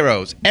of our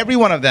heroes, every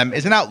one of them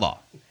is an outlaw.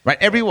 Right?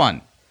 Every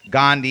one.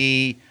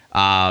 Gandhi,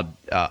 all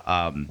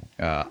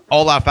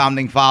our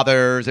founding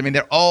fathers. I mean,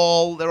 they're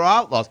all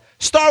outlaws.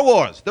 Star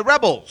Wars, the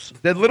rebels.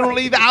 They're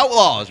literally the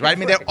outlaws, right? I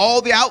mean, they're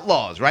all the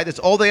outlaws, right? That's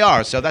all they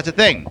are. So that's a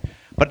thing.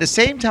 But at the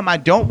same time, I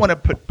don't want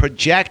to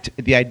project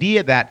the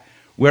idea that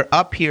we're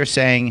up here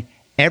saying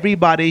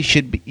everybody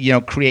should be,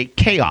 create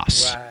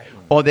chaos, right,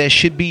 or there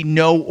should be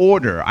no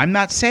order. I'm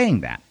not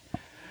saying that. I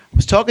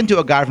was talking to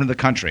a guy from the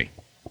country,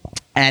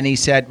 and he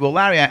said, well,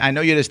 Larry, I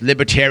know you're this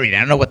libertarian. I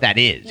don't know what that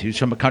is. He was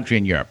from a country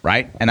in Europe,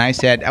 right? And I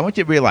said, I want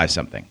you to realize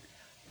something.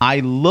 I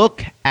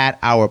look at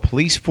our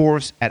police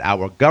force, at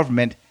our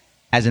government,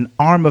 as an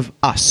arm of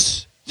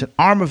us. It's an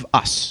arm of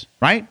us,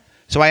 right?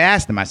 So I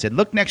asked him, I said,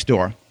 look next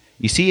door.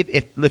 You see,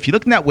 if you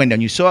look in that window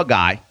and you saw a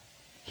guy,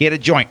 he had a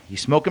joint,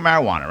 he's smoking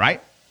marijuana, right?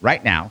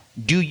 Right now,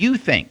 do you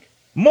think,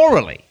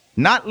 morally,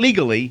 not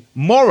legally,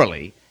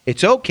 morally,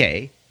 it's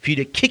okay for you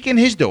to kick in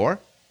his door,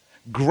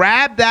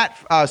 grab that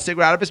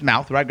cigarette out of his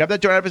mouth, right? Grab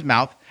that joint out of his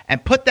mouth,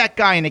 and put that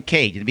guy in a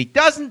cage. And if he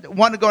doesn't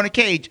want to go in a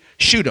cage,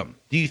 shoot him.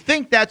 Do you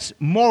think that's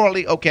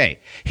morally okay?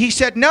 He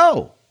said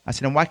no. I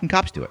said, then why can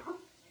cops do it?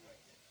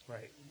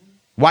 Right.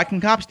 Why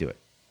can cops do it?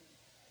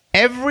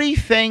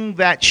 Everything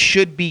that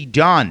should be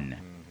done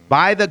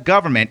by the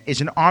government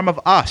is an arm of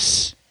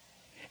us.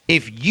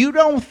 If you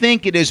don't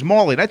think it is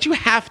morally, that you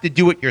have to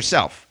do it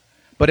yourself.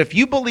 But if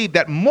you believe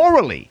that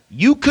morally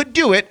you could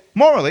do it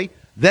morally,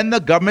 then the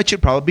government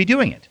should probably be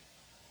doing it.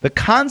 The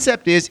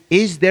concept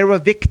is there a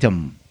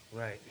victim?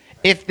 Right.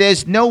 If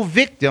there's no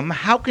victim,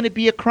 how can it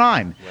be a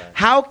crime? Right.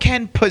 How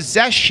can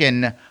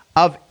possession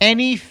of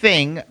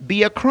anything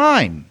be a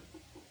crime?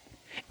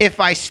 If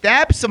I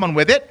stab someone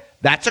with it,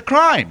 that's a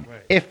crime.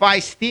 Right. If I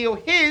steal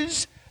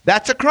his,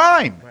 that's a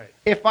crime. Right.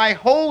 If I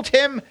hold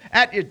him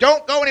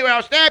don't go anywhere,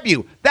 I'll stab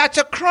you, that's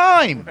a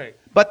crime. Right.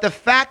 But the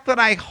fact that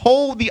I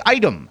hold the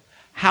item,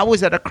 how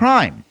is that a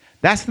crime?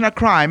 That's not a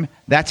crime,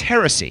 that's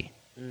heresy.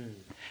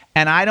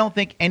 And I don't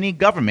think any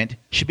government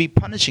should be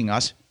punishing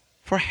us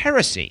for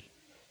heresy,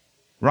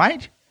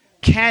 right?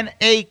 Can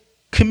a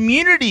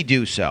community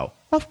do so?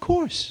 Of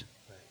course.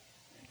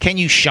 Can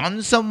you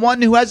shun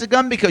someone who has a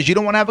gun because you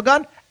don't want to have a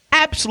gun?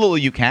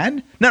 Absolutely you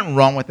can. Nothing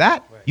wrong with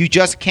that. You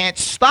just can't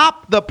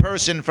stop the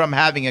person from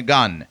having a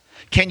gun.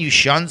 Can you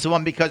shun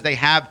someone because they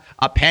have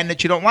a pen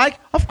that you don't like?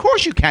 Of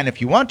course you can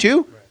if you want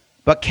to.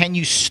 But can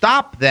you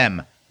stop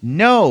them?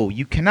 No,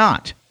 you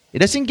cannot. It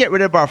doesn't get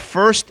rid of our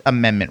First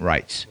Amendment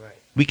rights.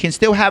 We can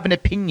still have an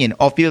opinion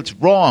or feel it's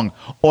wrong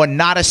or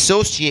not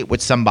associate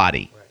with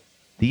somebody. Right.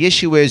 The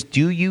issue is,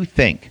 do you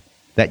think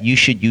that you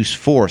should use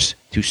force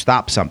to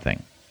stop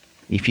something?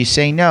 If you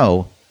say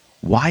no,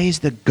 why is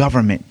the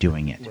government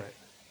doing it? Right.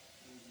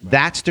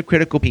 That's the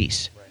critical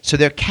piece. Right. So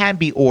there can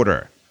be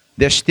order.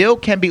 There still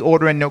can be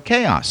order and no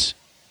chaos,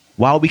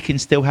 while we can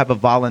still have a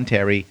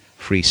voluntary,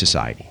 free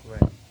society.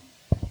 Right.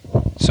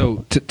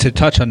 So to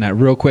touch on that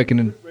real quick, and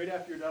then right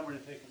after you're done, we're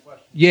going to take a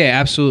question. Yeah,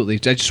 absolutely.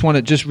 I just want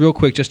to just real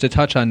quick just to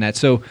touch on that.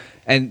 So,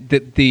 and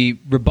the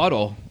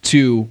rebuttal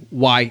to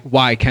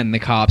why can the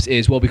cops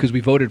is, well, because we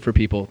voted for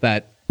people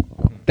that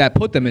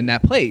put them in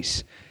that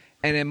place.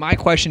 And then my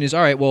question is,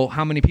 all right, well,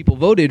 how many people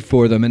voted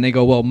for them? And they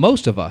go, well,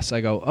 most of us.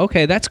 I go,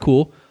 okay, that's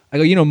cool. I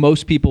go,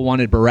 most people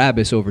wanted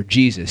Barabbas over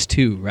Jesus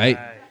too, right?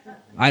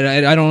 I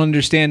don't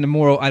understand the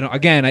moral.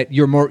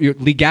 Your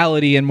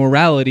legality and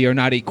morality are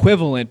not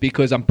equivalent,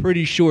 because I'm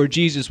pretty sure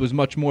Jesus was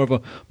much more of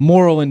a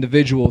moral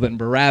individual than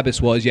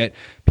Barabbas was, yet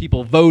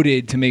people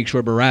voted to make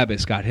sure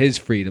Barabbas got his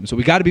freedom. So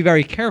we got to be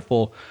very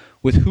careful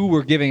with who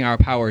we're giving our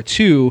power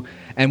to,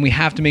 and we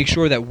have to make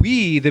sure that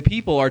we, the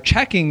people, are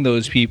checking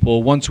those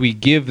people once we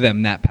give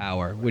them that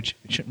power, which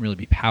shouldn't really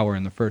be power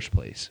in the first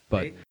place.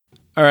 But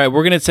all right,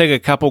 we're going to take a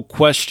couple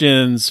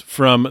questions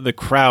from the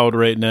crowd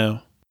right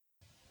now.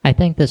 I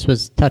think this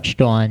was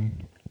touched on,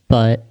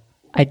 but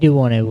I do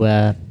want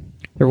to,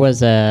 there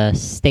was a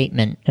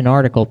statement, an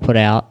article put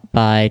out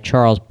by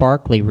Charles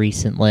Barkley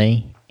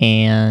recently,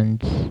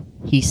 and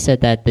he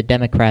said that the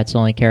Democrats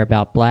only care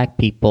about black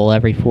people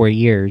every 4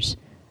 years.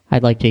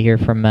 I'd like to hear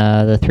from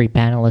the three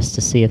panelists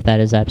to see if that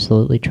is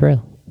absolutely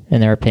true,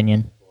 in their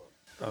opinion.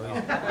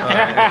 White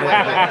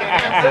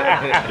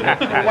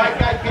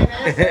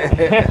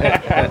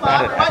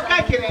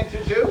guy can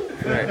answer too.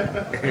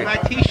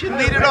 Like, he should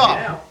lead it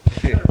off.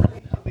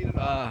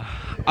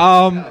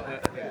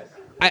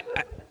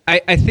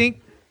 I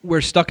think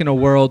we're stuck in a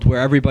world where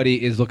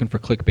everybody is looking for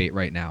clickbait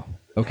right now.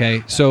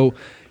 Okay, so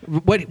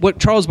what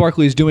Charles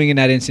Barkley is doing in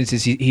that instance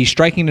is he's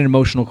striking an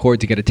emotional chord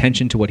to get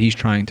attention to what he's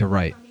trying to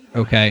write.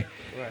 Okay,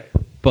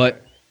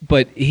 but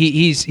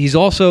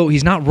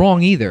he's not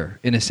wrong either,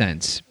 in a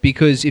sense,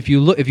 because if you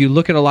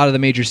look at a lot of the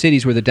major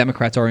cities where the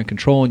Democrats are in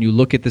control, and you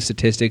look at the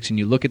statistics and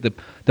you look at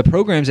the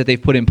programs that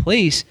they've put in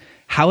place,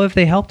 how have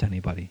they helped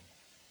anybody?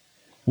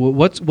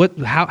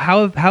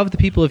 How have the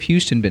people of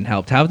Houston been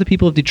helped? How have the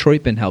people of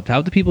Detroit been helped? How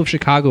have the people of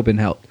Chicago been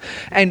helped?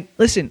 And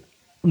listen,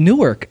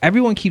 Newark,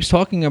 everyone keeps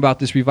talking about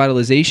this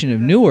revitalization of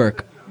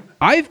Newark.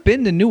 I've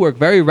been to Newark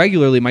very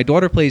regularly. My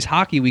daughter plays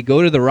hockey. We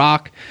go to the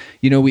Rock.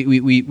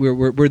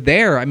 We're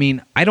there. I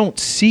mean, I don't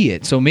see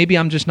it. So maybe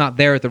I'm just not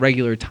there at the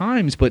regular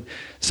times, but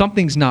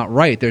something's not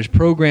right. There's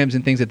programs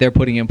and things that they're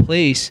putting in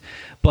place,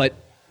 but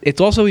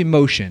it's also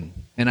emotion.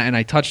 And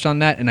I touched on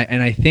that, and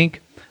I think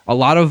a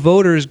lot of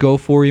voters go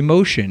for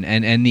emotion,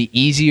 and the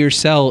easier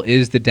sell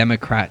is the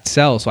Democrat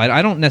sell. So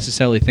I don't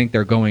necessarily think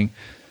they're going.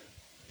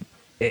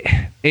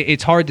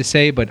 It's hard to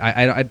say, but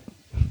I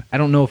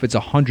don't know if it's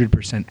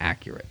 100%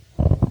 accurate.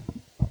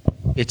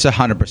 It's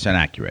 100%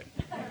 accurate.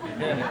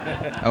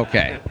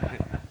 Okay.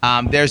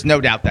 There's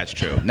no doubt that's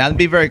true. Now, to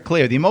be very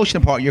clear, the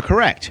emotional part, you're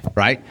correct,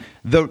 right?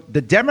 The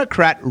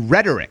Democratic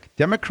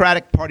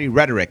Party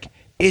rhetoric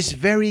is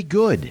very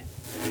good.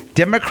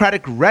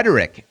 Democratic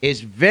rhetoric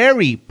is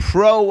very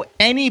pro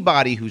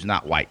anybody who's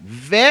not white.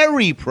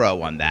 Very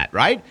pro on that,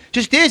 right?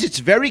 Just is. It's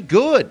very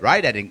good,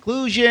 right? At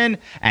inclusion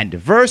and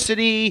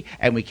diversity,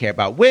 and we care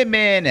about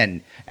women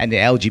and the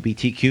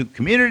LGBTQ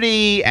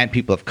community and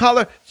people of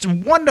color. It's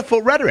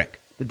wonderful rhetoric.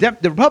 The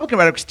Republican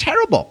rhetoric is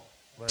terrible.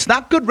 Right. It's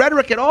not good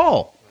rhetoric at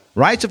all,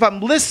 right? So if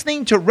I'm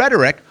listening to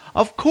rhetoric,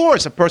 of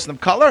course, a person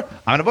of color,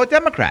 I'm going to vote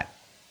Democrat.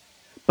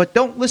 But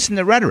don't listen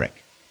to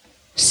rhetoric.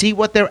 See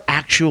what they're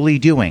actually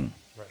doing.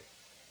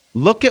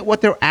 Look at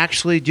what they're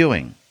actually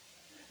doing.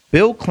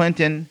 Bill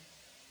Clinton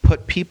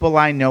put people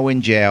I know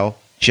in jail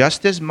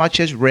just as much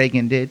as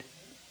Reagan did,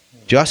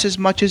 just as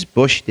much as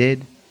Bush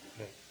did.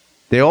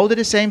 They all did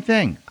the same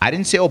thing. I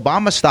didn't see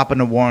Obama stopping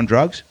the war on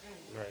drugs.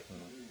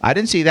 I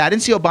didn't see that. I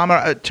didn't see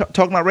Obama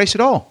talking about race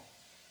at all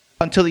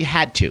until he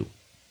had to.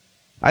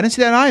 I didn't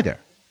see that either.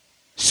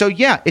 So,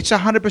 yeah, it's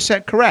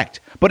 100%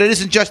 correct. But it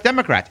isn't just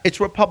Democrats. It's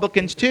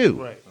Republicans,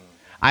 too. Right.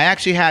 I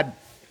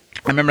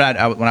remember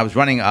that when I was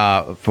running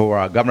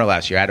for governor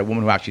last year, I had a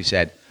woman who actually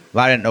said,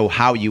 well, I didn't know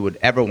how you would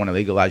ever want to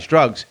legalize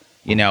drugs.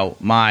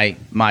 I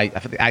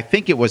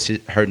think it was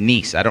her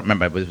niece. I don't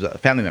remember. It was a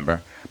family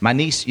member. My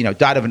niece,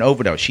 died of an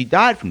overdose. She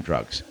died from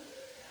drugs.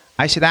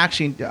 I said,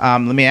 actually, let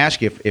me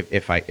ask you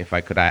if I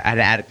could. I had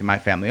an addict in my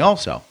family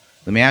also.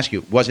 Let me ask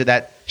you, was it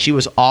that she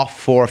was off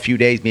for a few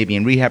days, maybe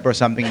in rehab or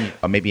something,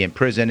 or maybe in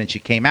prison, and she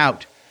came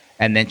out,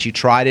 and then she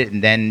tried it,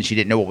 and then she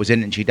didn't know what was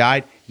in it, and she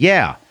died?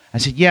 Yeah. I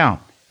said, yeah.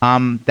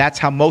 That's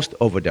how most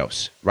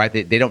overdose, right?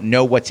 They don't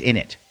know what's in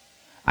it.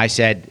 I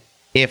said,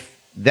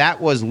 if that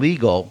was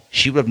legal,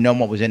 she would have known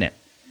what was in it.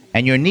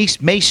 And your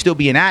niece may still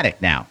be an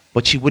addict now,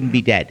 but she wouldn't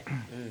be dead.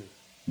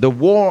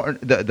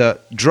 The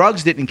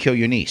drugs didn't kill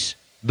your niece.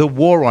 The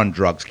war on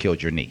drugs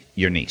killed your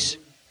niece.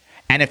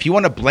 And if you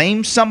want to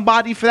blame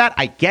somebody for that,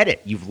 I get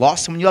it. You've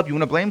lost someone you love. You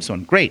want to blame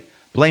someone. Great.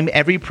 Blame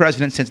every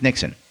president since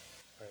Nixon.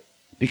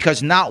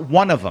 Because not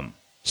one of them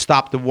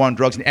stopped the war on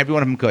drugs, and every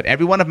one of them could.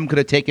 Every one of them could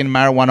have taken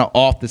marijuana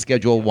off the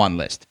Schedule 1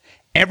 list.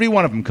 Every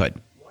one of them could.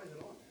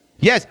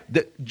 Yes,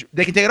 they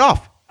can take it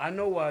off. I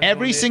know why.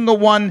 Every single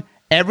one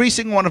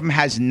of them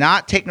has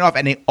not taken it off,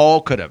 and they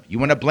all could have. You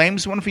want to blame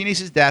someone for your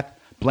niece's death,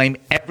 blame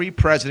every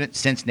president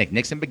since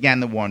Nixon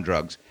began the war on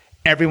drugs.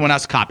 Everyone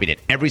else copied it.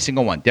 Every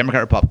single one.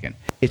 Democrat, Republican.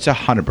 It's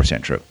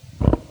 100% true.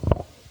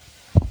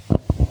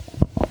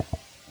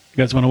 You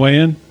guys want to weigh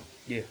in?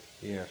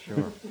 Yeah,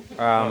 sure.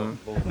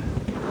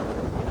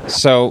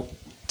 So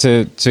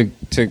to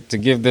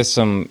give this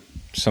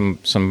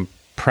some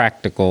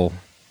practical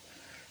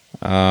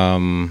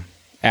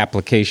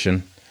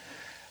application,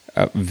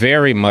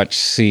 very much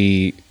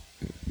see,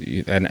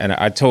 and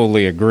I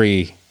totally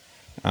agree,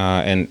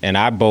 and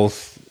I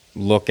both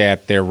look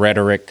at their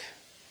rhetoric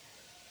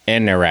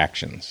and their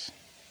actions.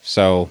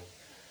 So,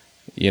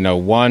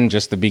 one,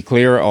 just to be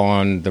clear,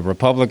 on the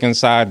Republican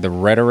side, the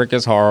rhetoric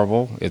is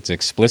horrible. It's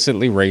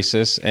explicitly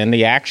racist, and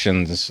the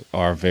actions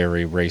are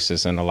very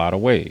racist in a lot of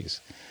ways.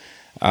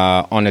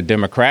 On the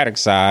Democratic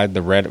side,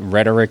 the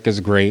rhetoric is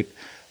great,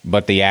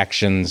 but the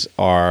actions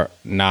are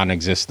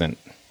non-existent.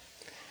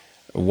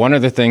 One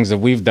of the things that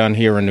we've done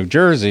here in New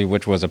Jersey,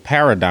 which was a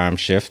paradigm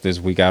shift, is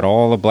we got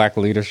all the black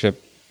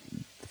leadership.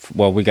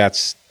 Well, we got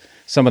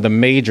some of the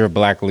major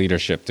black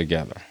leadership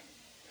together.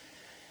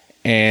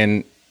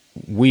 And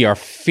we are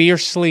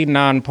fiercely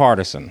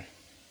nonpartisan.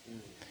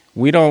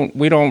 We don't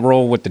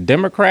roll with the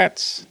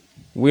Democrats.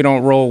 We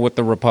don't roll with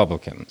the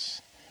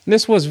Republicans.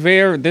 This is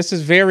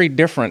very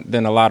different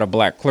than a lot of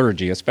black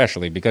clergy,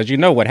 especially because you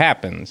know what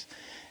happens.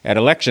 At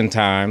election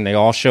time, they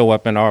all show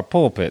up in our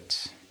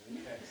pulpits,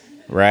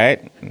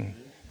 right?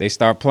 They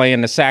start playing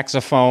the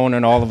saxophone,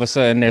 and all of a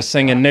sudden they're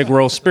singing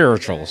Negro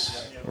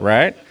spirituals,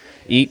 right?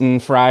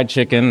 Eating fried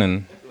chicken,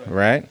 and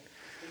right?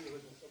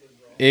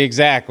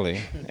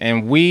 Exactly.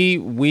 And we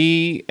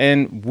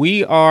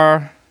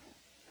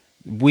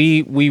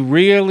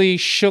really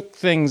shook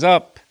things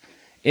up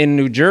in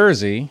New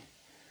Jersey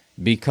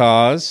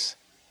because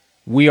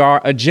we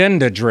are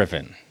agenda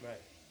driven. Right.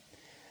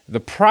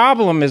 The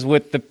problem is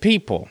with the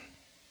people.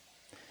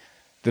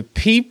 The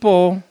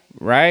people,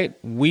 right?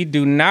 We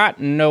do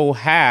not know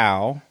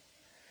how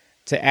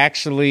to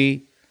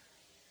actually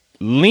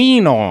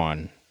lean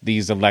on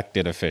these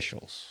elected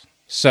officials.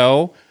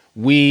 So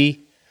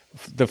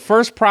the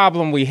first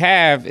problem we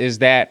have is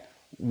that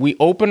we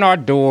open our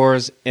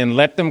doors and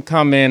let them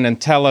come in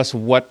and tell us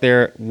what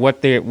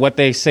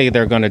they say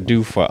they're going to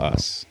do for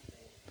us.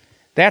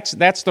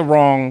 That's the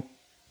wrong.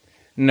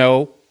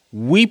 No,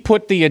 we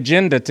put the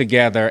agenda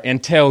together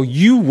and tell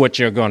you what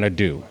you're going to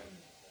do.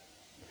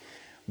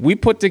 We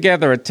put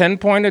together a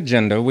 10-point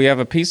agenda. We have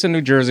a piece in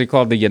New Jersey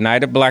called the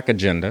United Black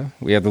Agenda.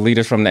 We have the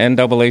leaders from the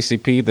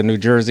NAACP, the New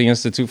Jersey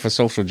Institute for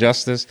Social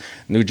Justice,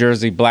 New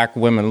Jersey Black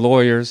Women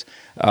Lawyers,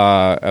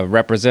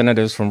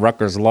 representatives from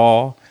Rutgers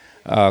Law,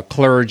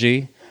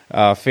 clergy,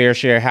 Fair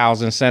Share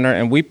Housing Center.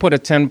 And we put a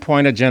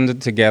 10-point agenda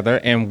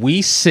together, and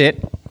we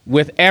sit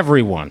with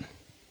everyone,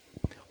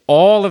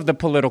 all of the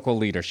political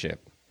leadership.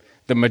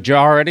 The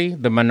majority,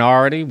 the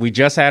minority. We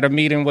just had a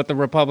meeting with the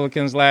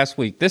Republicans last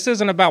week. This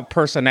isn't about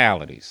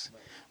personalities.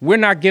 We're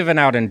not giving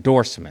out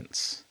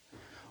endorsements.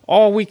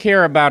 All we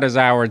care about is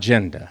our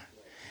agenda.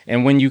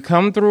 And when you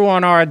come through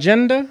on our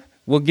agenda,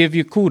 we'll give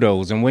you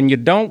kudos. And when you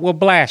don't, we'll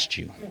blast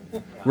you,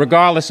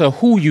 regardless of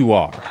who you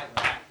are.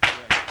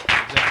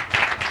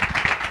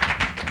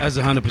 That's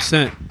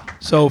 100%.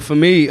 So for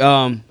me,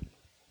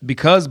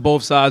 because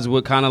both sides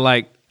were kind of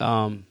like...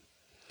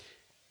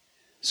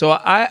 So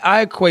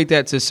I equate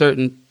that to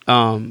certain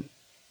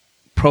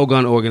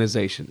pro-gun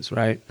organizations,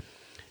 right?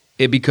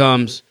 It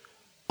becomes,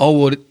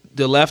 well,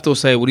 the left will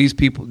say, well, these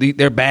people,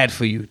 they're bad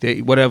for you,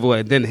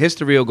 whatever. Then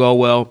history will go,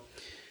 well,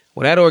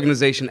 that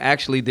organization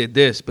actually did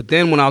this. But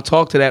then when I'll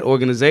talk to that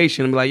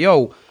organization, I'm like,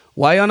 yo,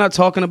 why y'all not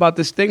talking about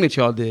this thing that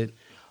y'all did?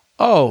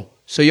 Oh,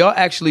 so y'all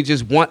actually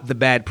just want the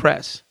bad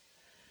press.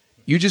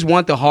 You just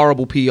want the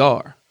horrible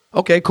PR.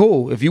 Okay,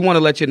 cool. If you want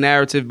to let your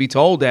narrative be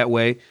told that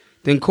way,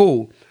 then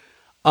cool.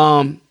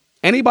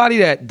 Anybody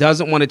that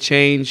doesn't want to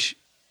change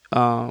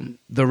the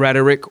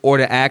rhetoric or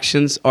the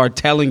actions are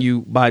telling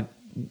you by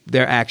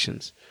their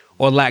actions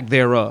or lack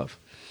thereof.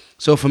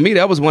 So for me,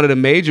 that was one of the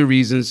major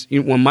reasons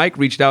when Mike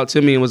reached out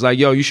to me and was like,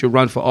 yo, you should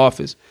run for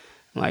office.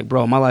 I'm like,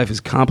 bro, my life is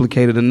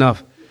complicated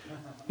enough.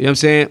 You know what I'm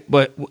saying?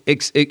 But,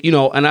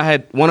 and I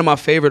had one of my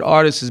favorite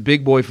artists is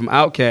Big Boy from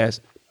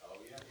Outkast.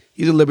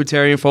 He's a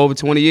libertarian for over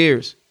 20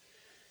 years.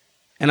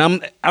 And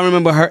I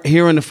remember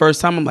hearing the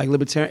first time, I'm like,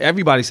 libertarian,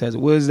 everybody says it.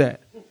 What is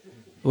that?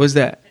 What's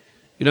that?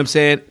 You know what I'm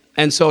saying?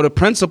 And so the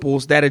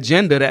principles, that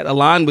agenda that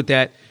align with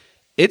that,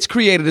 it's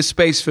created a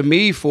space for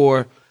me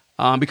for,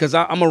 because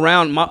I'm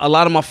around, a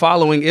lot of my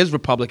following is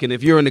Republican.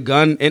 If you're in the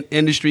gun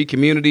industry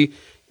community,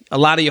 a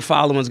lot of your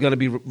following is going to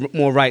be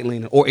more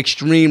right-leaning or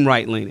extreme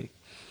right-leaning.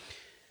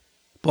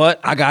 But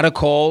I got to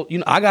call,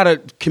 I got to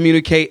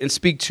communicate and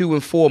speak to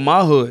and for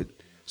my hood.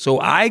 So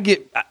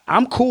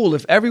I'm cool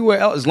if everywhere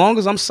else, as long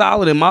as I'm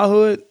solid in my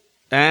hood,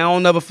 and I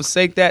don't never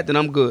forsake that, then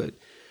I'm good.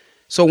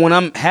 So when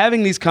I'm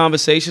having these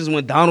conversations,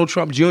 when Donald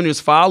Trump Jr. is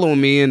following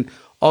me and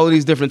all of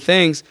these different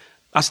things,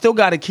 I still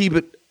got to keep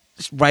it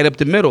right up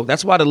the middle.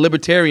 That's why the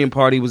Libertarian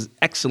Party was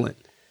excellent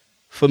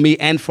for me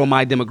and for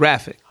my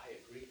demographic. I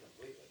agree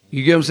completely.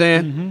 You get what I'm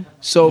saying? Mm-hmm.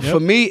 So for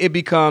me, it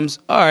becomes,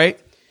 all right,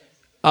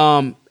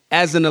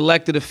 as an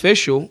elected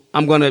official,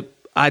 I'm going to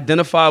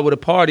identify with a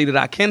party that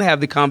I can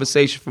have the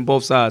conversation from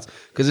both sides.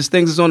 Because there's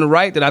things that's on the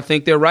right that I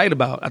think they're right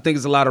about. I think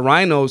there's a lot of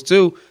rhinos,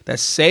 too, that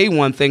say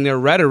one thing, their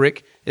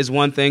rhetoric is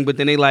one thing, but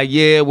then they like,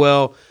 yeah,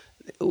 well,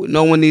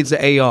 no one needs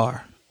an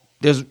AR.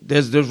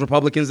 There's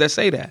Republicans that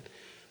say that.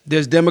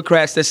 There's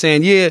Democrats that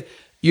saying, yeah,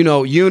 you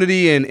know,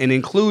 unity and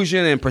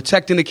inclusion and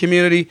protecting the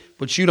community,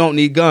 but you don't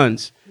need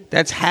guns.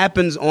 That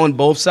happens on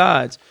both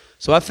sides.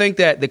 So I think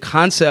that the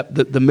concept,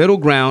 the middle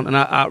ground, and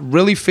I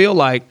really feel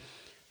like,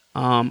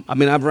 I've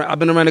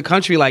been around the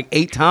country like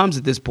 8 times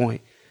at this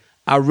point.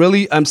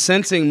 I'm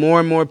sensing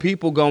more and more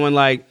people going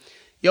like,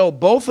 yo,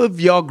 both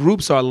of y'all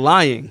groups are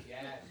lying.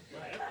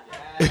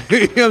 You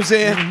know what I'm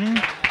saying?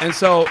 Mm-hmm. And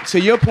so to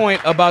your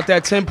point about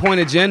that 10-point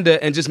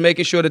agenda and just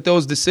making sure that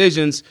those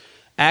decisions,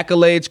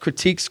 accolades,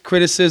 critiques,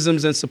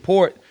 criticisms, and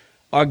support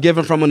are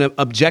given from an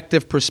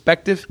objective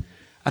perspective,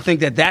 I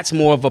think that that's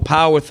more of a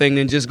power thing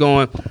than just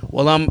going,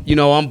 well,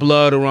 I'm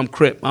Blood or I'm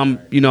Crip. I'm,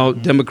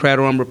 Democrat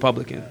or I'm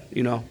Republican,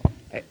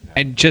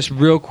 And just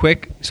real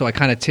quick, so I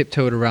kind of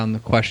tiptoed around the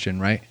question,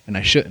 right? And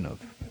I shouldn't have.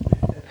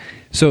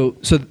 So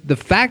the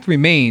fact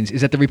remains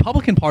is that the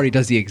Republican Party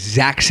does the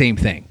exact same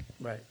thing.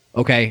 Right.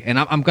 Okay? And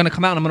I'm going to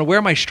come out and I'm going to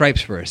wear my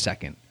stripes for a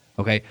second.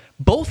 Okay?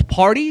 Both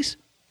parties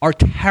are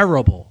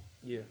terrible.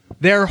 Yeah.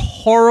 They're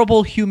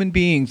horrible human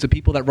beings, the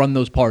people that run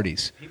those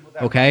parties.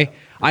 Okay?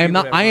 I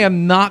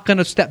am not going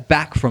to step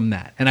back from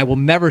that, and I will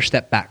never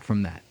step back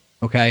from that.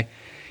 Okay?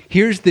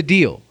 Here's the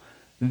deal.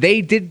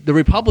 The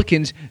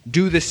Republicans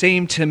do the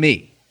same to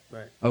me.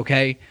 Right.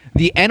 Okay?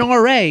 The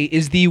NRA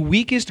is the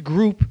weakest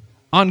group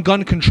on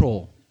gun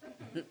control.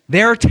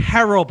 They're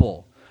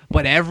terrible.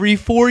 But every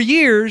 4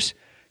 years,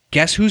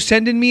 guess who's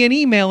sending me an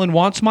email and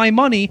wants my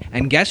money?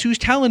 And guess who's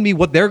telling me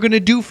what they're going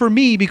to do for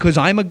me because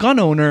I'm a gun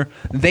owner?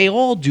 They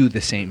all do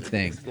the same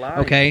thing.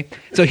 Okay?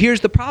 So here's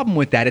the problem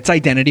with that. It's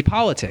identity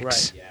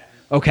politics. Right.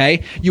 Yeah.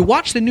 Okay? You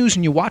watch the news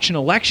and you watch an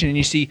election and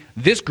you see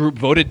this group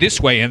voted this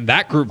way and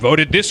that group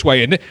voted this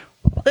way. And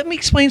let me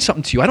explain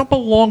something to you. I don't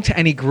belong to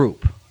any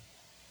group.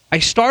 I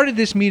started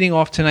this meeting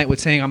off tonight with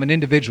saying I'm an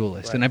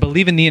individualist, right. And I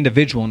believe in the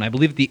individual, and I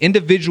believe the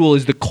individual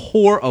is the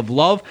core of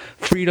love,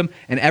 freedom,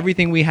 and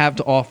everything we have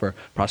to offer.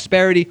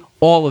 Prosperity,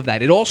 all of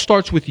that. It all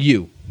starts with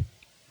you.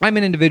 I'm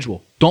an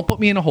individual. Don't put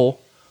me in a hole.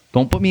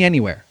 Don't put me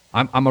anywhere.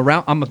 I'm a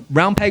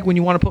round peg when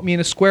you want to put me in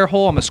a square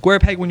hole. I'm a square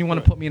peg when you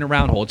want to put me in a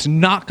round hole. It's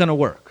not going to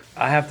work.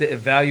 I have to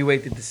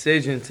evaluate the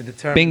decision to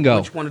determine Bingo.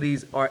 Which one of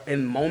these are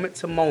in moment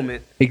to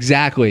moment.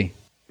 Exactly.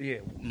 Yeah,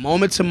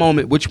 moment to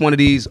moment, which one of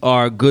these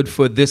are good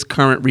for this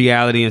current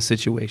reality and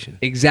situation?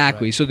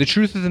 Exactly. Right. So the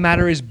truth of the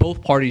matter is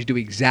both parties do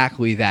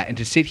exactly that. And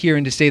to sit here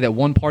and to say that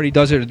one party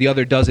does it or the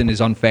other doesn't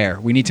is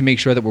unfair. We need to make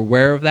sure that we're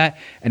aware of that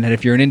and that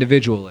if you're an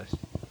individualist.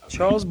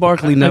 Charles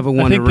Barkley never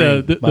won a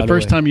ring. The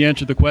first time you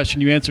answered the question,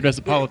 you answered as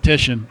a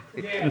politician.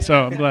 And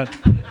so I'm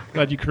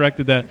glad you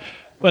corrected that.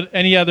 But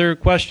any other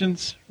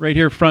questions? Right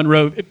here, front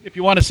row. If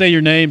you want to say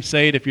your name,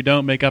 say it. If you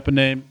don't, make up a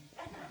name.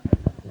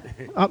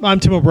 I'm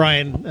Tim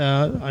O'Brien.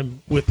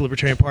 I'm with the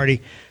Libertarian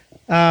Party.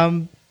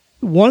 One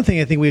thing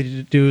I think we need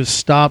to do is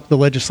stop the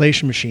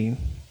legislation machine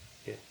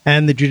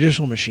and the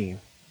judicial machine.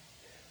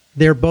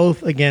 They're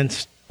both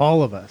against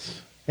all of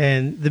us.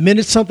 And the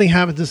minute something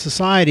happens in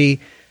society,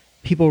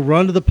 people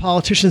run to the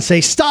politicians and say,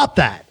 stop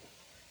that.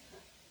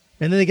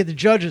 And then they get the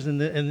judges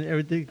and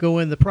they go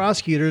in, the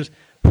prosecutors,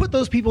 put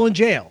those people in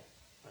jail.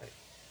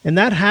 And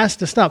that has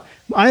to stop.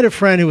 I had a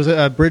friend who was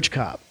a bridge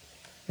cop.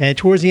 And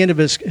towards the end of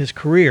his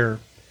career,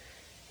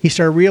 he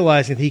started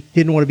realizing that he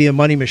didn't want to be a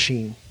money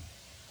machine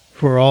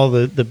for all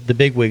the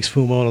bigwigs,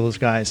 Fumo and all those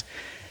guys.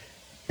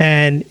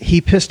 And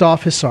he pissed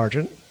off his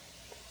sergeant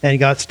and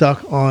got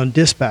stuck on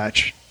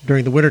dispatch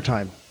during the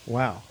wintertime.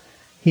 Wow.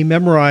 He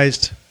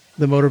memorized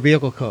the motor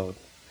vehicle code.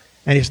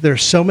 And he said there are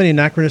so many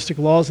anachronistic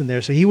laws in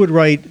there. So he would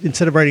write,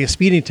 instead of writing a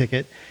speeding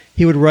ticket,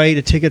 he would write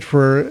a ticket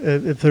for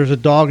if there's a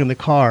dog in the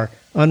car,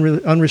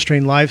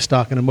 unrestrained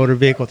livestock in a motor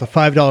vehicle. It's a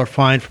 $5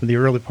 fine from the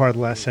early part of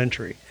the last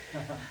century.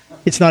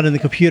 It's not in the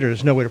computer.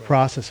 There's no way to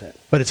process it,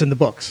 but it's in the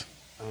books.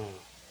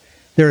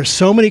 There are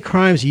so many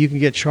crimes you can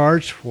get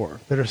charged for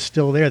that are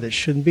still there that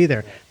shouldn't be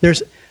there.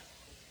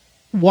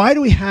 Why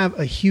do we have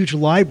a huge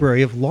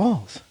library of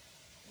laws?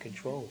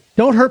 Control.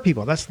 Don't hurt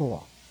people. That's the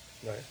law.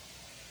 Right.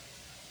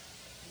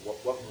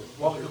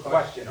 What was the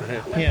question?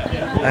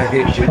 Yeah.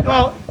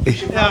 Well, You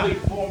should probably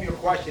form your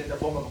question in the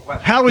form of a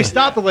question. how do we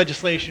stop the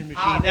legislation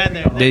machine?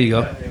 There you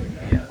go.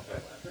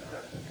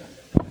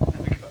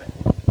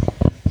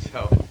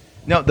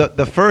 No,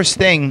 the first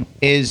thing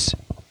is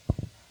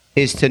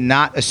to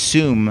not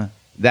assume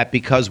that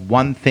because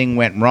one thing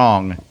went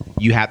wrong,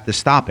 you have to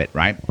stop it,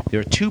 right? There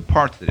are two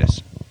parts to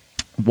this.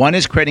 One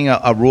is creating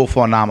a rule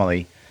for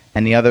anomaly,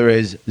 and the other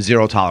is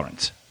zero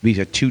tolerance. These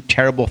are two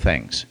terrible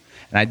things.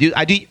 And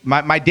I do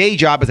my day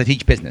job is I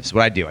teach business.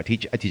 What I do, I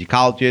teach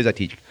colleges, I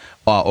teach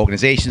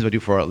organizations. What I do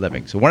for a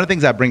living. So one of the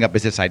things I bring up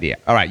is this idea.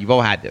 All right, you've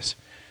all had this.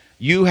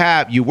 You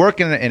work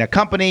in a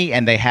company,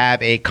 and they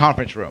have a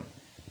conference room.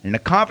 In the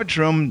conference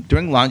room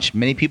during lunch,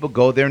 many people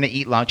go there and they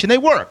eat lunch and they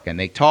work and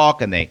they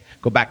talk and they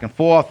go back and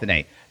forth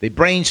and they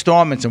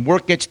brainstorm and some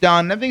work gets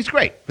done. Everything's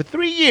great. For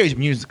 3 years, you've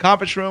been using the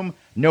conference room,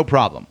 no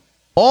problem.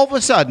 All of a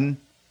sudden,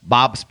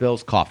 Bob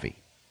spills coffee.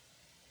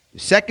 The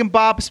second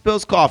Bob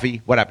spills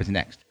coffee, what happens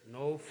next?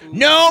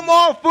 No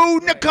more food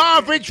in the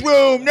conference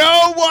room.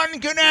 No one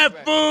can have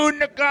food in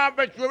the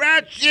conference room.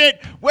 That's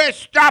it. We're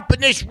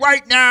stopping this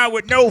right now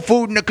with no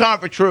food in the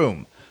conference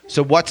room.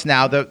 So what's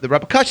now the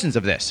repercussions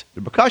of this?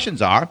 The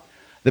repercussions are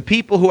the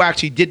people who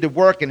actually did the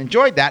work and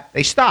enjoyed that,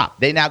 they stop.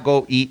 They now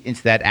go eat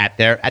instead at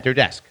their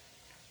desk.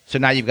 So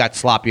now you've got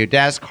sloppier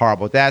desk,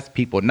 horrible desk,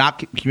 people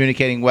not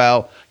communicating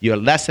well. You're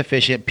less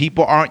efficient.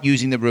 People aren't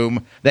using the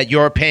room that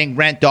you're paying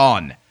rent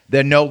on.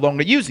 They're no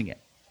longer using it,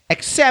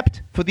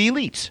 except for the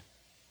elites.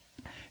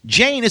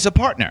 Jane is a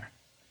partner.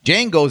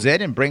 Jane goes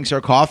in and brings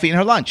her coffee and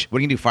her lunch. What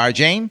are you going to do, fire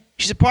Jane?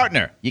 She's a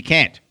partner. You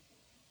can't.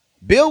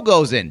 Bill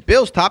goes in.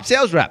 Bill's top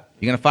sales rep.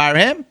 You going to fire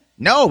him?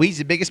 No, he's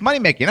the biggest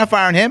moneymaker. You're not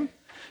firing him.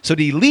 So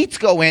the elites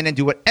go in and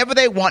do whatever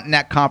they want in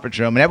that conference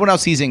room, and everyone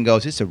else sees it and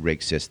goes, it's a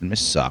rigged system.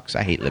 This sucks.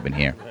 I hate living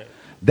here.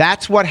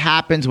 That's what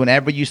happens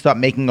whenever you start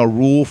making a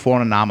rule for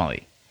an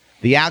anomaly.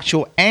 The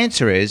actual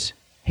answer is,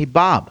 hey,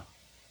 Bob,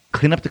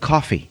 clean up the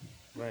coffee.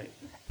 Right.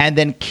 And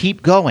then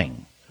keep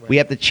going. Right. We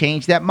have to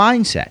change that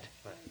mindset.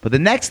 Right. But the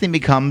next thing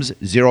becomes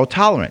zero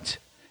tolerance.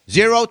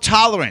 Zero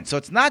tolerance. So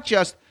it's not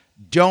just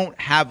don't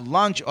have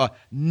lunch or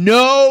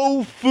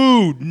no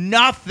food,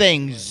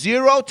 nothing,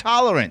 zero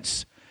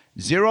tolerance.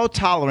 Zero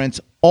tolerance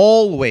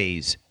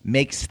always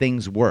makes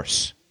things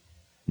worse.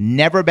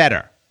 Never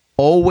better.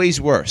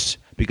 Always worse.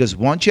 Because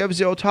once you have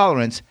zero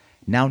tolerance,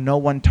 now no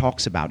one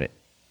talks about it.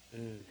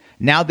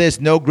 Now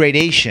there's no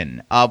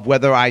gradation of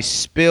whether I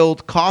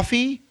spilled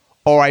coffee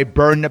or I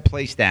burned the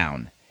place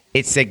down.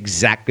 It's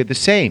exactly the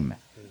same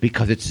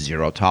because it's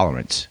zero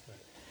tolerance.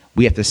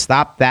 We have to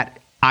stop that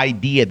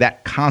idea,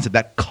 that concept,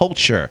 that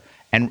culture,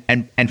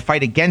 and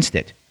fight against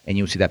it, and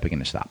you'll see that begin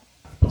to stop.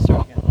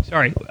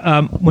 Sorry.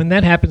 When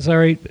that happens,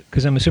 Larry,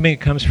 because I'm assuming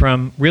it comes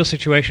from real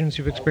situations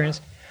you've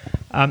experienced,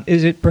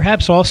 is it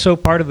perhaps also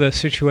part of the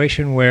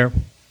situation where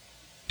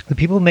the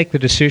people make the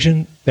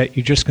decision that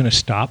you're just going to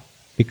stop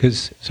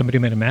because somebody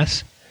made a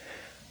mess?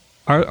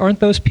 Aren't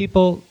those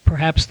people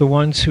perhaps the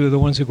ones who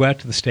go out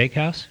to the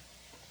steakhouse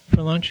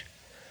for lunch?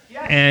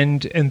 Yes.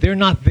 And they're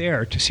not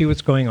there to see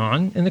what's going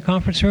on in the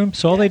conference room.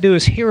 So all they do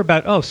is hear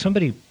about,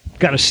 somebody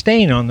got a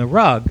stain on the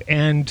rug,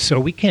 and so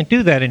we can't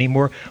do that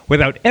anymore,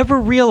 without ever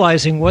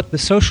realizing what the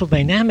social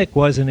dynamic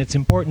was and its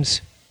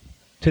importance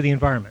to the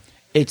environment.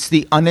 It's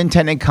the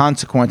unintended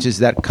consequences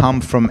that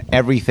come from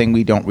everything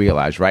we don't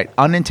realize, right?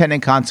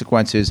 Unintended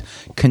consequences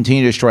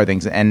continue to destroy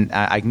things, and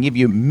I can give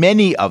you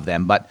many of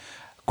them, but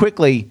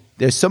quickly,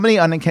 there's so many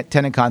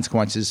unintended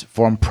consequences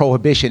from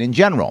prohibition in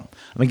general.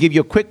 I'm going to give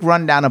you a quick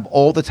rundown of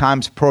all the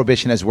times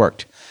prohibition has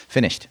worked.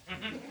 Finished.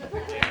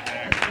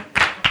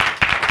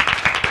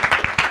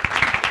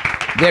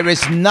 There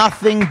is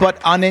nothing but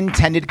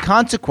unintended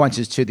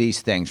consequences to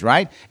these things,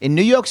 right? In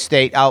New York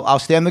State, I'll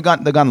stay on the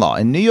gun law.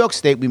 In New York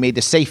State, we made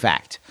the SAFE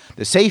Act.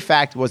 The SAFE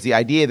Act was the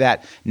idea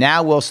that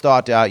now we'll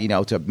start,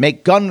 to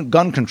make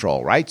gun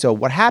control, right? So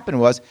what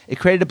happened was it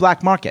created a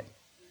black market.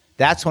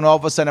 That's when all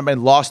of a sudden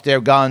everybody lost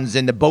their guns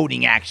in the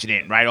boating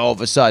accident, right? All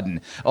of a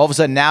sudden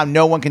now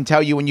no one can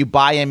tell you when you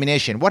buy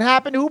ammunition. What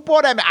happened? Who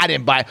bought ammunition? I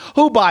didn't buy.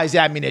 Who buys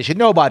ammunition?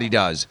 Nobody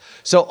does.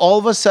 So all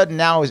of a sudden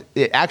now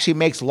it actually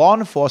makes law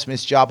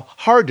enforcement's job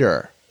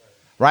harder,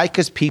 right?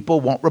 Because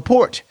people won't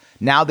report.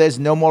 Now there's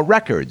no more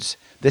records.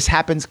 This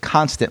happens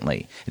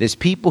constantly. It is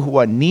people who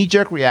are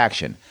knee-jerk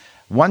reaction.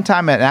 One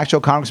time an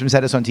actual congressman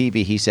said this on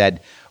TV. He said,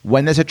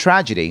 when there's a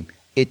tragedy,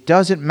 it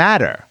doesn't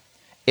matter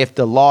if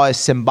the law is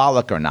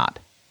symbolic or not,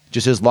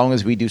 just as long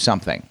as we do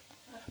something.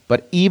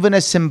 But even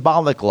a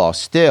symbolic law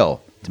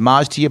still,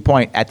 Maj, to your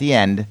point, at the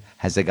end,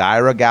 has a guy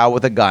or a gal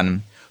with a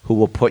gun who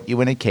will put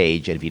you in a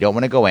cage, and if you don't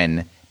want to go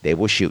in, they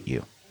will shoot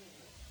you.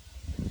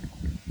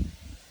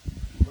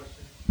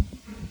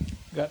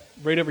 Got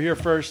right over here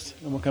first,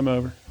 and we'll come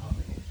over.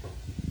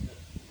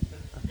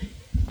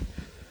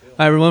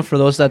 Hi, everyone. For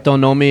those that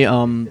don't know me,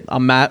 I'm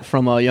Matt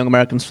from Young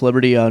Americans for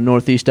Liberty,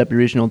 Northeast Deputy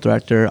Regional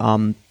Director.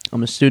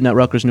 I'm a student at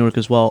Rutgers, Newark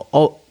as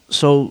well.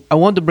 So I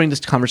wanted to bring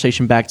this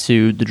conversation back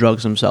to the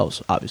drugs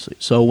themselves, obviously.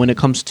 So when it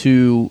comes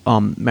to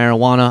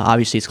marijuana,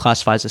 obviously it's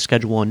classified as a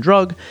Schedule I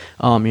drug,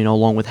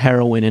 along with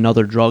heroin and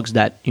other drugs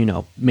that,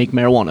 make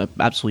marijuana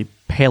absolutely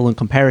pale in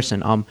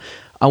comparison.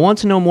 I want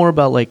to know more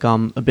about,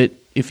 a bit,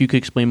 if you could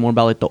explain more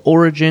about the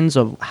origins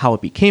of how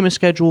it became a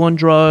Schedule I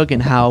drug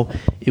and how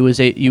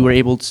you were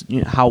able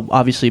to, how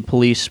obviously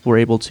police were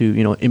able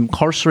to,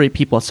 incarcerate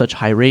people at such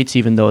high rates,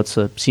 even though it's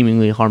a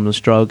seemingly harmless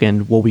drug,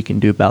 and what we can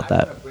do about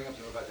that.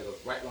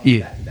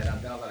 Yeah. Then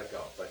I'll let it go.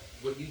 But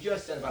what you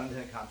just said about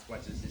unintended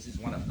consequences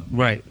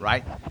Right.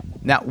 Right?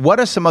 Now, what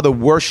are some of the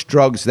worst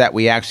drugs that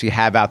we actually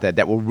have out there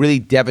that will really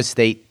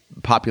devastate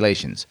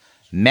populations?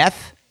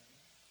 Meth,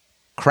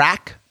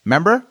 crack,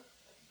 remember?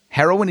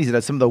 Heroin, these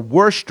are some of the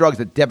worst drugs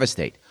that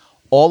devastate.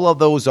 All of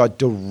those are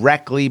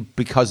directly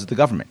because of the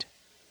government.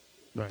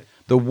 Right.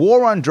 The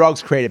war on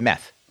drugs created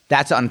meth.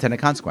 That's an unintended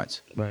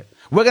consequence. Right.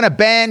 We're going to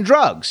ban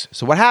drugs.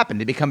 So what happened?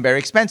 They become very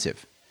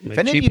expensive. If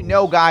any of you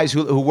know guys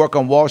who work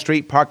on Wall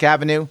Street, Park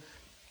Avenue,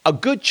 a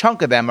good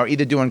chunk of them are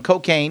either doing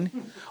cocaine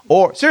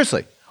or,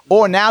 seriously,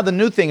 or now the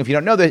new thing, if you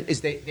don't know,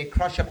 is they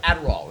crush up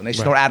Adderall and they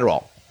snort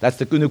Adderall. That's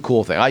the new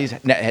cool thing.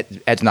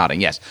 Ed's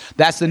nodding, yes.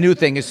 That's the new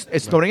thing is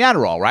snorting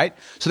Adderall, right?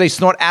 So they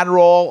snort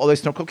Adderall or they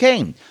snort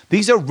cocaine.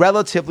 These are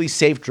relatively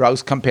safe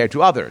drugs compared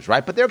to others,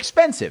 right? But they're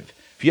expensive.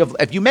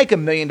 If you make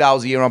 $1 million a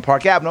year on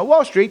Park Avenue or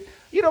Wall Street,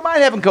 you don't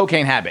mind having a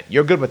cocaine habit.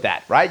 You're good with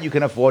that, right? You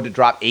can afford to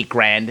drop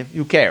 $8,000.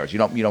 Who cares? You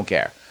don't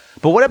care.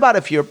 But what about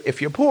if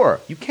you're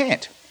poor? You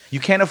can't. You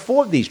can't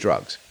afford these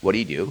drugs. What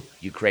do?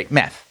 You create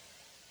meth.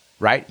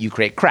 Right? You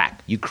create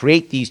crack. You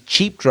create these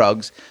cheap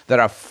drugs that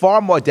are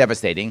far more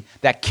devastating,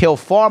 that kill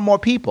far more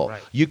people.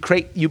 Right.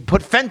 You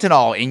put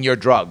fentanyl in your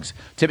drugs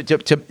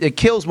it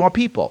kills more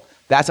people.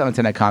 That's an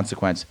unintended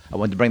consequence. I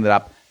wanted to bring that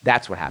up.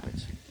 That's what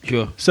happens.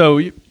 Sure. So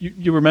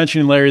you were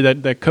mentioning, Larry,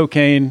 that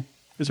cocaine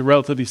is a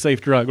relatively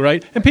safe drug,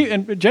 right?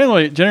 And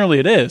generally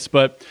it is,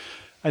 but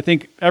I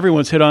think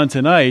everyone's hit on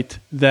tonight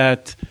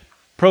that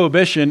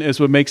prohibition is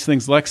what makes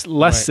things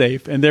less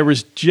safe. And there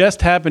was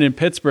just happened in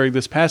Pittsburgh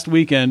this past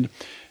weekend.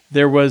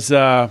 There was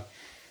a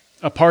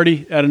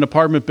party at an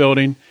apartment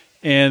building,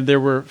 and there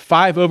were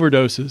 5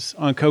 overdoses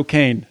on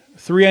cocaine.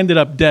 3 ended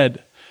up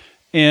dead.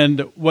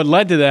 And what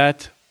led to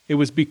that, it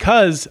was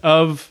because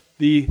of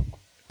the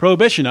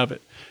prohibition of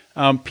it.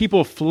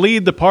 People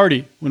fled the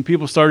party when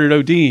people started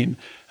ODing,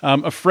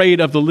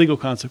 afraid of the legal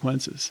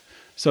consequences.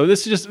 So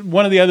this is just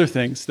one of the other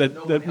things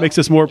that makes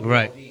us more...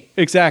 Right.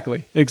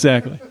 Exactly.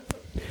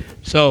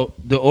 So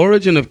the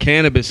origin of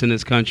cannabis in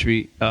this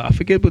country, I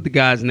forget what the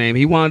guy's name.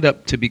 He wound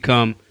up to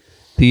become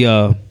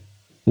the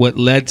what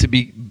led to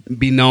be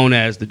known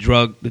as the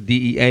drug, the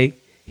DEA.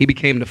 He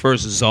became the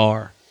first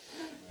czar.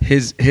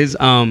 His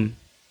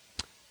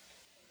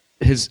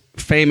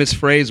famous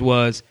phrase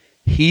was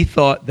he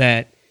thought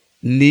that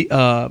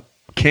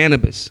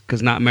cannabis,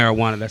 because not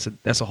marijuana,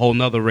 that's a whole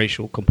nother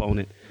racial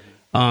component.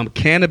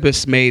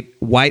 Cannabis made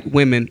white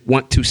women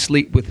want to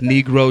sleep with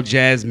Negro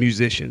jazz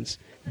musicians.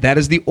 That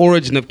is the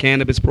origin of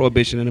cannabis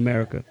prohibition in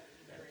America.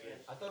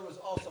 I thought it was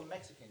also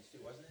Mexicans too,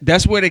 wasn't it?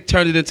 That's where they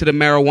turned it into the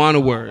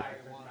marijuana word.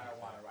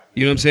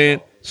 You know what I'm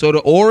saying? So the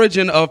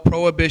origin of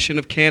prohibition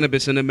of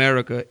cannabis in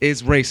America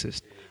is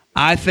racist.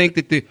 I think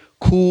that the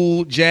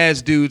cool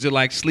jazz dudes are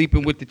like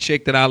sleeping with the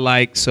chick that I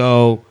like,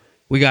 so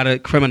we got to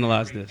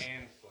criminalize this.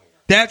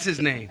 That's his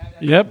name.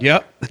 Yep.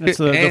 That's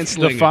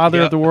the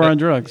father of the war on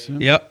drugs.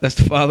 Yep, that's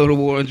the father of the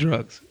war on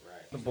drugs.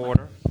 The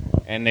border,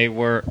 and they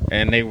were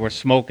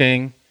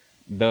smoking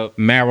the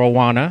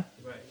marijuana,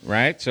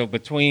 right? So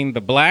between the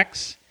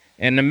blacks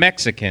and the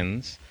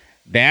Mexicans,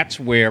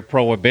 that's where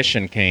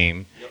prohibition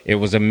came. It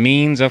was a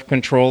means of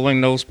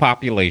controlling those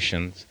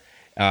populations.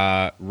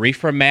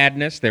 Reefer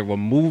Madness, there were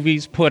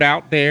movies put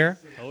out there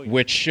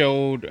which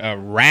showed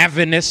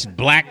ravenous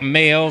black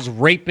males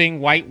raping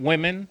white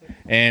women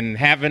and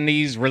having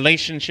these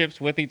relationships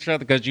with each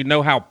other, because you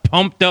know how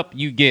pumped up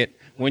you get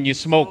when you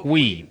smoke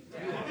weed,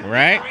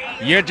 right?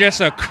 You're just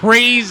a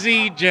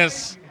crazy,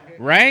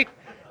 right?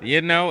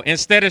 You know,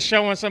 instead of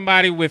showing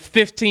somebody with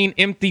 15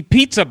 empty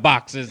pizza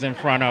boxes in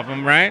front of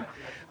them, right?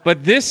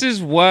 But this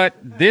is what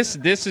this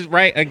is,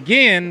 right?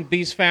 Again,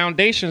 these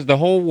foundations, the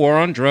whole war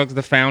on drugs,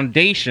 the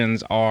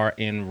foundations are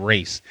in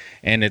race,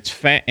 and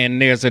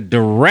and there's a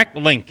direct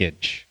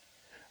linkage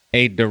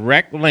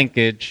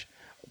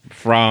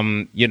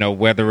from, you know,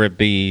 whether it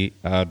be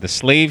the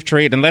slave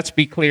trade, and let's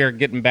be clear,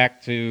 getting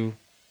back to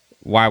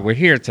why we're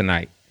here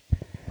tonight.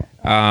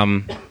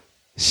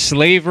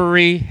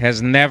 Slavery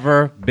has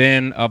never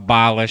been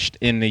abolished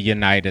in the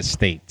United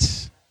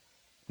States.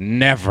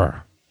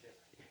 Never.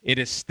 It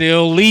is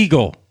still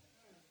legal.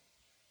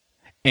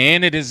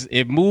 And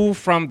it moved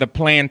from the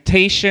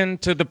plantation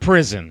to the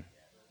prison.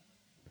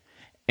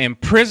 And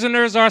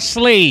prisoners are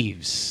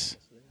slaves,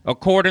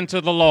 according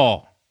to the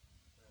law.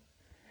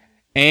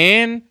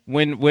 And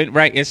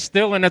right, it's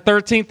still in the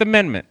 13th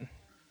Amendment.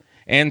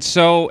 And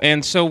so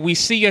we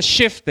see a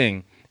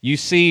shifting. You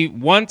see,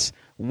 once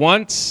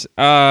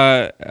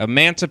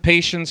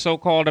emancipation,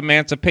 so-called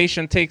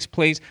emancipation, takes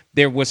place,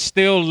 there was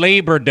still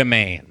labor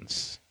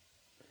demands,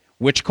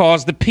 which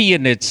caused the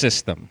peonage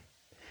system,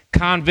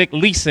 convict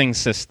leasing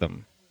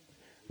system,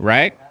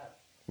 right?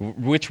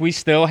 Which we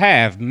still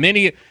have.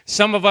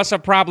 Some of us are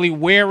probably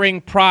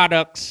wearing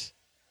products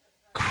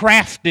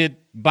crafted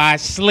by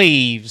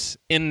slaves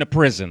in the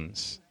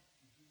prisons.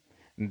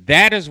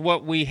 That is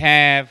what we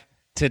have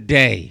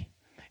today.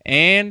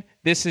 And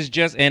this is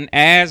and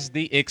as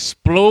the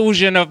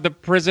explosion of the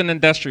prison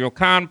industrial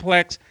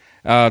complex,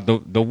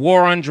 the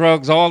war on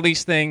drugs, all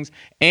these things,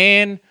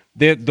 and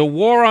the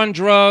war on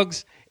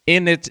drugs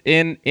in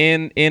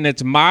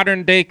its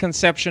modern day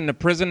conception, the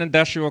prison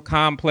industrial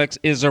complex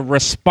is a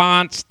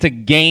response to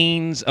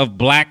gains of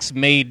blacks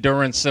made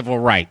during civil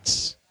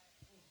rights.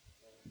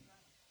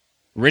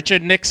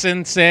 Richard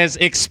Nixon says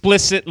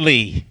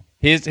explicitly.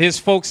 His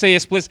folks say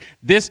explicit.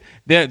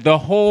 The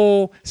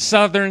whole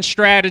Southern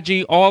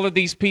strategy, all of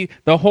these people,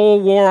 the whole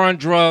war on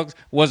drugs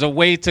was a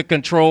way to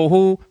control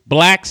who?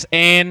 Blacks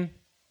and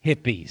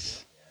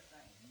hippies.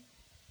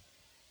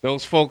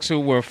 Those folks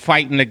who were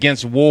fighting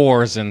against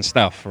wars and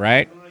stuff,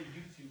 right?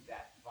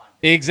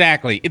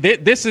 Exactly.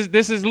 This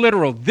is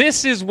literal.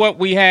 This is what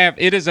we have.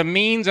 It is a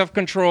means of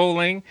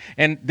controlling,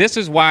 and this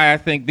is why I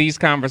think these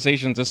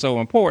conversations are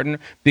so important,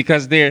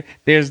 because there's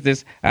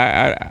this.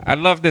 I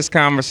love this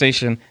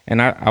conversation,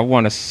 and I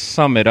want to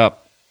sum it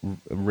up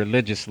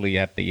religiously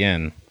at the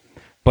end.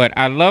 But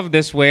I love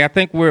this way. I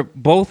think we're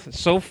both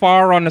so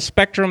far on the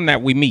spectrum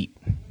that we meet,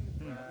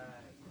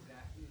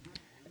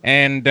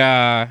 and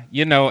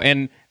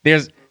and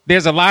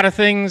there's a lot of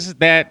things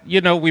that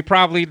we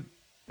probably.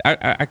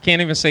 I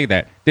can't even say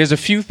that. There's a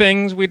few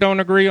things we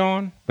don't agree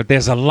on, but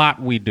there's a lot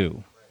we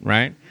do,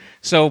 right?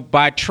 So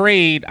by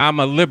trade, I'm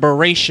a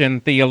liberation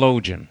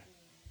theologian.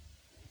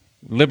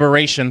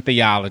 Liberation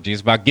theology is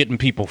about getting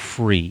people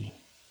free,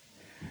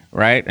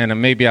 right?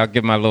 And maybe I'll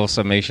give my little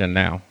summation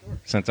now,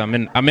 since I'm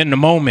in the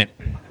moment.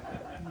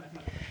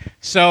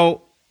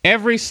 So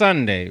every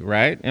Sunday,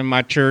 right, in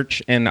my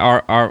church and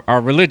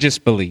our religious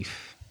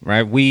belief,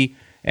 right, we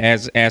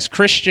as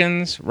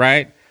Christians,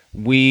 right,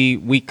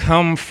 we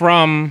come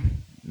from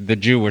the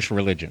Jewish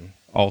religion,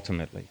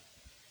 ultimately,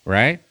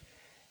 right?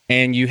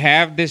 And you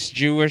have this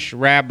Jewish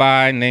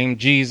rabbi named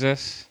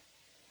Jesus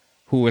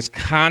who is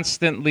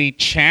constantly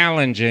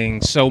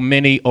challenging so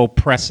many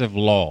oppressive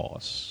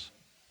laws.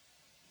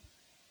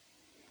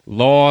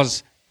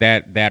 Laws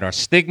that are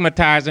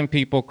stigmatizing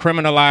people,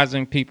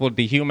 criminalizing people,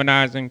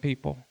 dehumanizing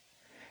people.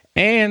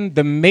 And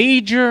the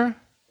major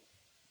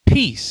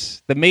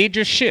piece, the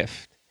major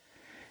shift,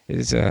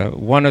 is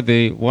one of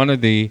the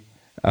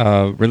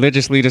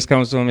religious leaders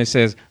comes to him and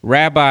says,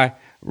 Rabbi,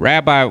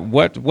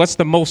 what's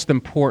the most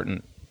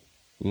important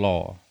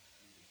law?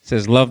 He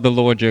says, love the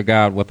Lord your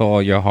God with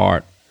all your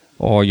heart,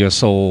 all your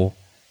soul,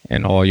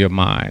 and all your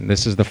mind.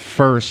 This is the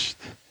first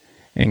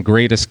and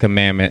greatest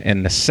commandment,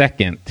 and the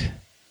second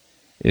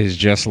is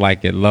just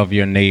like it, love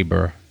your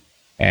neighbor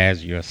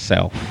as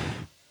yourself.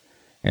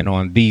 And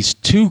on these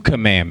two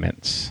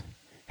commandments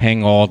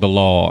hang all the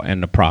law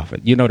and the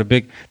prophet.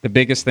 The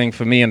biggest thing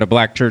for me in the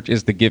black church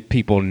is to get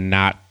people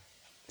not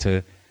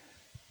to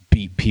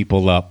beat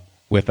people up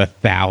with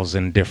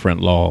 1,000 different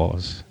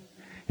laws.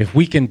 If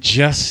we can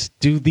just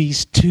do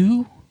these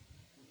two,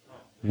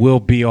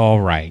 we'll be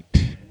all right.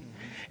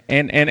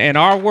 And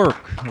our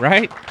work,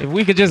 right? If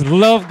we could just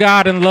love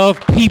God and love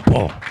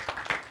people,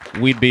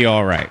 we'd be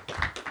all right.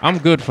 I'm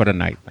good for the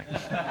night.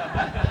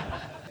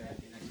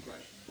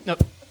 Nope.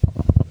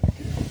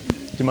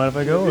 Do you mind if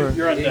I go? Or?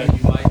 You're on deck.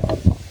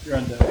 You're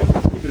on deck.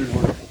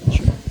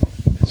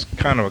 It's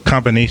kind of a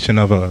combination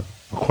of a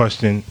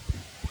question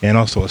and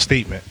also a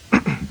statement.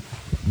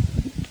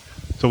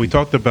 So we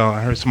talked about,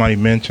 I heard somebody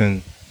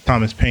mention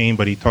Thomas Paine,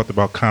 but he talked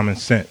about common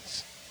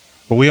sense.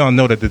 But we all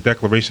know that the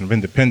Declaration of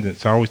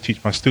Independence, I always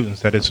teach my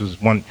students that this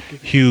was one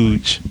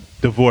huge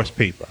divorce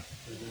paper.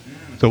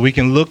 So we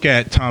can look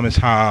at Thomas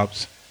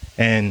Hobbes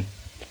and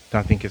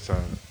I think it's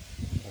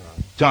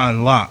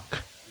John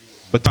Locke.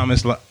 But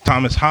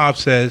Thomas Hobbes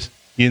says,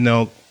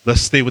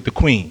 let's stay with the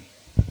Queen.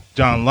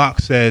 John Locke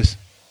says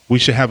we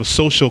should have a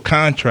social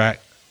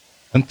contract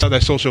until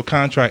that social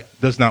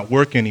contract does not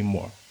work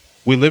anymore.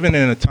 We're living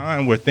in a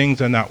time where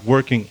things are not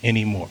working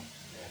anymore.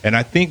 And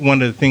I think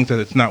one of the things that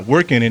it's not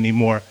working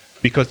anymore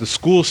because the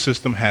school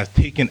system has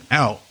taken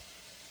out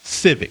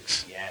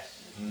civics.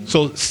 Yes.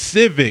 So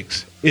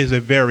civics is a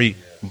very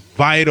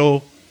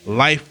vital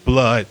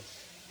lifeblood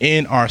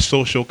in our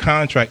social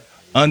contract,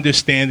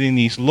 understanding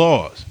these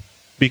laws.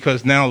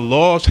 Because now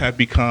laws have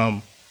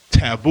become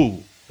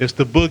taboo. It's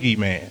the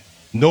boogeyman.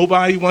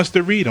 Nobody wants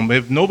to read them.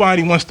 If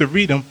nobody wants to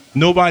read them,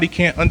 nobody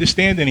can't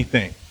understand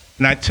anything.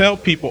 And I tell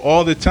people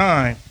all the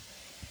time,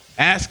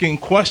 asking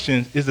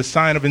questions is a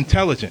sign of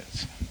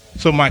intelligence.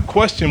 So my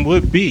question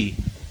would be,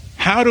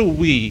 how do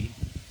we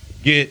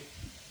get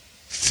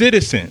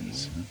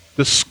citizens,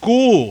 the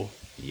school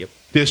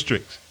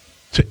districts,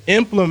 to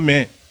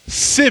implement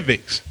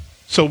civics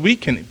so we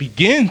can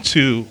begin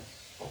to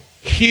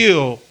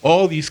heal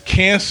all these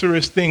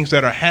cancerous things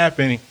that are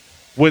happening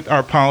with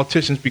our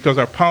politicians, because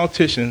our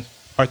politicians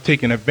are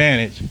taking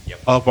advantage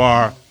of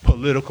our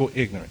political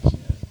ignorance.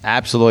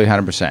 Absolutely,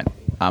 100%.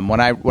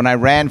 When I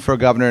ran for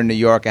governor in New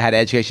York, I had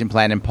an education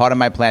plan, and part of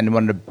my plan,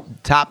 one of the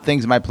top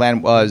things in my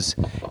plan was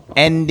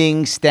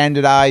ending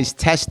standardized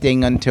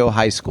testing until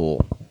high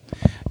school.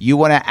 You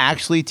want to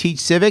actually teach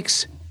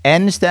civics?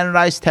 End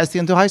standardized testing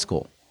until high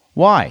school.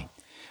 Why?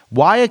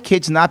 Why are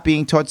kids not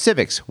being taught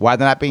civics? Why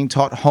they're not being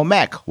taught home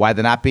ec? Why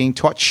they're not being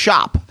taught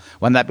shop?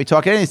 Why they're not being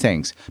taught any of these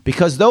things?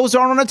 Because those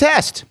aren't on a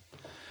test.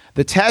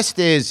 The test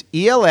is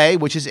ELA,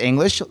 which is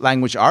English,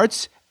 language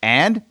arts,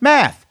 and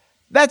math.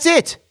 That's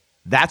it.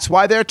 That's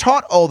why they're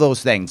taught all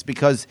those things,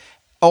 because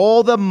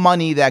all the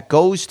money that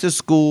goes to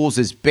schools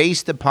is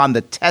based upon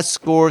the test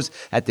scores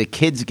that the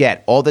kids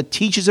get. All the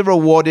teachers are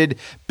rewarded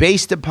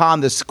based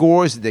upon the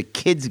scores that the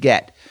kids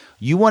get.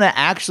 You want to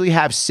actually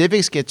have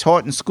civics get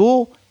taught in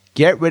school?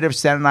 Get rid of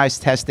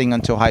standardized testing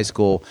until high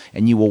school,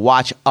 and you will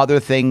watch other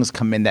things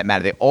come in that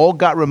matter. They all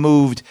got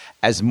removed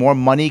as more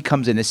money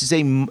comes in. This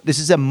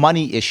is a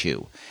money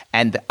issue,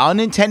 and the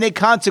unintended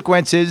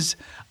consequences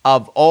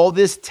of all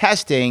this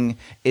testing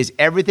is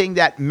everything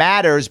that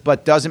matters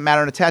but doesn't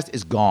matter in a test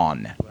is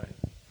gone. Right.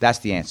 That's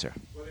the answer.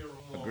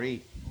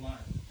 Agreed.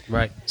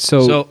 Right.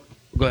 So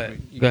go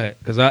ahead,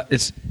 because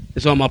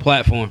it's on my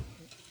platform.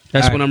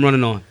 That's what I'm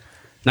running on.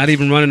 Not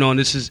even running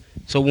on.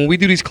 So when we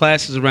do these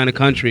classes around the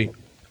country,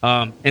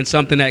 and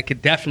something that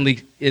could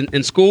definitely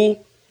in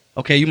school,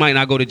 okay, you might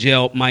not go to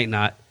jail, might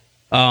not,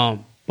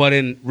 but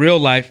in real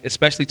life,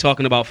 especially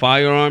talking about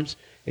firearms,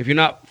 if you're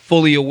not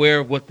fully aware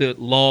of what the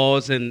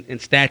laws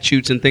and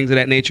statutes and things of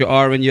that nature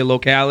are in your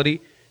locality,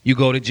 you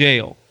go to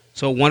jail.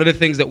 So one of the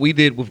things that we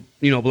did with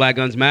Black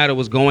Guns Matter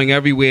was going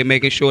everywhere,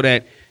 making sure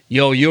that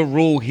your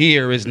rule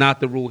here is not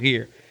the rule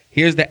here.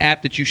 Here's the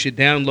app that you should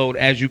download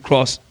as you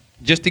cross,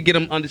 just to get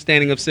them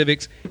understanding of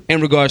civics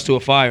in regards to a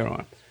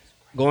firearm.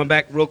 Going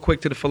back real quick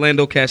to the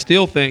Philando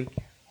Castile thing,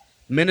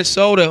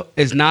 Minnesota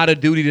is not a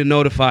duty to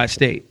notify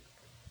state.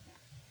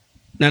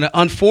 Now, the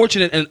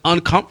unfortunate and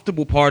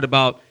uncomfortable part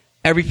about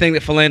everything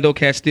that Philando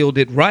Castile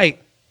did right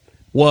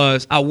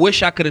was, I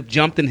wish I could have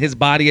jumped in his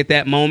body at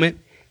that moment.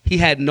 He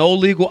had no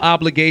legal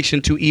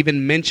obligation to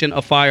even mention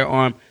a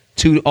firearm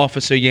to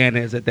Officer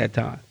Yanez at that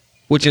time,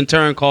 which in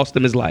turn cost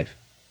him his life.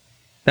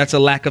 That's a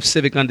lack of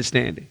civic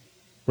understanding,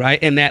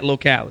 right, in that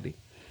locality.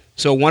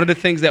 So one of the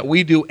things that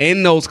we do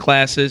in those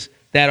classes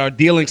that are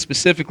dealing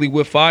specifically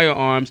with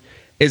firearms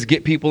is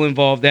get people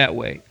involved that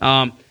way.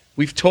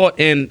 We've taught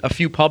in a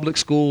few public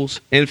schools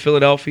in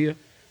Philadelphia.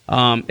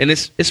 And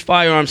it's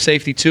firearm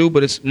safety too,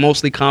 but it's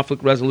mostly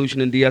conflict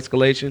resolution and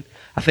de-escalation.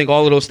 I think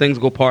all of those things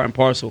go part and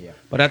parcel. Yeah.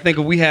 But I think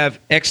if we have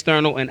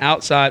external and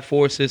outside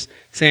forces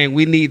saying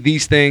we need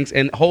these things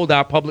and hold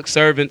our public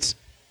servants,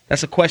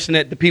 that's a question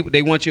that the people,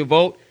 they want your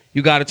vote.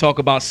 You got to talk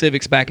about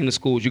civics back in the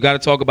schools. You got to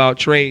talk about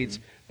trades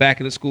back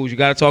in the schools. You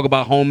got to talk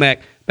about home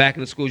ec back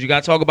in the schools. You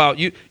got to talk about,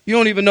 you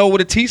don't even know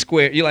what a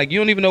T-square, you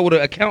don't even know what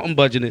an accountant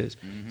budget is.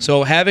 Mm-hmm.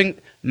 So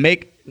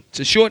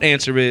the short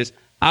answer is,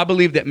 I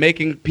believe that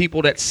making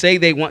people that say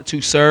they want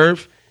to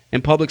serve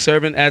and public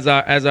servant as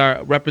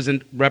our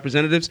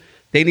representatives,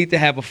 they need to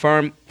have a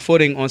firm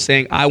footing on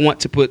saying, I want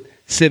to put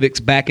civics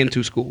back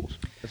into schools.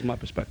 That's my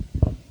perspective.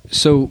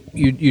 So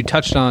you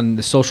touched on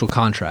the social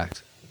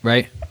contract,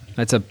 right?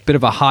 That's a bit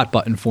of a hot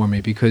button for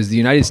me because the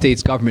United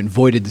States government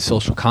voided the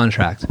social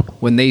contract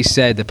when they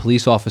said that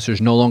police officers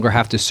no longer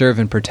have to serve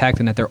and protect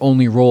and that their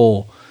only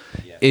role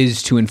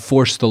is to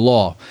enforce the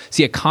law.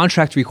 See, a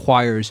contract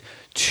requires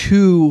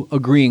two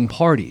agreeing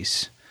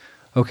parties.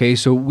 Okay,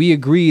 so we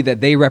agree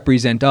that they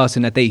represent us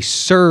and that they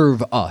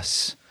serve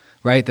us,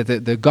 right?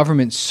 That the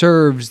government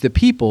serves the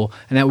people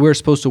and that we're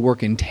supposed to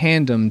work in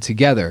tandem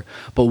together.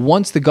 But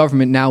once the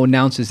government now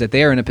announces that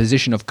they are in a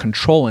position of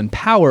control and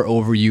power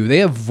over you, they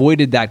have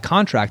voided that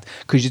contract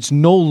because it's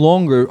no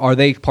longer are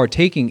they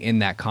partaking in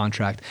that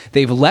contract.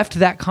 They've left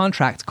that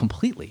contract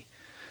completely.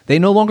 They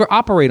no longer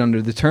operate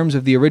under the terms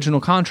of the original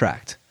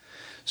contract.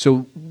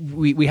 So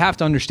we have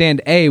to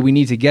understand, A, we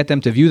need to get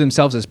them to view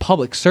themselves as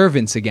public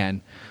servants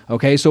again.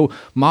 Okay, so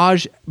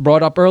Maj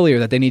brought up earlier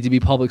that they need to be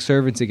public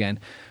servants again.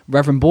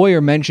 Reverend Boyer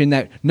mentioned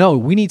that, no,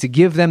 we need to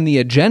give them the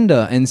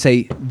agenda and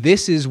say,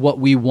 this is what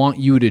we want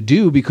you to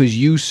do because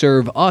you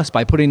serve us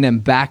by putting them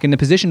back in the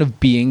position of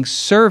being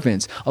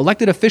servants.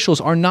 Elected officials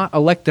are not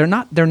they're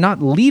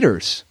not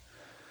leaders.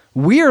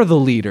 We're the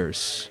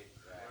leaders.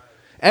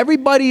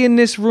 Everybody in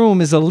this room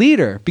is a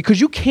leader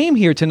because you came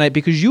here tonight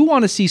because you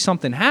want to see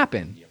something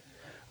happen.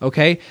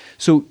 Okay?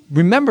 So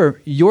remember,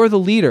 you're the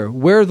leader.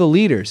 We're the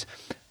leaders.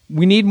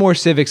 We need more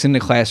civics in the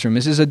classroom.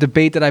 This is a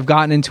debate that I've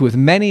gotten into with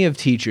many of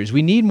teachers.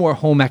 We need more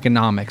home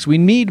economics. We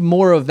need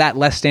more of that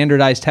less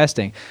standardized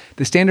testing.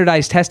 The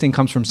standardized testing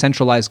comes from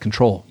centralized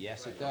control.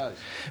 Yes, it does.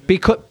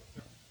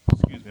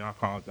 Excuse me, I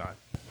apologize.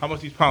 How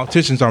much these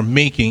politicians are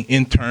making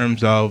in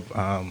terms of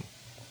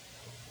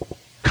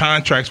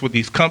contracts with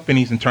these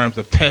companies in terms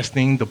of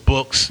testing, the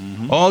books,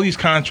 all these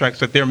contracts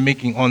that they're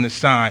making on the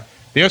side,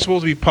 they're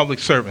supposed to be public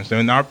servants,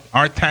 and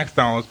our tax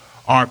dollars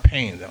aren't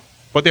paying them.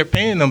 But they're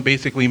paying them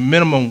basically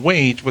minimum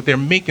wage, but they're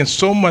making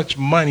so much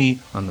money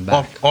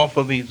off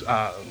of these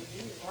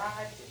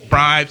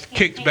bribes,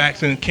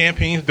 kickbacks, and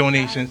campaigns,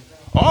 donations,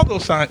 all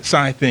those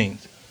side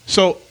things.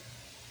 So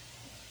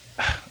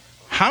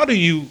how do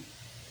you,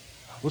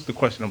 what's the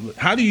question?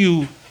 How do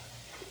you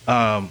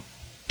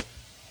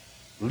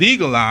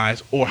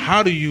legalize or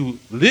how do you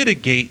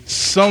litigate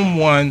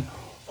someone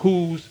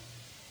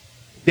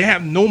they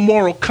have no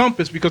moral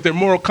compass because their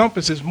moral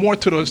compass is more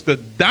towards the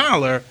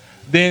dollar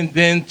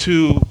than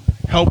to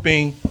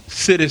helping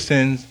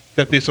citizens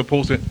that they're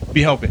supposed to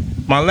be helping.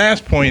 My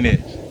last point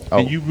is,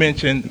 and you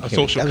mentioned a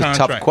social contract.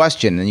 That was a tough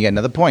question, and you got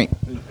another point.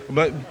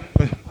 But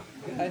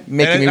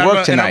making me work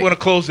And tonight. I'm going to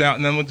close out,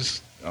 and then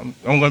I'm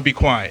going to be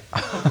quiet.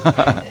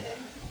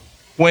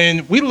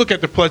 When we look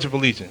at the Pledge of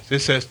Allegiance, it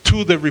says,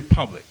 to the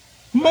Republic.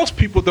 Most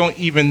people don't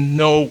even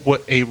know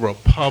what a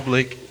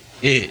republic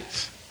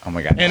is. Oh,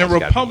 my God. And a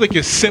republic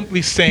is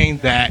simply saying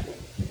that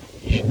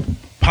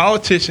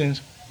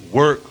politicians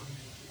work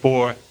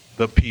for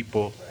the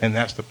people, and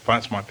that's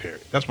my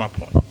period. That's my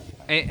point.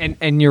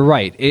 And you're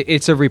right.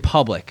 It's a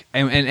republic,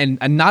 and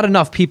not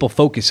enough people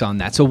focus on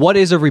that. So what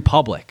is a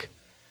republic?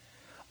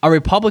 A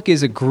republic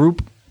is a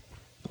group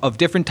of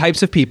different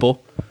types of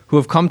people who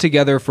have come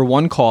together for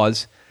one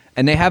cause,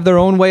 and they have their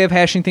own way of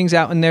hashing things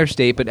out in their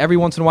state, but every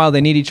once in a while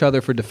they need each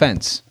other for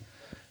defense,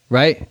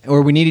 right?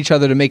 Or we need each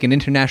other to make an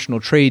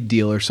international trade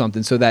deal or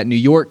something so that New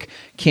York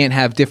can't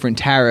have different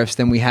tariffs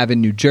than we have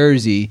in New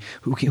Jersey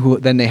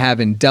than they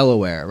have in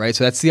Delaware, right?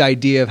 So that's the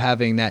idea of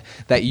having that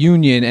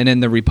union and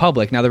then the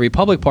republic. Now the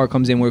republic part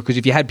comes in where, because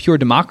if you had pure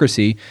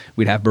democracy,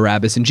 we'd have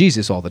Barabbas and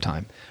Jesus all the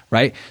time,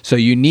 right? So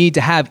you need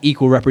to have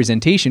equal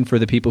representation for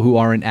the people who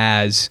aren't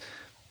as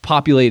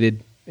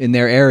populated in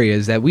their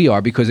areas that we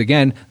are, because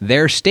again,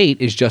 their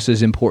state is just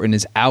as important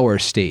as our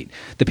state.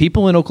 The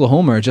people in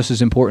Oklahoma are just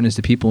as important as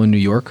the people in New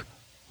York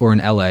or in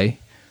LA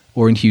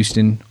or in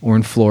Houston or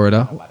in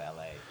Florida. How about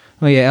LA?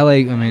 Oh yeah, LA.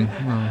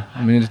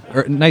 I mean,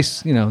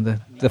 nice. You know,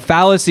 the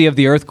fallacy of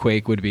the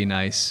earthquake would be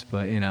nice,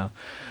 but you know,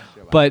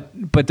 but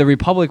the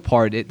republic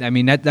part.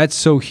 That's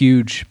so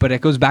huge. But it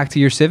goes back to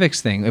your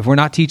civics thing. If we're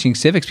not teaching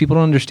civics, people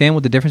don't understand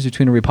what the difference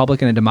between a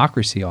republic and a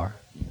democracy are.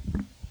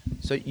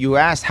 So you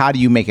asked, how do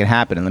you make it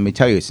happen? And let me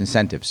tell you, it's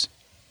incentives,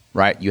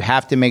 right? You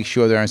have to make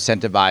sure they're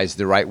incentivized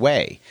the right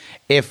way.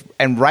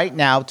 And right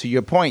now, to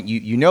your point,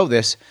 you know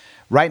this,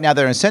 right now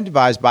they're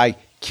incentivized by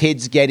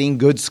kids getting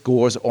good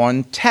scores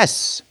on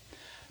tests.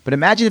 But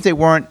imagine if they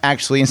weren't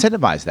actually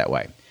incentivized that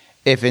way.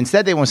 If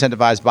instead they were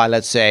incentivized by,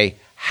 let's say,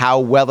 how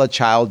well a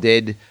child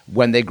did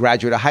when they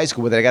graduated high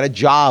school, whether they got a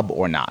job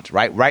or not,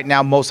 right? Right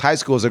now, most high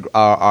schools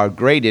are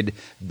graded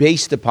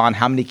based upon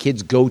how many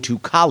kids go to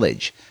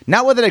college,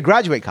 not whether they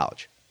graduate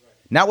college,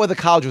 not whether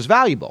college was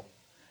valuable,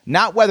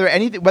 not whether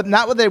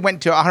they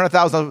went to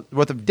 $100,000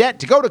 worth of debt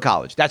to go to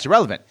college. That's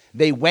irrelevant.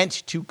 They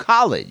went to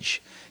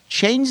college.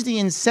 Change the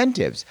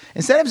incentives.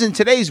 Incentives in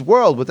today's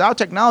world without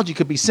technology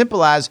could be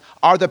simple as,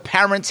 are the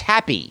parents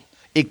happy?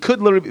 It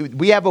could literally,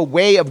 we have a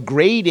way of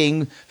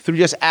grading through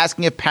just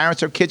asking if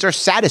parents or kids are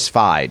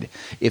satisfied.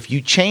 If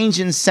you change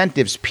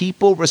incentives,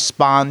 people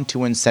respond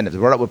to incentives. We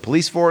brought up with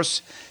police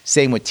force,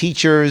 same with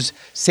teachers,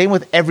 same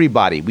with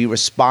everybody. We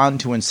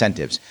respond to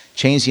incentives.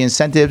 Change the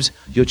incentives,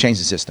 you'll change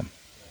the system.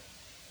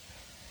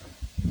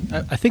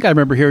 I think I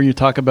remember hearing you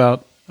talk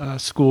about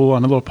school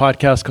on a little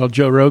podcast called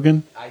Joe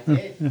Rogan. I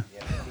did. Yeah.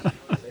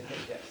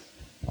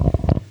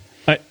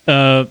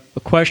 A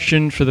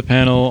question for the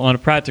panel on a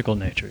practical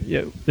nature.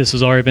 Yeah, this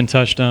has already been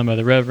touched on by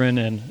the Reverend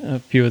and a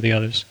few of the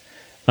others.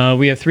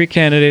 We have three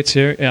candidates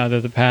here, either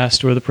the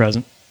past or the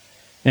present,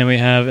 and we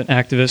have an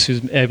activist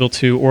who's able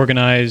to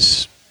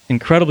organize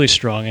incredibly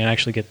strong and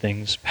actually get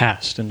things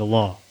passed into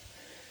law.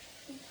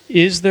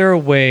 Is there a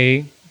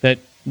way that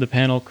the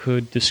panel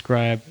could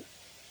describe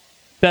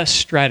best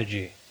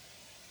strategy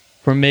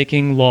for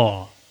making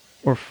law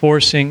or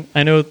forcing,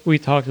 I know we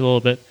talked a little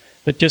bit,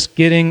 but just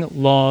getting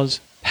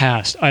laws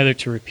passed, either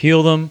to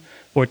repeal them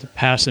or to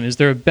pass them? Is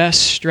there a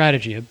best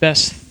strategy, a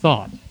best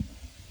thought? Do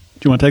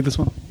you want to take this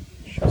one?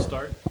 Should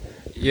start?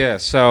 Yeah,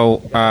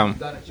 so,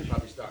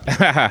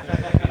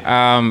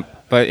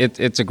 but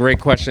it's a great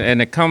question,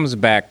 and it comes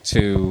back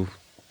to,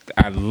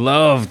 I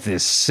love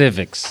this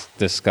civics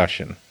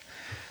discussion,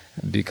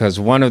 because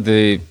one of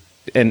the,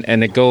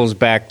 and it goes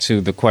back to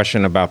the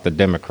question about the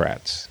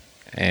Democrats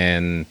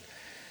and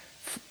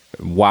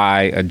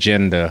why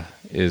agenda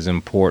is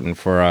important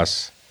for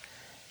us.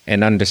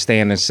 And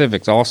understanding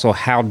civics. Also,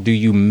 how do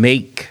you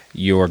make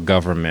your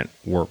government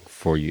work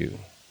for you?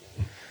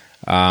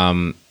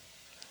 And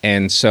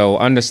so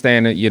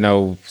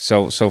understanding,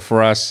 so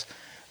for us,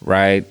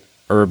 right,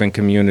 urban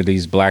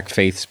communities, black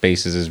faith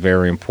spaces is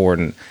very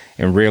important,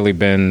 and really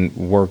been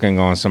working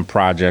on some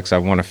projects. I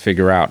want to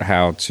figure out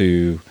how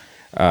to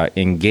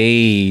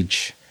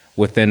engage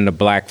within the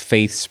black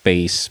faith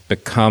space,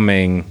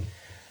 becoming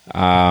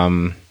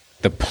the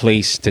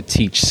place to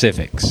teach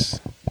civics.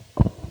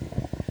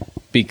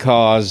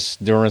 Because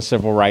during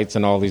civil rights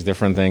and all these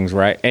different things,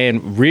 right?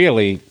 And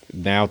really,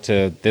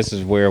 this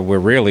is where we're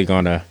really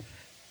going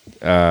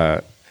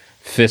to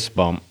fist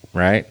bump,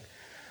 right?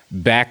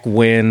 Back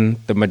when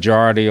the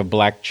majority of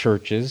black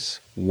churches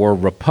were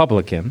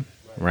Republican,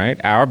 right?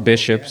 Our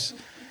bishops,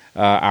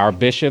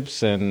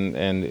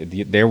 and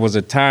there was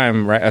a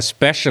time, right,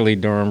 especially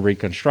during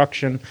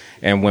Reconstruction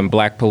and when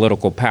black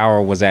political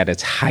power was at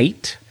its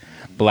height,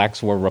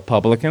 blacks were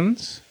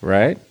Republicans,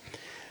 right?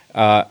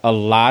 A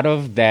lot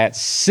of that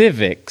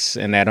civics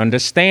and that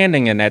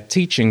understanding and that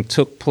teaching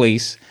took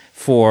place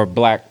for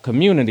black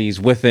communities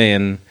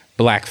within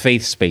black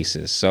faith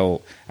spaces.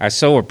 So I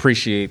so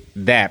appreciate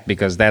that,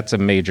 because that's a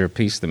major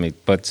piece to me.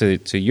 But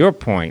to your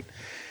point,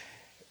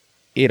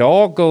 it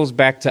all goes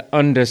back to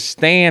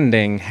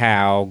understanding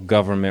how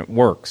government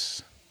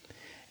works.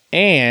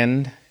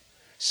 And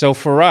so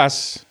for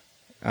us,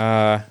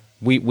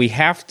 we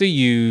have to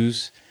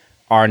use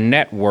our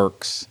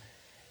networks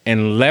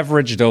and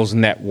leverage those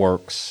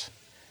networks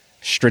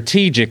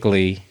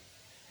strategically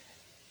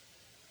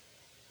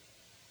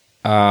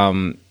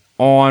on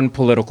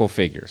political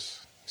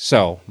figures.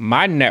 So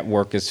my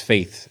network is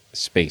faith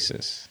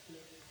spaces.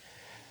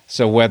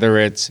 So whether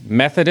it's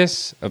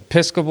Methodists,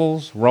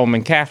 Episcopals,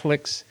 Roman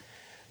Catholics,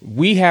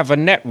 we have a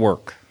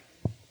network.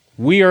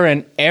 We are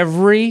in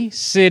every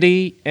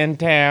city and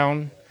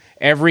town,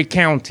 every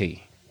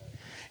county.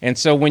 And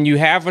so when you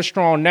have a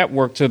strong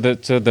network to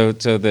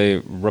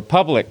the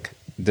Republic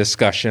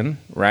discussion,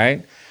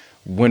 right?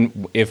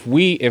 If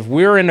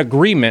we're in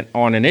agreement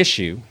on an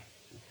issue,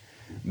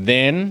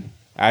 then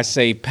I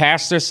say,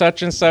 Pastor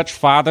such and such,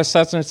 Father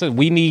such and such,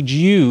 we need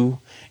you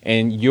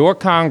and your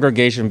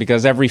congregation,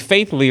 because every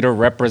faith leader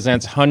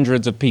represents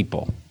hundreds of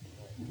people.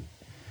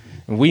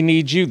 And we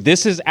need you.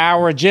 This is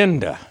our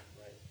agenda.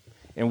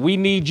 And we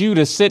need you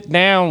to sit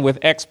down with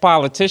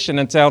ex-politician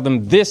and tell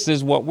them this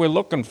is what we're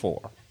looking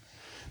for.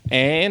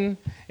 And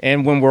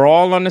when we're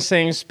all on the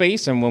same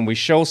space and when we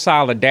show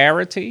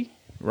solidarity,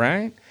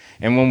 right?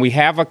 And when we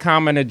have a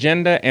common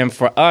agenda, and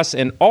for us,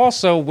 and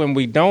also when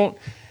we don't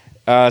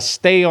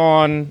stay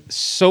on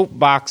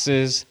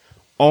soapboxes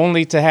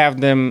only to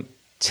have them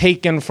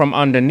taken from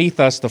underneath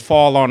us to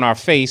fall on our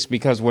face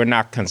because we're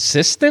not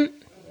consistent.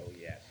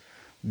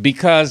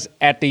 Because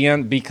at the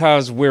end,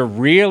 because we're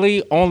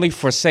really only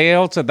for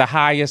sale to the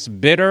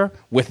highest bidder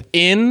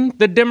within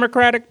the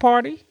Democratic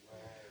Party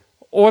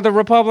or the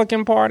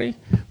Republican Party.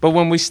 But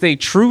when we stay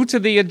true to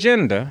the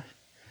agenda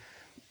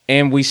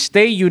and we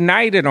stay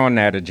united on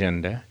that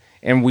agenda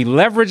and we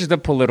leverage the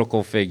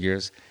political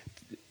figures,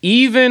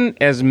 even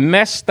as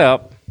messed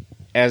up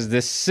as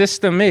this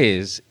system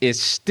is, it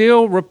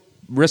still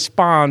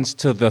responds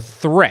to the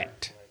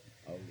threat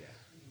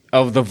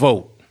of the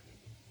vote.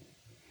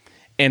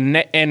 And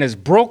as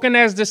broken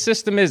as the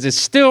system is, it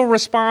still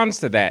responds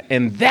to that.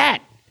 And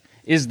that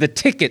is the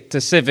ticket to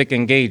civic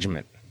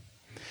engagement.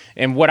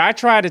 And what I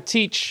try to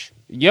teach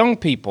young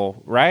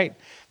people, right?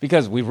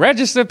 Because we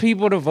register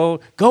people to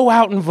vote, go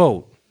out and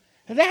vote.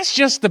 And that's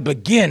just the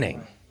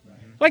beginning.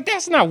 Like,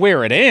 that's not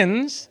where it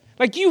ends.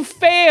 Like, you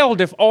failed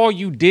if all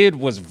you did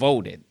was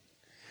voted.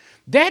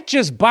 That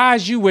just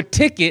buys you a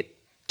ticket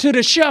to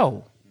the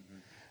show,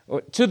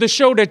 to the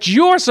show that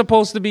you're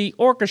supposed to be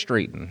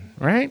orchestrating,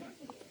 right?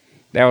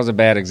 That was a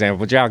bad example,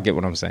 but y'all get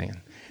what I'm saying.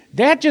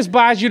 That just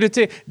buys you the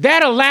ticket.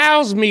 That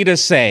allows me to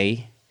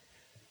say,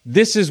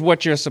 this is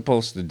what you're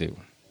supposed to do.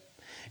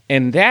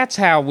 And that's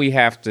how we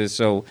have to,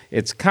 so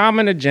it's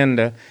common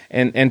agenda.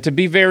 And to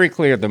be very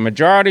clear, the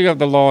majority of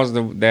the laws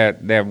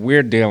that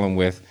we're dealing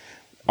with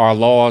are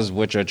laws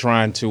which are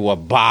trying to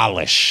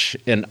abolish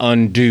and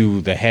undo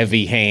the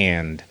heavy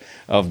hand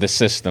of the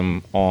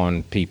system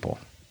on people.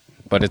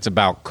 But it's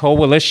about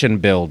coalition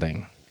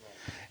building,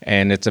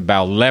 and it's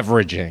about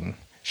leveraging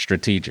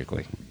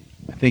strategically.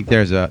 I think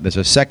there's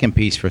a second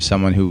piece for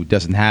someone who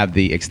doesn't have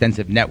the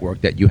extensive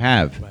network that you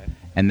have, right.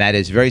 And that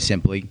is very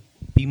simply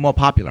be more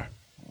popular.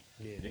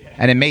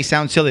 And it may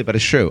sound silly, but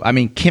it's true. I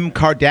mean, Kim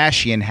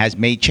Kardashian has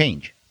made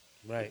change.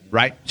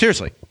 Right?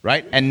 Seriously,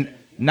 right? And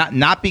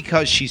not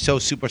because she's so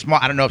super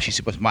smart. I don't know if she's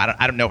super smart.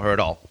 I don't know her at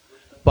all.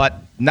 But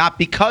not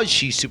because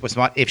she's super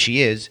smart, if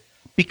she is,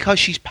 because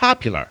she's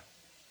popular.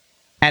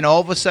 And all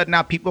of a sudden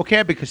now people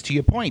care because, to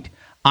your point,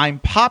 I'm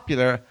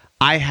popular.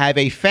 I have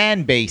a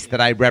fan base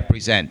that I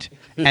represent.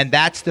 And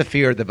that's the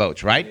fear of the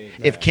votes, right?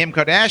 If Kim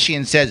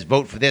Kardashian says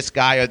vote for this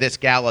guy or this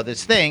gal or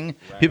this thing,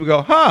 people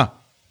go,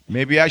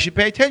 maybe I should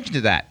pay attention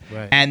to that.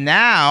 Right. And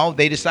now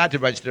they decide to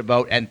register to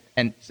vote. And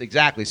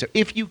exactly. So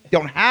if you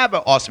don't have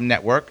an awesome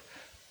network,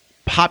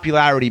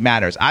 popularity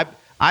matters.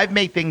 I've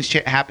made things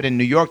happen in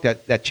New York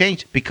that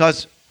changed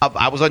because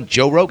I was on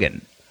Joe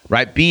Rogan,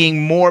 right?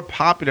 Being more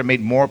popular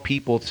made more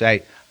people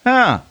say,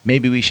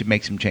 maybe we should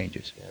make some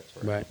changes.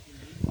 Right.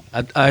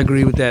 I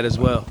agree with that as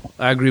well.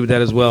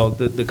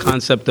 The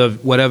concept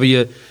of whether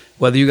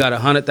you got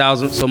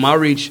 100,000. So my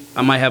reach,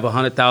 I might have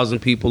 100,000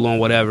 people on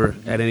whatever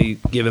at any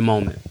given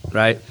moment,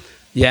 right?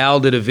 Yal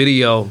did a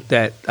video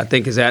that I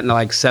think is at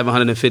like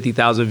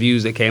 750,000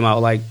 views that came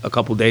out like a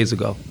couple days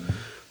ago.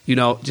 You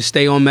know, just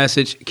stay on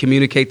message,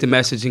 communicate the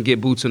message, and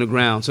get boots on the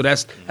ground. So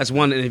that's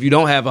one. And if you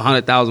don't have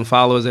 100,000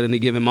 followers at any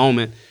given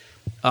moment,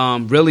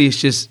 really it's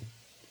just,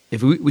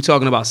 if we're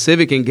talking about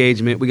civic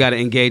engagement, we got to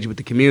engage with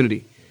the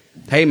community.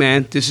 Hey,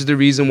 man, this is the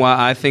reason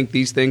why I think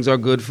these things are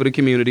good for the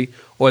community,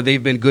 or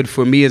they've been good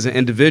for me as an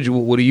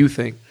individual. What do you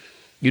think?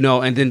 You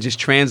know, and then just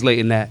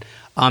translating that.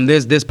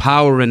 There's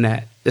power in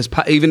that.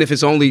 Even if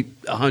it's only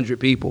 100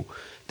 people,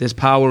 there's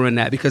power in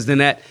that, because then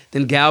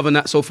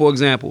galvanize. So, for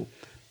example,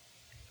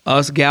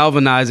 us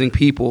galvanizing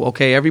people.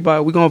 Okay,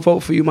 everybody, we're gonna vote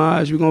for you,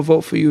 Maj. We're gonna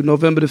vote for you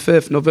November the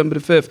 5th.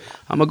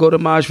 I'm gonna go to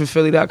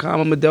MajForPhilly.com.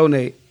 I'm gonna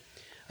donate.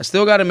 I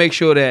still got to make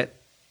sure that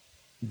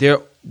they're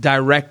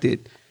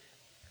directed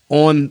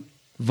on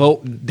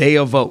day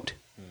of vote.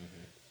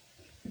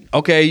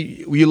 Okay,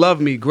 you love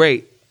me,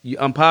 great.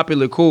 I'm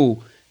popular,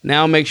 cool.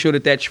 Now make sure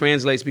that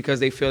translates because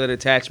they feel that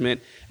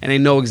attachment and they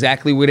know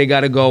exactly where they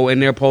got to go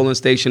in their polling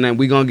station, and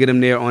we're going to get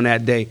them there on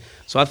that day.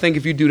 So I think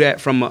if you do that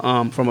from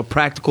a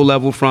practical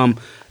level, from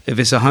if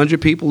it's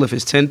 100 people, if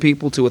it's 10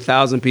 people to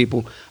 1,000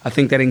 people, I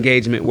think that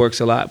engagement works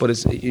a lot. But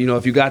it's,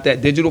 if you got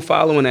that digital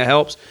following, that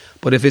helps.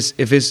 But if it's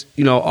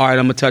all right,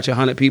 I'm going to touch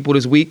 100 people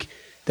this week,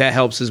 that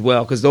helps as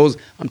well. Because those,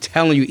 I'm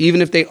telling you,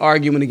 even if they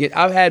arguing again,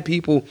 I've had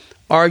people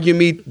argue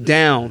me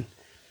down.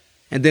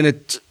 And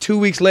then 2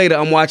 weeks later,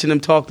 I'm watching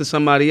them talk to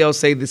somebody else,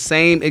 say the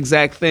same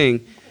exact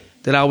thing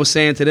that I was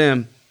saying to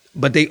them,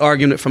 but they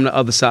arguing it from the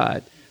other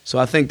side. So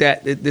I think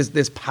that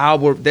this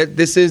power, that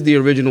this is the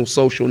original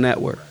social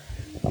network.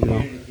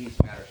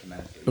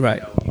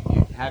 Right.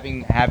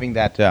 Having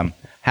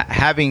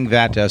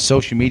that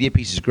social media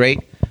piece is great,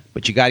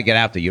 but you got to get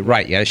out there. You're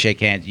right. You got to shake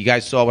hands. You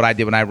guys saw what I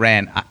did when I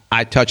ran.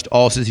 I touched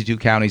all 62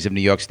 counties of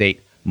New York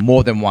State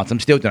more than once. I'm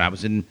still doing it. I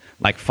was in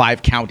like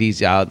 5 counties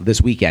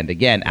this weekend.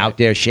 Again, out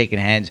there shaking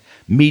hands,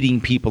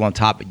 meeting people on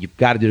top. You've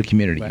got to do the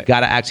community. Right. You've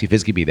got to actually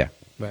physically be there.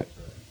 Right.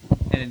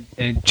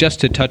 And just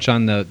to touch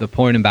on the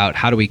point about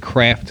how do we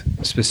craft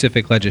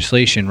specific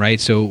legislation, right?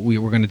 So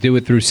we're going to do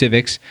it through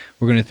civics.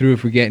 We're going to do it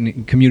if we're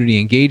getting community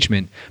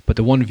engagement. But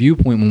the one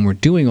viewpoint when we're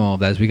doing all of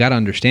that is we got to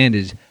understand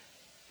is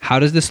how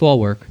does this law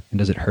work and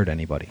does it hurt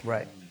anybody?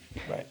 Right.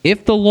 Right.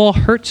 If the law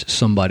hurts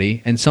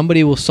somebody and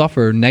somebody will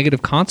suffer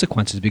negative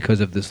consequences because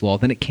of this law,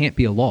 then it can't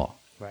be a law.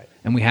 Right.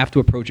 And we have to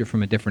approach it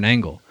from a different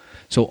angle.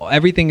 So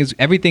everything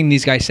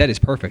these guys said is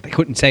perfect. I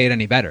couldn't say it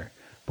any better.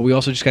 But we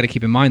also just got to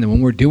keep in mind that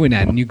when we're doing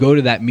that and you go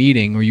to that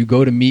meeting or you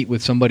go to meet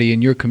with somebody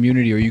in your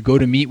community or you go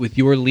to meet with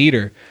your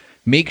leader,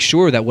 make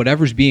sure that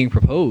whatever's being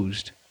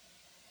proposed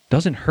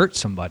doesn't hurt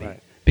somebody.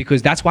 Right.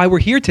 Because that's why we're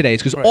here today.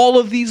 It's because all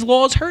of these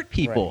laws hurt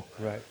people.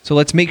 Right. So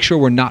let's make sure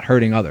we're not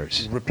hurting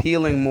others.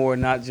 Repealing more,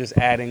 not just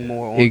adding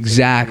more.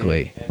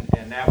 Exactly.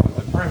 And that was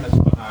the premise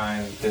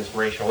behind this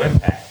racial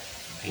impact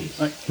piece.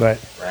 Right.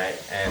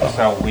 And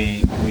so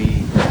we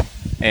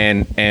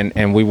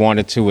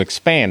wanted to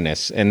expand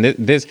this. And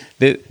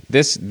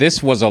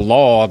this was a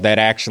law that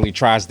actually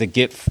tries to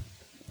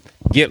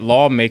get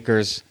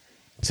lawmakers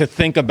to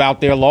think about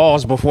their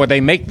laws before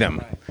they make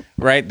them.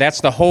 Right? That's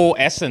the whole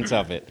essence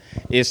of it,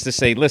 is to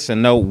say,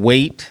 listen, no,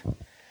 wait,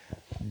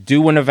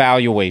 do an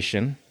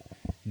evaluation.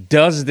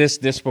 Does this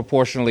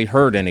disproportionately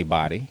hurt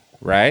anybody?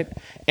 Right?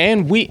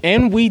 And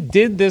we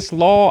did this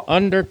law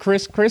under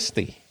Chris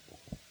Christie.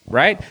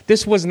 Right?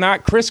 This was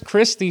not Chris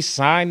Christie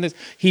signed this.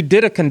 He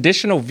did a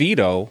conditional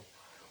veto,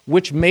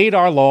 which made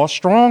our law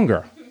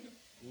stronger.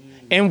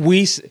 And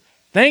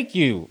thank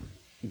you,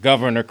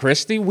 Governor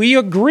Christie. We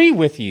agree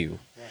with you.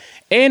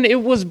 And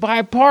it was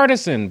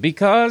bipartisan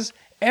because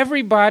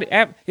everybody,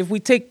 if we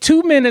take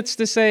 2 minutes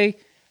to say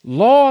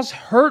laws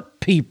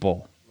hurt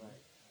people,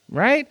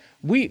 right?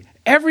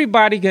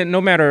 Everybody can,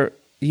 no matter,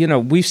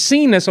 we've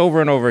seen this over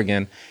and over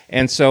again.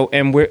 And so,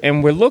 and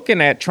we're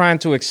looking at trying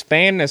to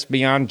expand this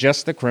beyond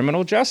just the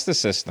criminal justice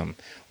system.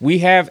 We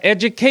have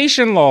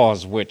education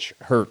laws which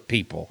hurt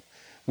people.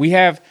 We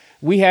have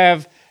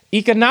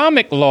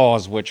economic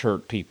laws which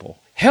hurt people.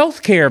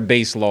 Healthcare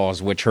based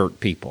laws which hurt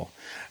people.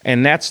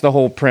 And that's the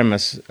whole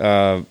premise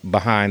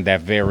behind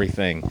that very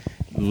thing.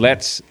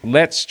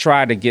 Let's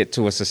try to get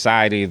to a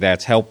society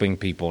that's helping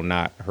people,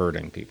 not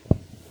hurting people.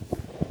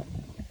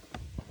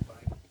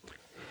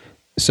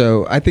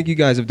 So I think you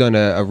guys have done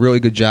a really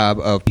good job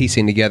of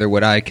piecing together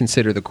what I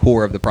consider the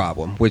core of the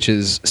problem, which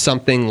is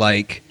something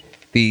like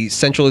the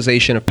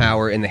centralization of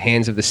power in the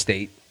hands of the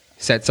state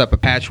sets up a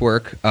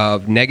patchwork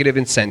of negative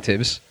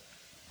incentives,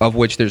 of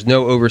which there's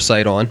no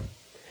oversight on,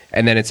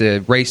 and then it's a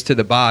race to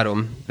the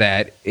bottom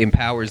that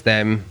empowers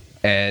them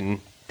and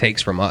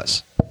takes from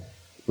us.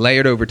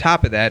 Layered over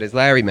top of that, as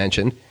Larry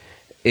mentioned,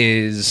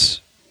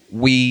 is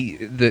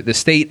the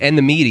state and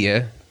the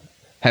media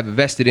have a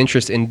vested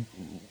interest in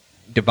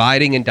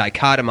dividing and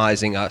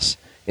dichotomizing us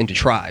into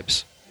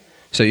tribes.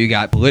 So you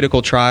got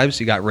political tribes,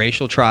 you got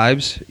racial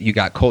tribes, you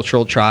got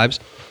cultural tribes,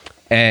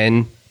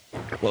 and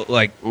well,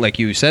 like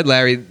you said,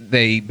 Larry,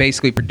 they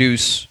basically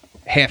produce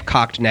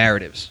half-cocked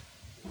narratives.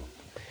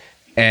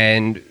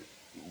 And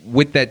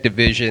with that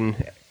division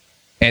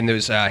and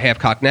those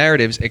half-cocked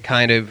narratives, it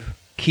kind of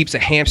keeps a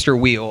hamster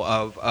wheel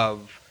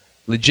of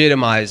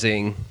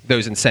legitimizing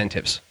those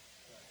incentives.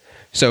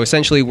 So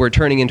essentially, we're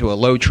turning into a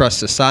low-trust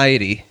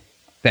society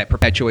that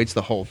perpetuates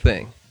the whole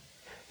thing.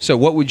 So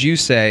what would you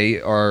say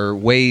are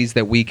ways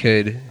that we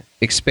could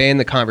expand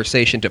the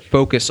conversation to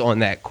focus on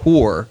that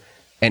core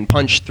and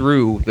punch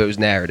through those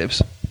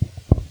narratives?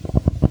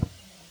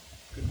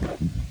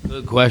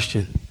 Good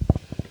question.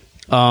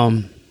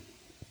 I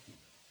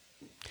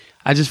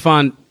just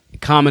find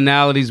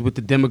commonalities with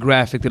the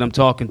demographic that I'm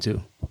talking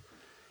to.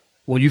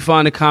 When you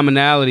find a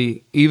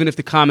commonality, even if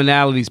the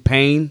commonality is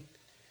pain,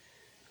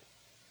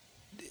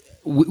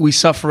 we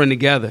suffering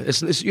together.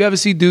 You ever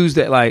see dudes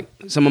that, like,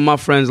 some of my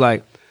friends,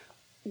 like,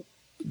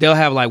 they'll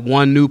have like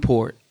one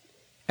Newport.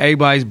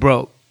 Everybody's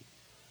broke.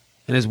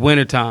 And it's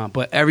wintertime,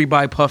 but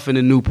everybody puffing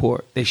the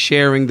Newport. They're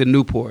sharing the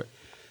Newport.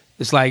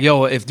 It's like,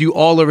 yo, if you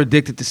all are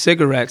addicted to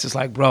cigarettes, it's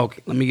like, bro,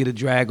 let me get a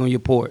drag on your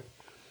port.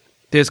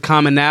 there's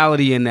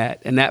commonality in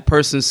that, and that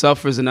person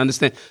suffers and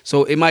understands.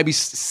 So it might be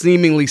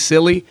seemingly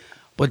silly,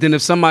 but then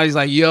if somebody's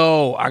like,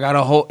 yo, I got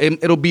a whole,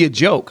 it'll be a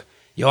joke.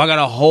 Yo, I got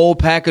a whole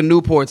pack of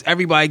Newports.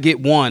 Everybody get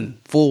one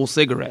full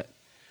cigarette.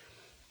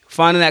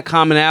 Finding that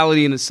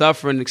commonality in the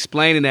suffering,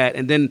 explaining that,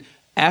 and then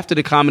after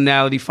the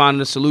commonality,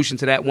 finding a solution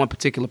to that one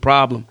particular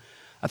problem.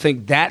 I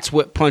think that's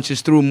what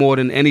punches through more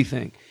than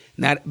anything.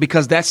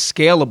 Because that's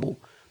scalable.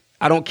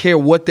 I don't care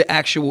what the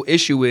actual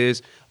issue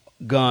is.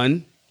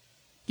 Gun.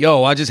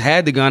 Yo, I just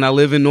had the gun. I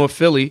live in North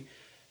Philly.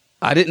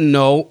 I didn't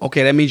know.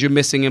 Okay, that means you're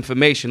missing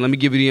information. Let me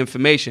give you the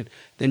information.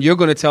 Then you're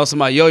going to tell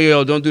somebody,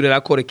 yo, don't do that. I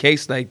caught a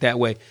case like that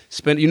way.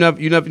 You're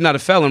not a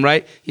felon,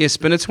 right? Yeah,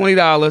 spend the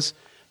 $20.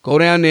 Go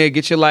down there,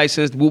 get your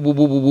license, whoop, whoop,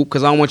 whoop, whoop, whoop,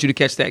 because I don't want you to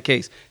catch that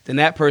case. Then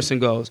that person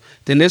goes.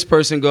 Then this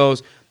person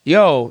goes,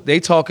 yo,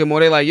 they talking more.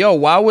 They like, yo,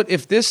 why would,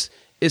 if this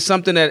is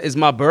something that is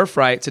my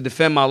birthright to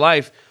defend my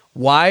life,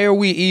 why are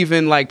we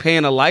even like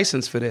paying a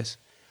license for this?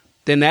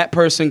 Then that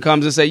person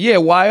comes and say, yeah,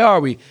 why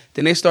are we?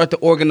 Then they start to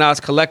organize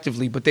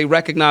collectively, but they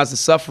recognize the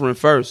suffering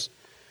first.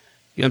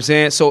 You know what I'm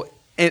saying? So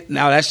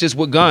now that's just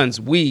with guns,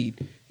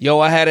 weed.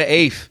 Yo, I had an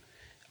eighth.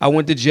 I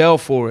went to jail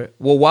for it.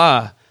 Well,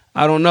 why?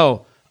 I don't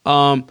know.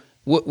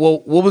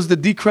 What was the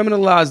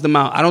decriminalized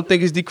amount? I don't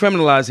think it's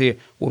decriminalized here.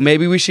 Well,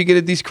 maybe we should get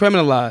it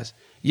decriminalized.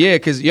 Yeah,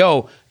 because,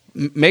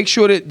 make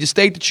sure that the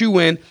state that you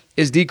in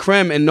is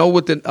decrim and know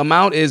what the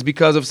amount is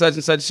because of such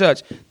and such and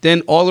such.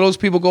 Then all of those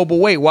people go, but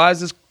wait, why is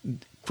this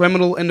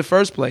criminal in the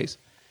first place?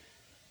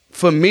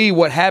 For me,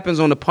 what happens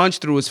on the punch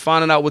through is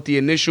finding out what the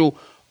initial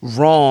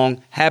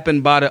wrong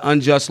happened by the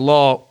unjust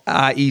law,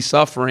 i.e.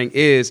 suffering,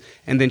 is,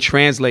 and then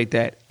translate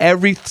that.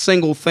 Every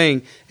single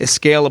thing is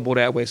scalable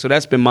that way. So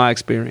that's been my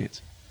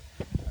experience.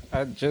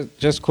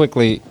 Just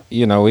quickly,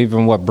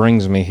 even what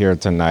brings me here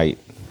tonight,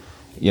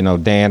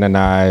 Dan and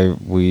I,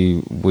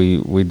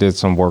 we did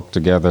some work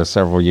together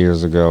several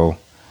years ago.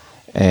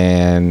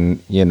 And,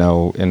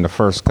 in the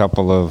first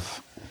couple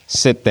of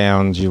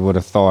sit-downs, you would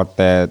have thought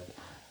that,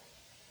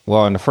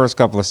 in the first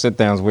couple of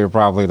sit-downs, we were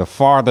probably the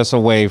farthest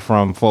away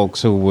from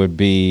folks who would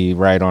be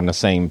right on the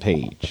same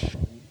page.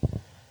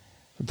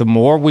 The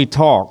more we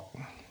talked,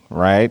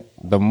 right,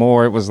 the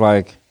more it was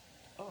like,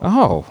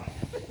 well,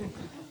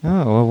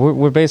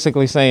 we're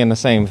basically saying the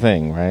same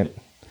thing, right?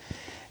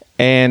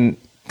 And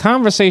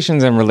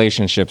conversations and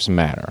relationships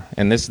matter.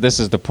 And this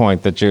is the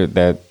point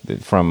that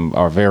from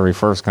our very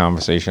first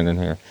conversation in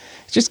here.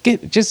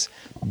 Just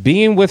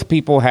being with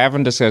people,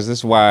 having discussions. This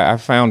is why I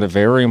found it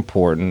very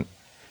important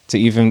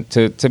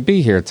to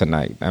be here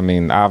tonight. I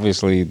mean,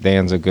 obviously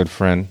Dan's a good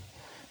friend,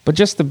 but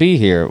just to be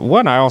here.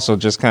 One, I also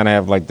just kind of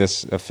have like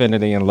this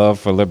affinity and love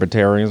for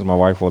libertarians. My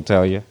wife will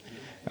tell you.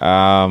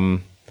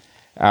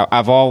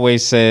 I've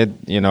always said,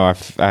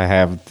 I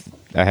have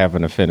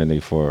an affinity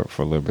for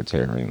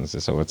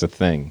libertarians, so it's a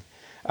thing.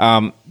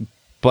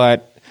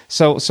 But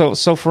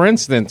so for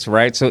instance,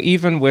 right? So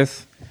even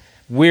with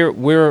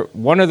we're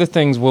one of the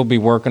things we'll be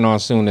working on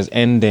soon is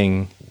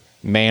ending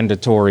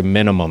mandatory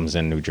minimums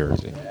in New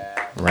Jersey,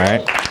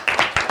 right?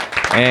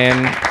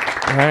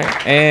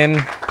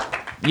 And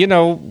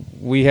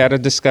we had a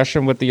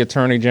discussion with the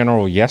Attorney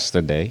General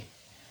yesterday.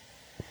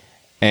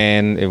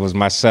 And it was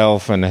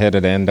myself and the head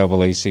of the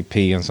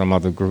NAACP and some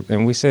other group.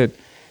 And we said,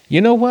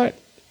 you know what?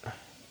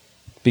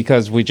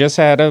 Because we just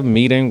had a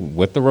meeting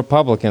with the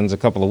Republicans a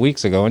couple of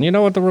weeks ago. And you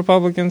know what the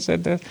Republicans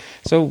said?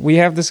 So we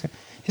have this.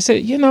 He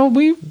said,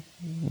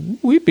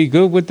 we'd be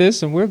good with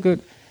this and we're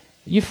good.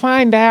 You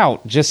find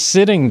out just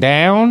sitting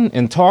down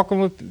and talking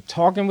with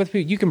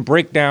people, you can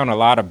break down a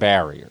lot of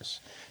barriers.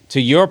 To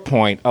your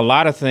point, a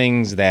lot of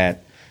things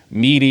that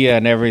media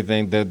and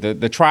everything,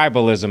 the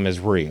tribalism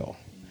is real.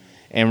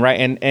 And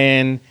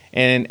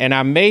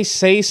I may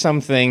say some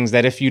things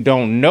that if you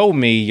don't know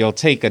me, you'll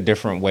take a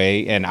different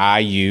way, and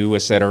you, et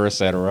cetera, et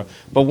cetera.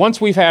 But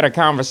once we've had a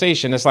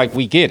conversation, it's like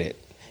we get it.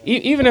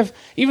 Even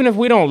if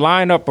we don't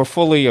line up or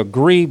fully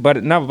agree, but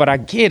I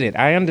get it.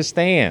 I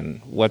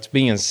understand what's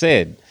being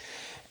said.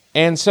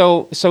 And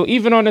so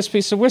even on this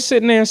piece, so we're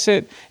sitting there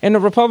and the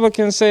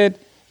Republicans said,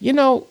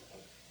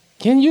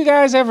 can you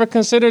guys ever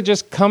consider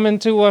just coming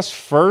to us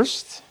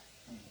first?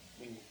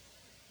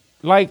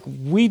 Like,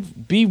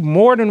 we'd be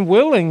more than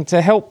willing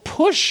to help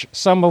push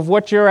some of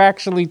what you're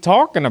actually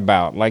talking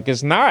about. Like,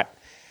 it's not.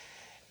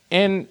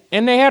 And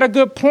they had a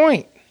good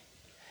point.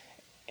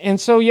 And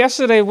so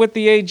yesterday with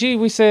the AG,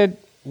 we said,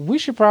 we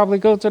should probably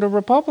go to the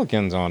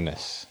Republicans on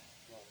this.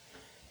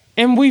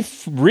 And we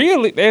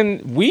think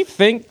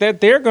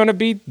that they're going to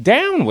be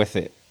down with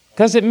it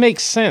because it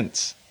makes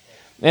sense.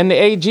 And the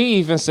AG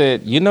even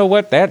said, you know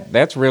what,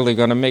 that's really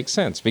going to make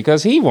sense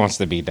because he wants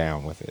to be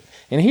down with it.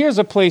 And here's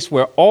a place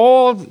where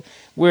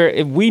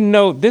we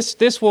know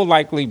this will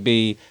likely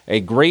be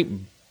a great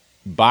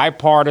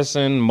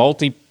bipartisan,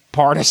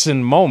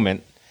 multi-partisan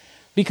moment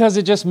because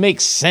it just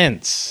makes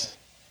sense,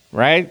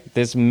 right?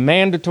 This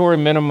mandatory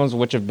minimums,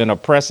 which have been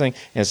oppressing,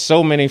 and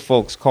so many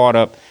folks caught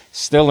up,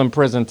 still in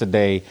prison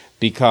today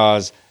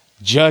because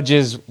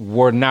judges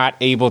were not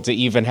able to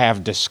even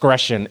have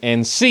discretion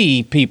and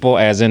see people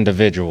as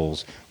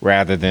individuals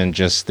rather than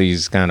just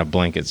these kind of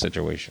blanket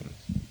situations.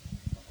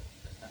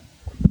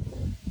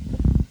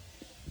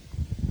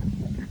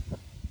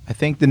 I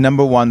think the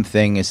number one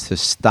thing is to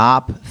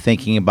stop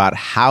thinking about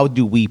how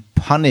do we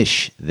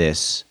punish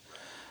this,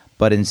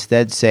 but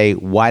instead say,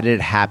 why did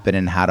it happen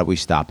and how do we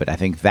stop it? I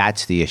think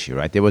that's the issue,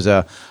 right? There was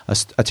a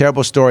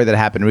terrible story that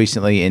happened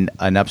recently in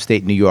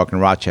upstate New York in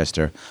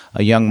Rochester.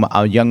 A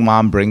young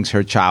mom brings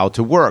her child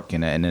to work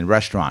in a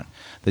restaurant.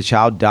 The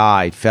child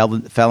died,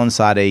 fell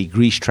inside a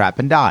grease trap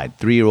and died.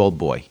 3-year-old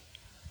boy.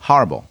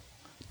 Horrible.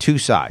 Two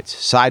sides.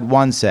 Side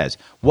one says,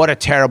 what a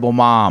terrible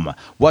mom.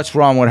 What's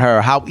wrong with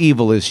her? How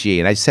evil is she?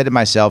 And I said to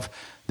myself,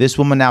 this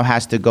woman now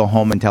has to go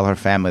home and tell her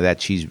family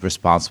that she's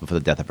responsible for the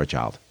death of her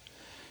child.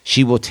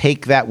 She will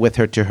take that with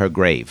her to her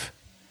grave,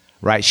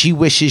 right? She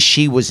wishes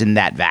she was in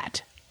that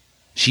vat.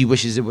 She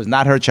wishes it was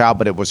not her child,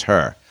 but it was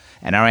her.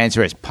 And our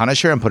answer is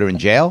punish her and put her in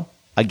jail?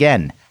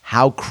 Again,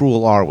 how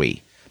cruel are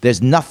we?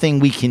 There's nothing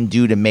we can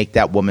do to make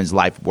that woman's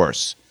life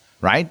worse,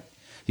 right?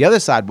 The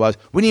other side was,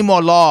 we need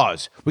more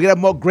laws. We got to have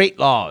more great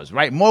laws,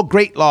 right? More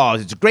great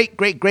laws. It's great,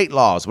 great, great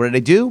laws. What did they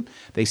do?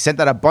 They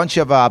sent out a bunch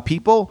of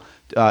people,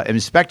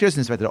 inspectors,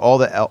 inspected all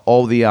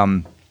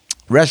the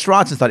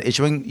restaurants and started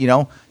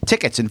issuing,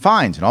 tickets and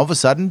fines. And all of a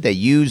sudden, they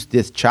used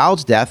this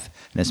child's death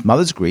and his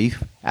mother's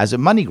grief as a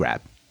money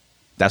grab.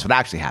 That's what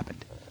actually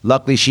happened.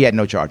 Luckily, she had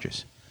no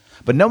charges.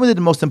 But no one did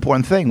the most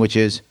important thing, which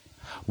is,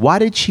 why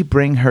did she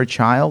bring her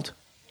child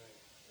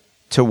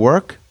to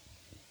work?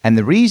 And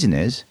the reason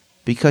is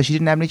because she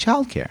didn't have any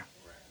child care.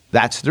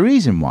 That's the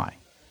reason why.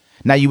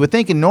 Now, you would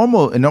think in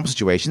normal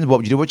situations, what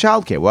would you do with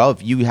child care? Well,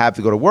 if you have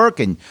to go to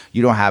work and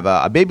you don't have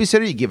a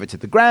babysitter, you give it to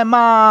the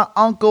grandma,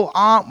 uncle,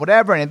 aunt,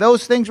 whatever, any of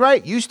those things,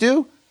 right? Used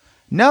to.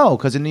 No,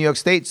 because in New York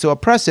State, it's so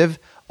oppressive,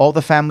 all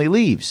the family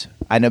leaves.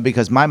 I know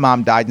because my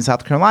mom died in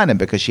South Carolina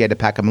because she had to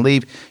pack up and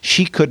leave.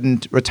 She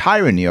couldn't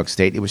retire in New York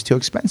State. It was too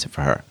expensive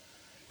for her.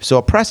 So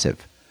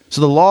oppressive.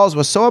 So the laws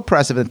were so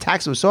oppressive and the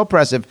taxes were so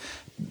oppressive,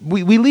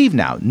 we leave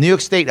now. New York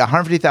State,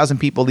 150,000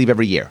 people leave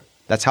every year.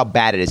 That's how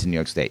bad it is in New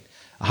York State.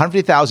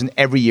 150,000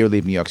 every year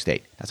leave New York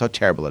State. That's how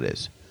terrible it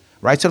is,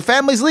 right? So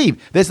families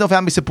leave. There's no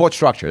family support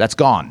structure. That's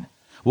gone.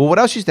 Well, what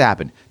else used to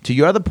happen? To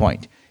your other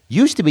point,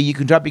 used to be you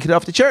can drop your kid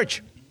off to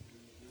church.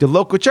 The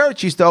local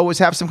church used to always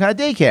have some kind of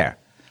daycare,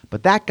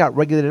 but that got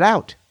regulated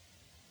out.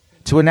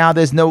 So now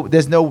there's no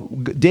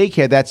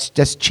daycare that's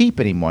just cheap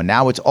anymore.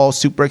 Now it's all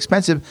super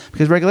expensive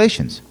because of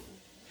regulations.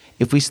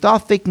 If we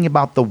start thinking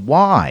about the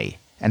why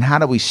and how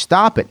do we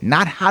stop it,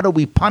 not how do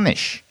we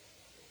punish,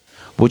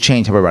 we'll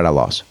change how we write our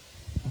laws.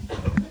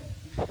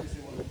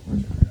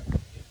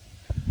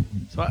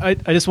 So I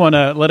just want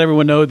to let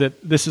everyone know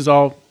that this has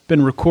all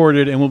been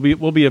recorded and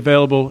will be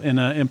available in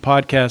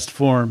podcast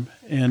form.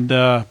 And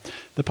the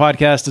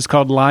podcast is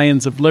called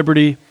Lions of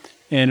Liberty,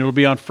 and it'll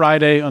be on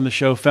Friday on the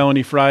show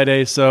Felony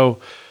Friday. So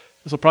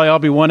this will probably all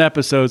be one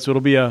episode, so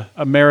it'll be a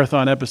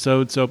marathon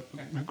episode. So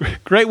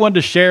great one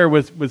to share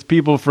with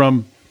people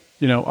from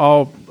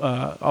all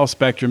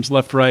spectrums,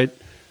 left, right.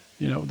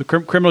 The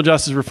criminal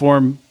justice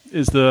reform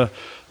is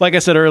like I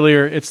said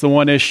earlier, it's the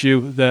one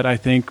issue that I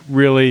think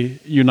really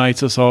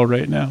unites us all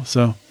right now.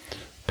 So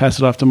pass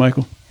it off to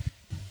Michael.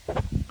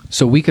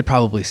 So we could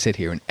probably sit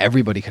here and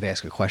everybody could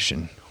ask a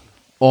question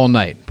all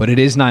night, but it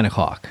is 9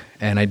 o'clock.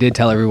 And I did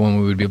tell everyone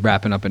we would be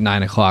wrapping up at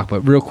 9 o'clock,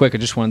 but real quick, I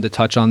just wanted to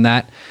touch on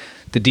that.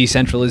 The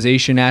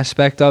decentralization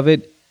aspect of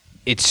it,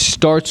 it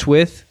starts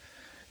with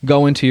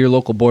going to your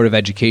local Board of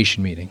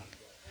Education meeting.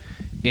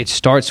 It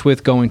starts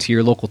with going to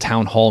your local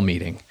town hall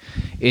meeting.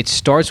 It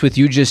starts with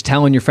you just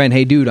telling your friend,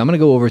 hey, dude, I'm going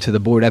to go over to the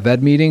Board of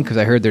Ed meeting because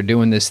I heard they're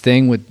doing this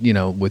thing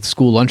with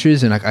school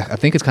lunches, and I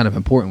think it's kind of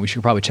important. We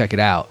should probably check it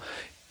out.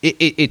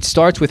 It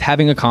starts with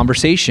having a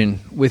conversation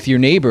with your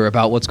neighbor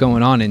about what's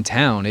going on in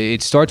town.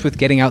 It starts with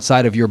getting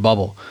outside of your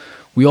bubble.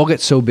 We all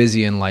get so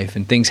busy in life,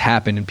 and things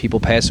happen, and people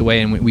pass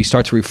away, and we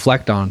start to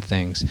reflect on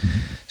things.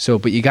 So,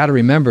 but you got to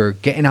remember,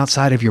 getting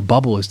outside of your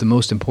bubble is the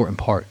most important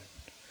part.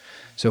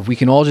 So if we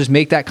can all just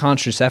make that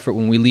conscious effort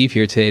when we leave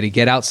here today to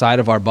get outside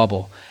of our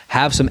bubble,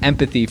 have some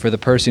empathy for the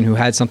person who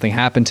had something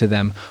happen to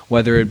them,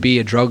 whether it be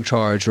a drug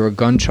charge or a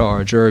gun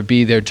charge, or it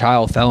be their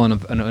child fell in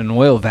an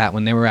oil vat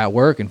when they were at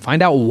work, and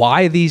find out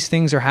why these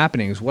things are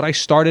happening. Is what I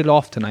started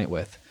off tonight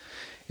with,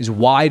 is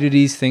why do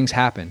these things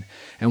happen?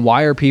 And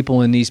why are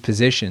people in these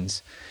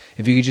positions?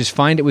 If you could just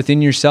find it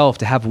within yourself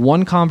to have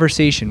one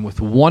conversation with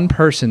one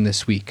person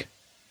this week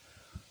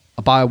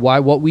about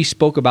what we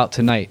spoke about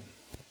tonight,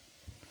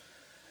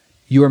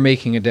 you are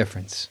making a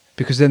difference,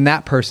 because then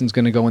that person's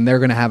going to go and they're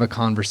going to have a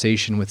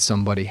conversation with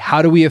somebody.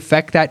 How do we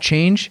affect that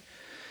change?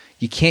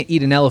 You can't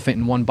eat an elephant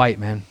in one bite,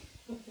 man.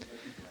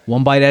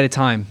 One bite at a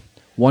time,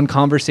 one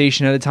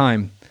conversation at a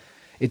time.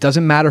 It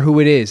doesn't matter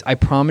who it is. I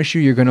promise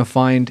you're going to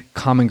find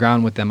common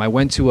ground with them. I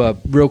went to a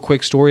real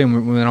quick story,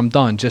 and when I'm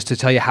done, just to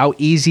tell you how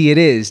easy it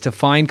is to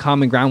find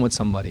common ground with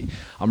somebody.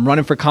 I'm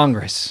running for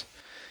Congress.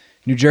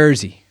 New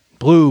Jersey,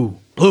 blue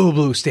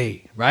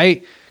state,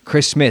 right?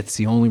 Chris Smith's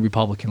the only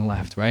Republican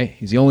left, right?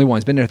 He's the only one.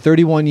 He's been there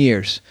 31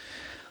 years.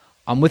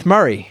 I'm with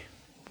Murray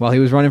while he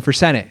was running for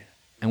Senate,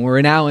 and we're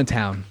in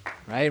Allentown,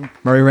 right?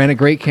 Murray ran a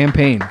great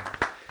campaign.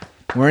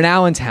 We're in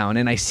Allentown,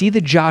 and I see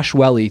the Josh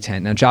Welly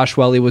tent. Now, Josh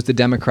Welly was the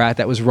Democrat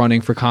that was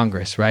running for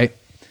Congress, right?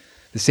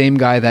 The same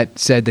guy that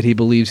said that he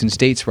believes in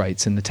states'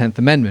 rights and the 10th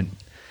Amendment.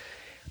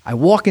 I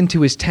walk into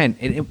his tent,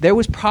 and there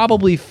was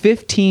probably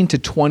 15 to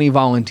 20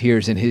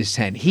 volunteers in his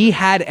tent. He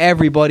had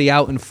everybody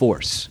out in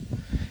force,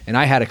 and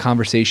I had a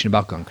conversation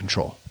about gun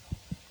control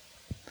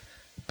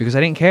because I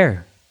didn't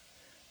care,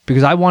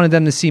 because I wanted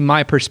them to see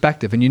my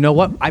perspective. And you know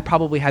what? I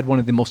probably had one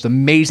of the most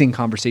amazing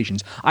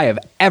conversations I have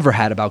ever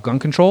had about gun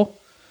control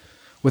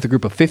with a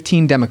group of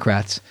 15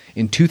 Democrats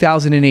in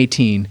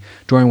 2018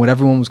 during what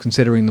everyone was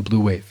considering the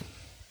blue wave.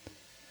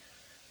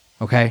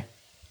 Okay?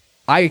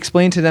 I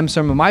explained to them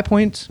some of my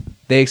points,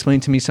 they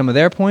explained to me some of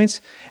their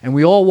points, and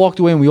we all walked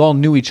away and we all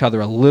knew each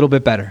other a little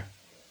bit better.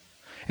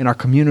 And our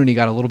community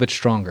got a little bit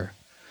stronger.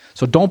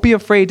 So don't be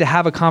afraid to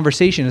have a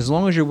conversation as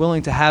long as you're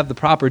willing to have the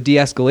proper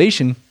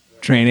de-escalation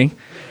training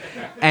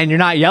and you're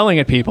not yelling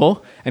at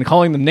people and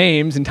calling them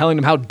names and telling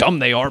them how dumb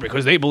they are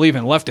because they believe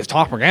in leftist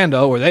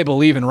propaganda or they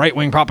believe in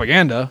right-wing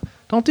propaganda.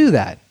 Don't do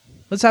that.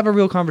 Let's have a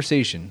real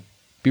conversation.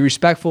 Be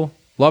respectful.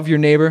 Love your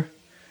neighbor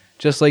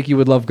just like you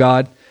would love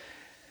God.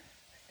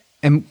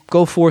 And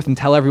go forth and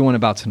tell everyone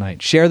about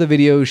tonight. Share the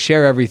videos,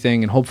 share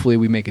everything, and hopefully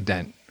we make a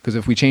dent. Because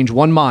if we change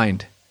one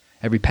mind,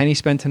 every penny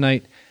spent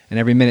tonight and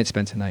every minute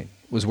spent tonight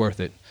was worth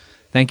it.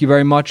 Thank you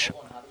very much.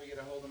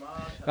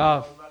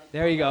 Oh,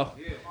 there you go.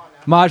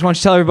 Maj, why don't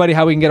you tell everybody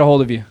how we can get a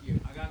hold of you?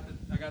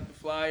 I got the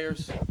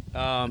flyers.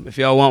 If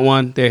y'all want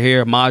one, they're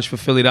here,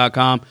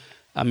 majforphilly.com.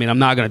 I mean, I'm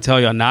not going to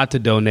tell y'all not to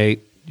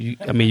donate.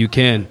 You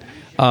can.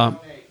 Yeah,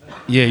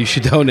 you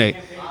should donate.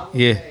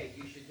 Yeah.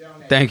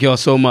 Thank y'all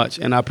so much,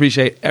 and I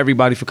appreciate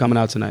everybody for coming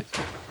out tonight.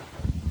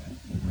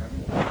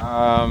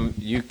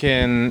 You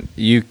can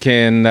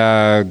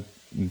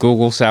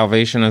Google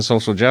Salvation and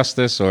Social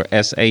Justice or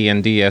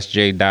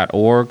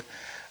sandsj.org.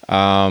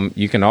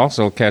 You can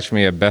also catch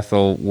me at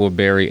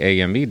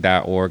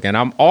bethelwoodburyame.org, and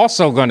I'm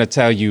also going to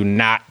tell you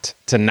not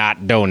to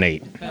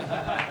donate.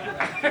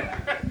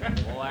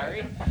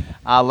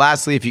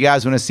 Lastly, if you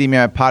guys want to see me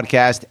on my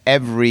podcast,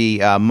 every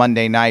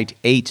Monday night,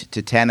 8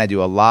 to 10, I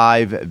do a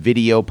live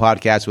video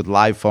podcast with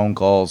live phone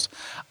calls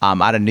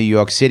out of New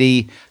York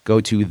City.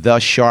 Go to The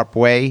Sharpe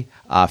Way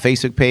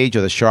Facebook page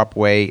or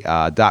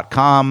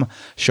thesharpeway.com,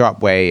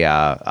 Sharpe Way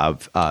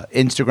of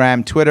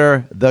Instagram,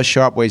 Twitter. The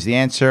Sharpe Way is the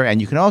answer. And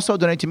you can also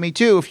donate to me,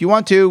 too, if you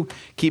want to.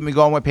 Keep me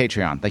going with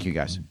Patreon. Thank you,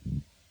 guys.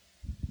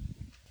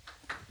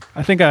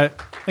 I think I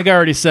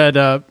already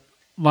said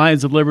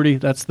Lions of Liberty.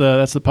 That's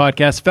the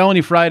podcast.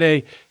 Felony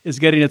Friday is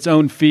getting its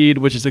own feed,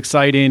 which is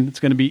exciting. It's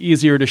going to be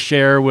easier to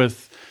share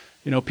with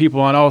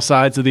people on all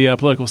sides of the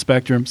political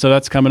spectrum. So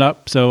that's coming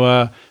up.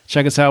 So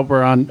check us out.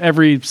 We're on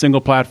every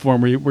single platform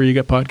where you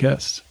get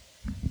podcasts.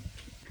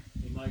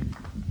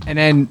 And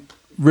then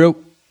go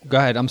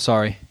ahead. I'm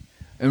sorry.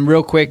 And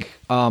real quick,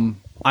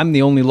 I'm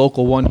the only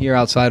local one here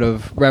outside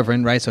of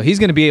Reverend, right? So he's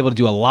going to be able to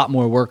do a lot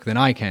more work than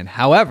I can.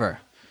 However,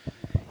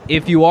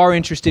 if you are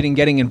interested in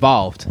getting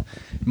involved,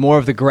 more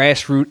of the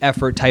grassroots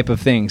effort type of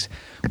things,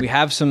 we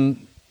have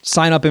some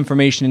sign-up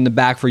information in the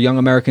back for Young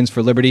Americans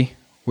for Liberty,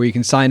 where you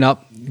can sign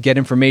up, get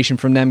information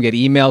from them, get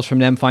emails from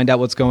them, find out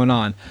what's going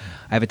on.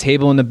 I have a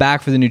table in the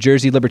back for the New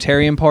Jersey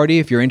Libertarian Party.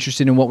 If you're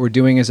interested in what we're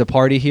doing as a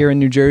party here in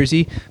New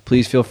Jersey,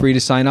 please feel free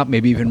to sign up,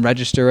 maybe even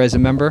register as a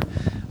member.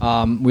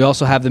 We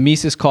also have the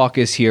Mises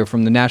Caucus here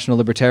from the National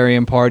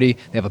Libertarian Party.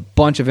 They have a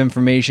bunch of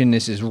information.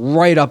 This is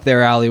right up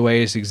their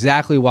alleyway. It's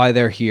exactly why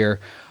they're here.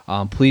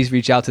 Please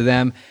reach out to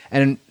them.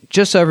 And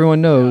just so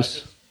everyone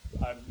knows...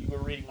 you were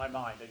reading my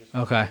mind. I just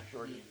okay.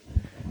 Sure you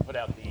put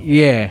out the...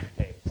 Yeah.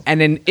 And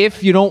then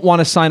if you don't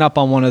want to sign up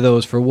on one of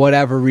those for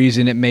whatever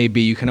reason it may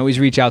be, you can always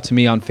reach out to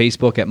me on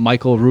Facebook at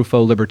Michael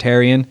Rufo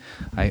Libertarian.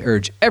 I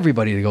urge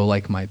everybody to go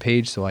like my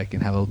page so I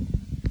can have a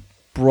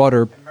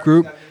broader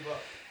group.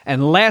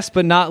 And last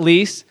but not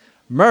least,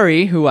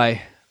 Murray, who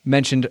I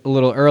mentioned a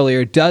little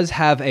earlier, does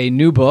have a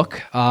new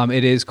book.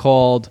 It is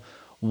called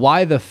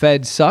Why the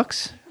Fed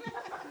Sucks.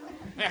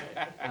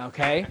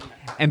 Okay.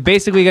 And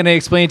basically going to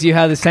explain to you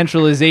how the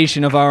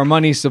centralization of our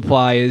money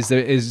supply is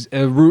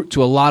a root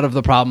to a lot of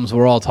the problems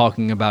we're all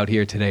talking about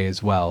here today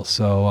as well.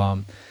 So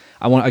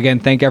I want to, again,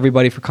 thank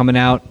everybody for coming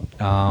out.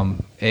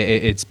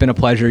 It's been a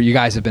pleasure. You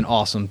guys have been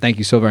awesome. Thank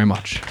you so very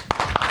much.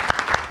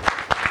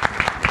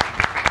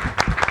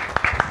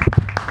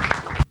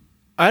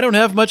 I don't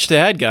have much to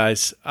add,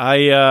 guys.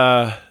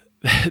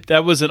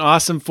 That was an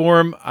awesome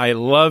forum. I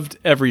loved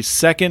every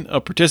second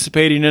of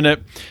participating in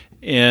it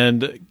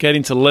and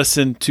getting to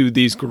listen to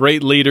these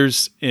great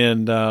leaders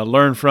and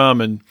learn from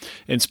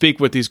and speak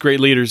with these great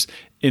leaders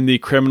in the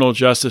criminal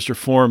justice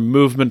reform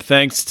movement.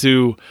 Thanks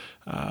to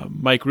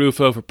Mike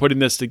Rufo for putting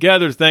this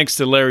together. Thanks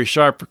to Larry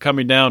Sharpe for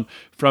coming down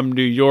from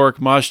New York.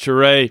 Maj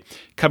Toure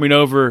coming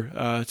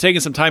over,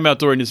 taking some time out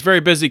during this very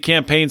busy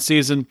campaign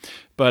season.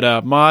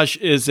 But Maj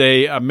is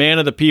a man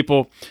of the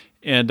people,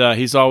 and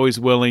he's always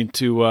willing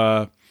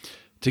to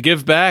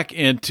give back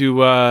and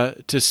to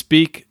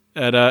speak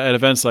at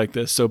events like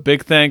this. So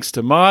big thanks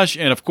to Maj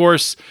and, of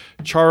course,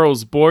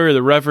 Charles Boyer,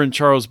 the Reverend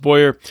Charles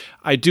Boyer.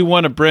 I do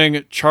want to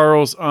bring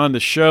Charles on the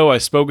show. I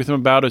spoke with him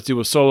about it, do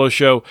a solo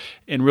show,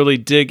 and really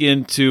dig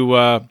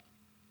into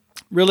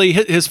really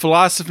his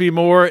philosophy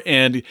more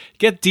and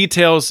get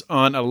details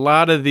on a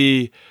lot of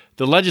the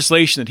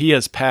legislation that he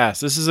has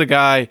passed. This is a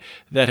guy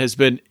that has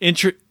been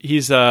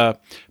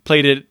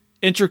played an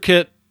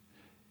intricate.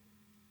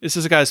 This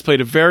is a guy who's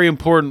played a very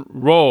important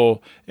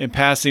role in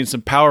passing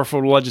some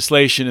powerful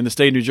legislation in the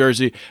state of New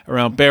Jersey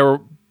around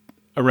bail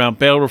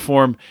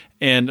reform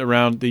and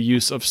around the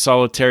use of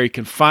solitary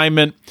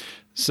confinement.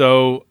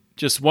 So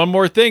just one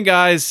more thing,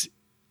 guys,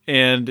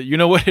 and you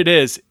know what it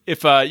is.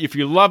 If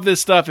you love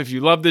this stuff, if you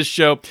love this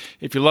show,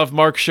 if you love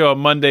Mark's show on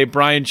Monday,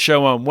 Brian's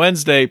show on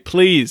Wednesday,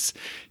 please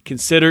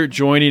consider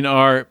joining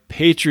our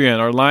Patreon,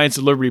 our Lions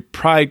of Liberty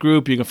Pride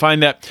group. You can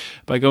find that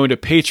by going to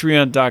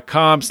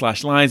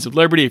patreon.com/Lions of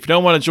Liberty. If you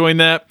don't want to join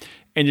that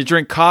and you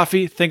drink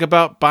coffee, think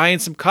about buying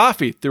some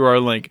coffee through our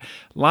link,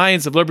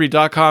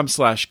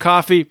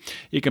 lionsofliberty.com/coffee.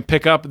 You can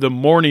pick up the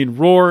Morning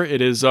Roar.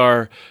 It is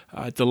our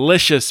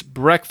delicious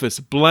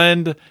breakfast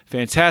blend.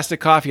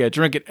 Fantastic coffee. I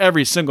drink it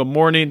every single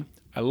morning.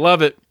 I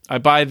love it. I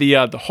buy the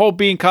whole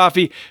bean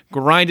coffee,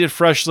 grind it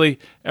freshly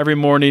every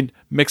morning,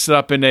 mix it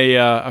up in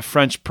a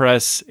French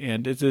press,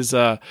 and it's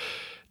an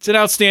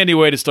outstanding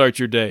way to start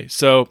your day.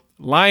 So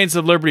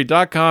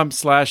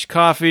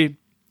lionsofliberty.com/coffee.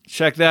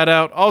 Check that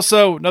out.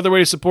 Also, another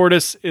way to support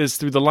us is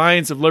through the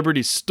Lions of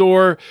Liberty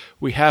store.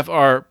 We have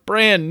our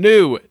brand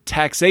new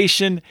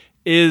Taxation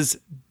is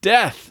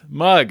Death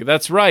mug.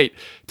 That's right.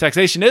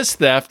 Taxation is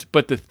theft,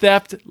 but the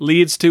theft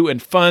leads to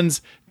and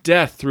funds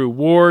death through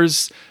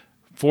wars,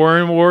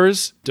 foreign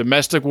wars,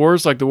 domestic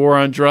wars like the war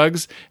on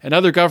drugs, and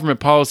other government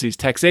policies.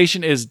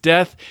 Taxation is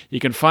Death. You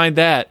can find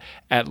that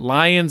at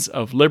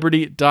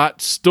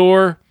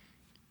lionsofliberty.store.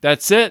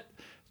 That's it.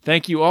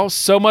 Thank you all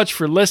so much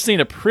for listening.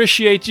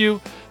 Appreciate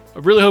you. I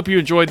really hope you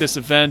enjoyed this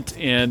event,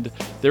 and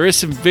there is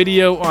some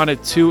video on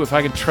it too. If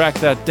I can track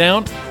that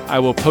down, I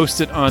will post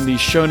it on the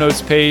show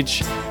notes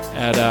page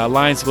at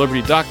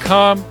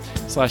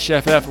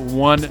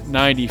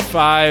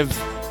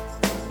lionsofliberty.com/FF195.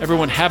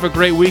 Everyone have a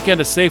great weekend,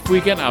 a safe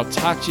weekend. I'll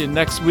talk to you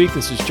next week.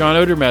 This is John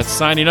Odermatt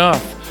signing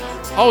off.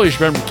 Always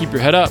remember to keep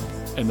your head up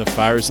and the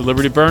fires of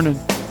liberty burning.